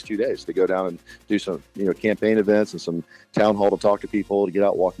Valdez in the next 2 days to go down and do some campaign events and some town hall to talk to people, to get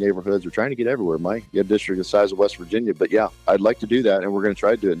out, walk neighborhoods. We're trying to get everywhere, Mike. You have a district the size of West Virginia, but yeah, I'd like to do that, and we're going to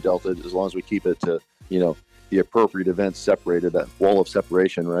try to do it in Delta as long as we keep it to the appropriate events separated, that wall of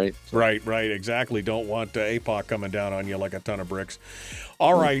separation, right? So. Right, exactly. Don't want APOC coming down on you like a ton of bricks.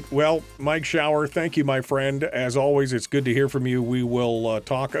 All right, well, Mike Shower, thank you, my friend. As always, it's good to hear from you. We will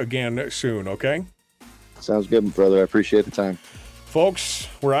talk again soon, okay? Sounds good, brother. I appreciate the time. Folks,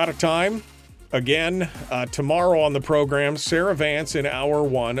 we're out of time. Again, tomorrow on the program, Sarah Vance in Hour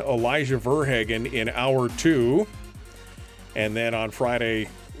 1, Elijah Verhagen in Hour 2, and then on Friday,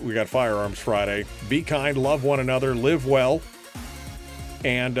 we got Firearms Friday. Be kind, love one another, live well,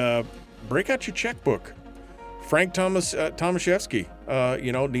 and break out your checkbook. Frank Tomaszewski,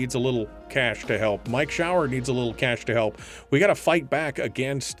 needs a little cash to help. Mike Shower needs a little cash to help. We got to fight back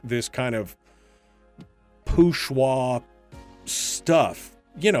against this kind of bourgeois stuff.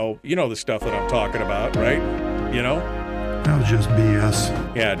 You know the stuff that I'm talking about, right? That was just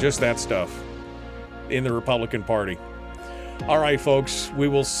BS. Yeah, just that stuff in the Republican Party. All right, folks, we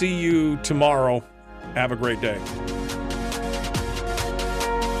will see you tomorrow. Have a great day.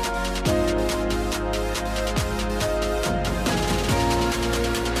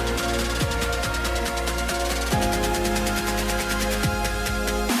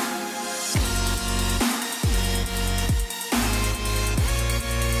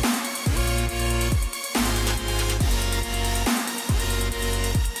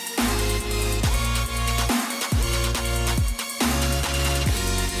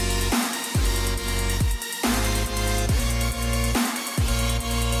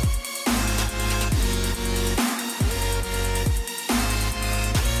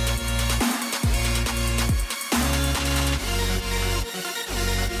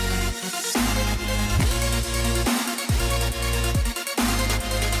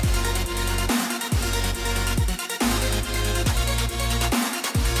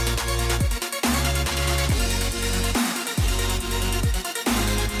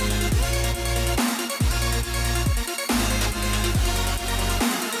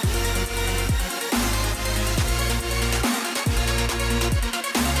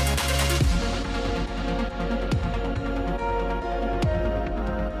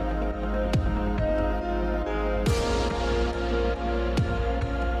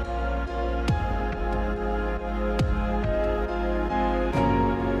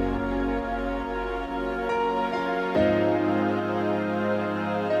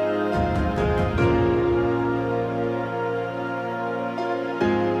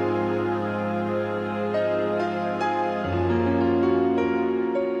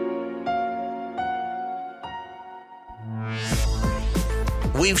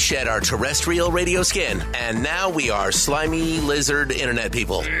 We've shed our terrestrial radio skin, and now we are slimy lizard internet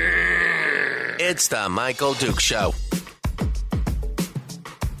people. It's the Michael Duke Show.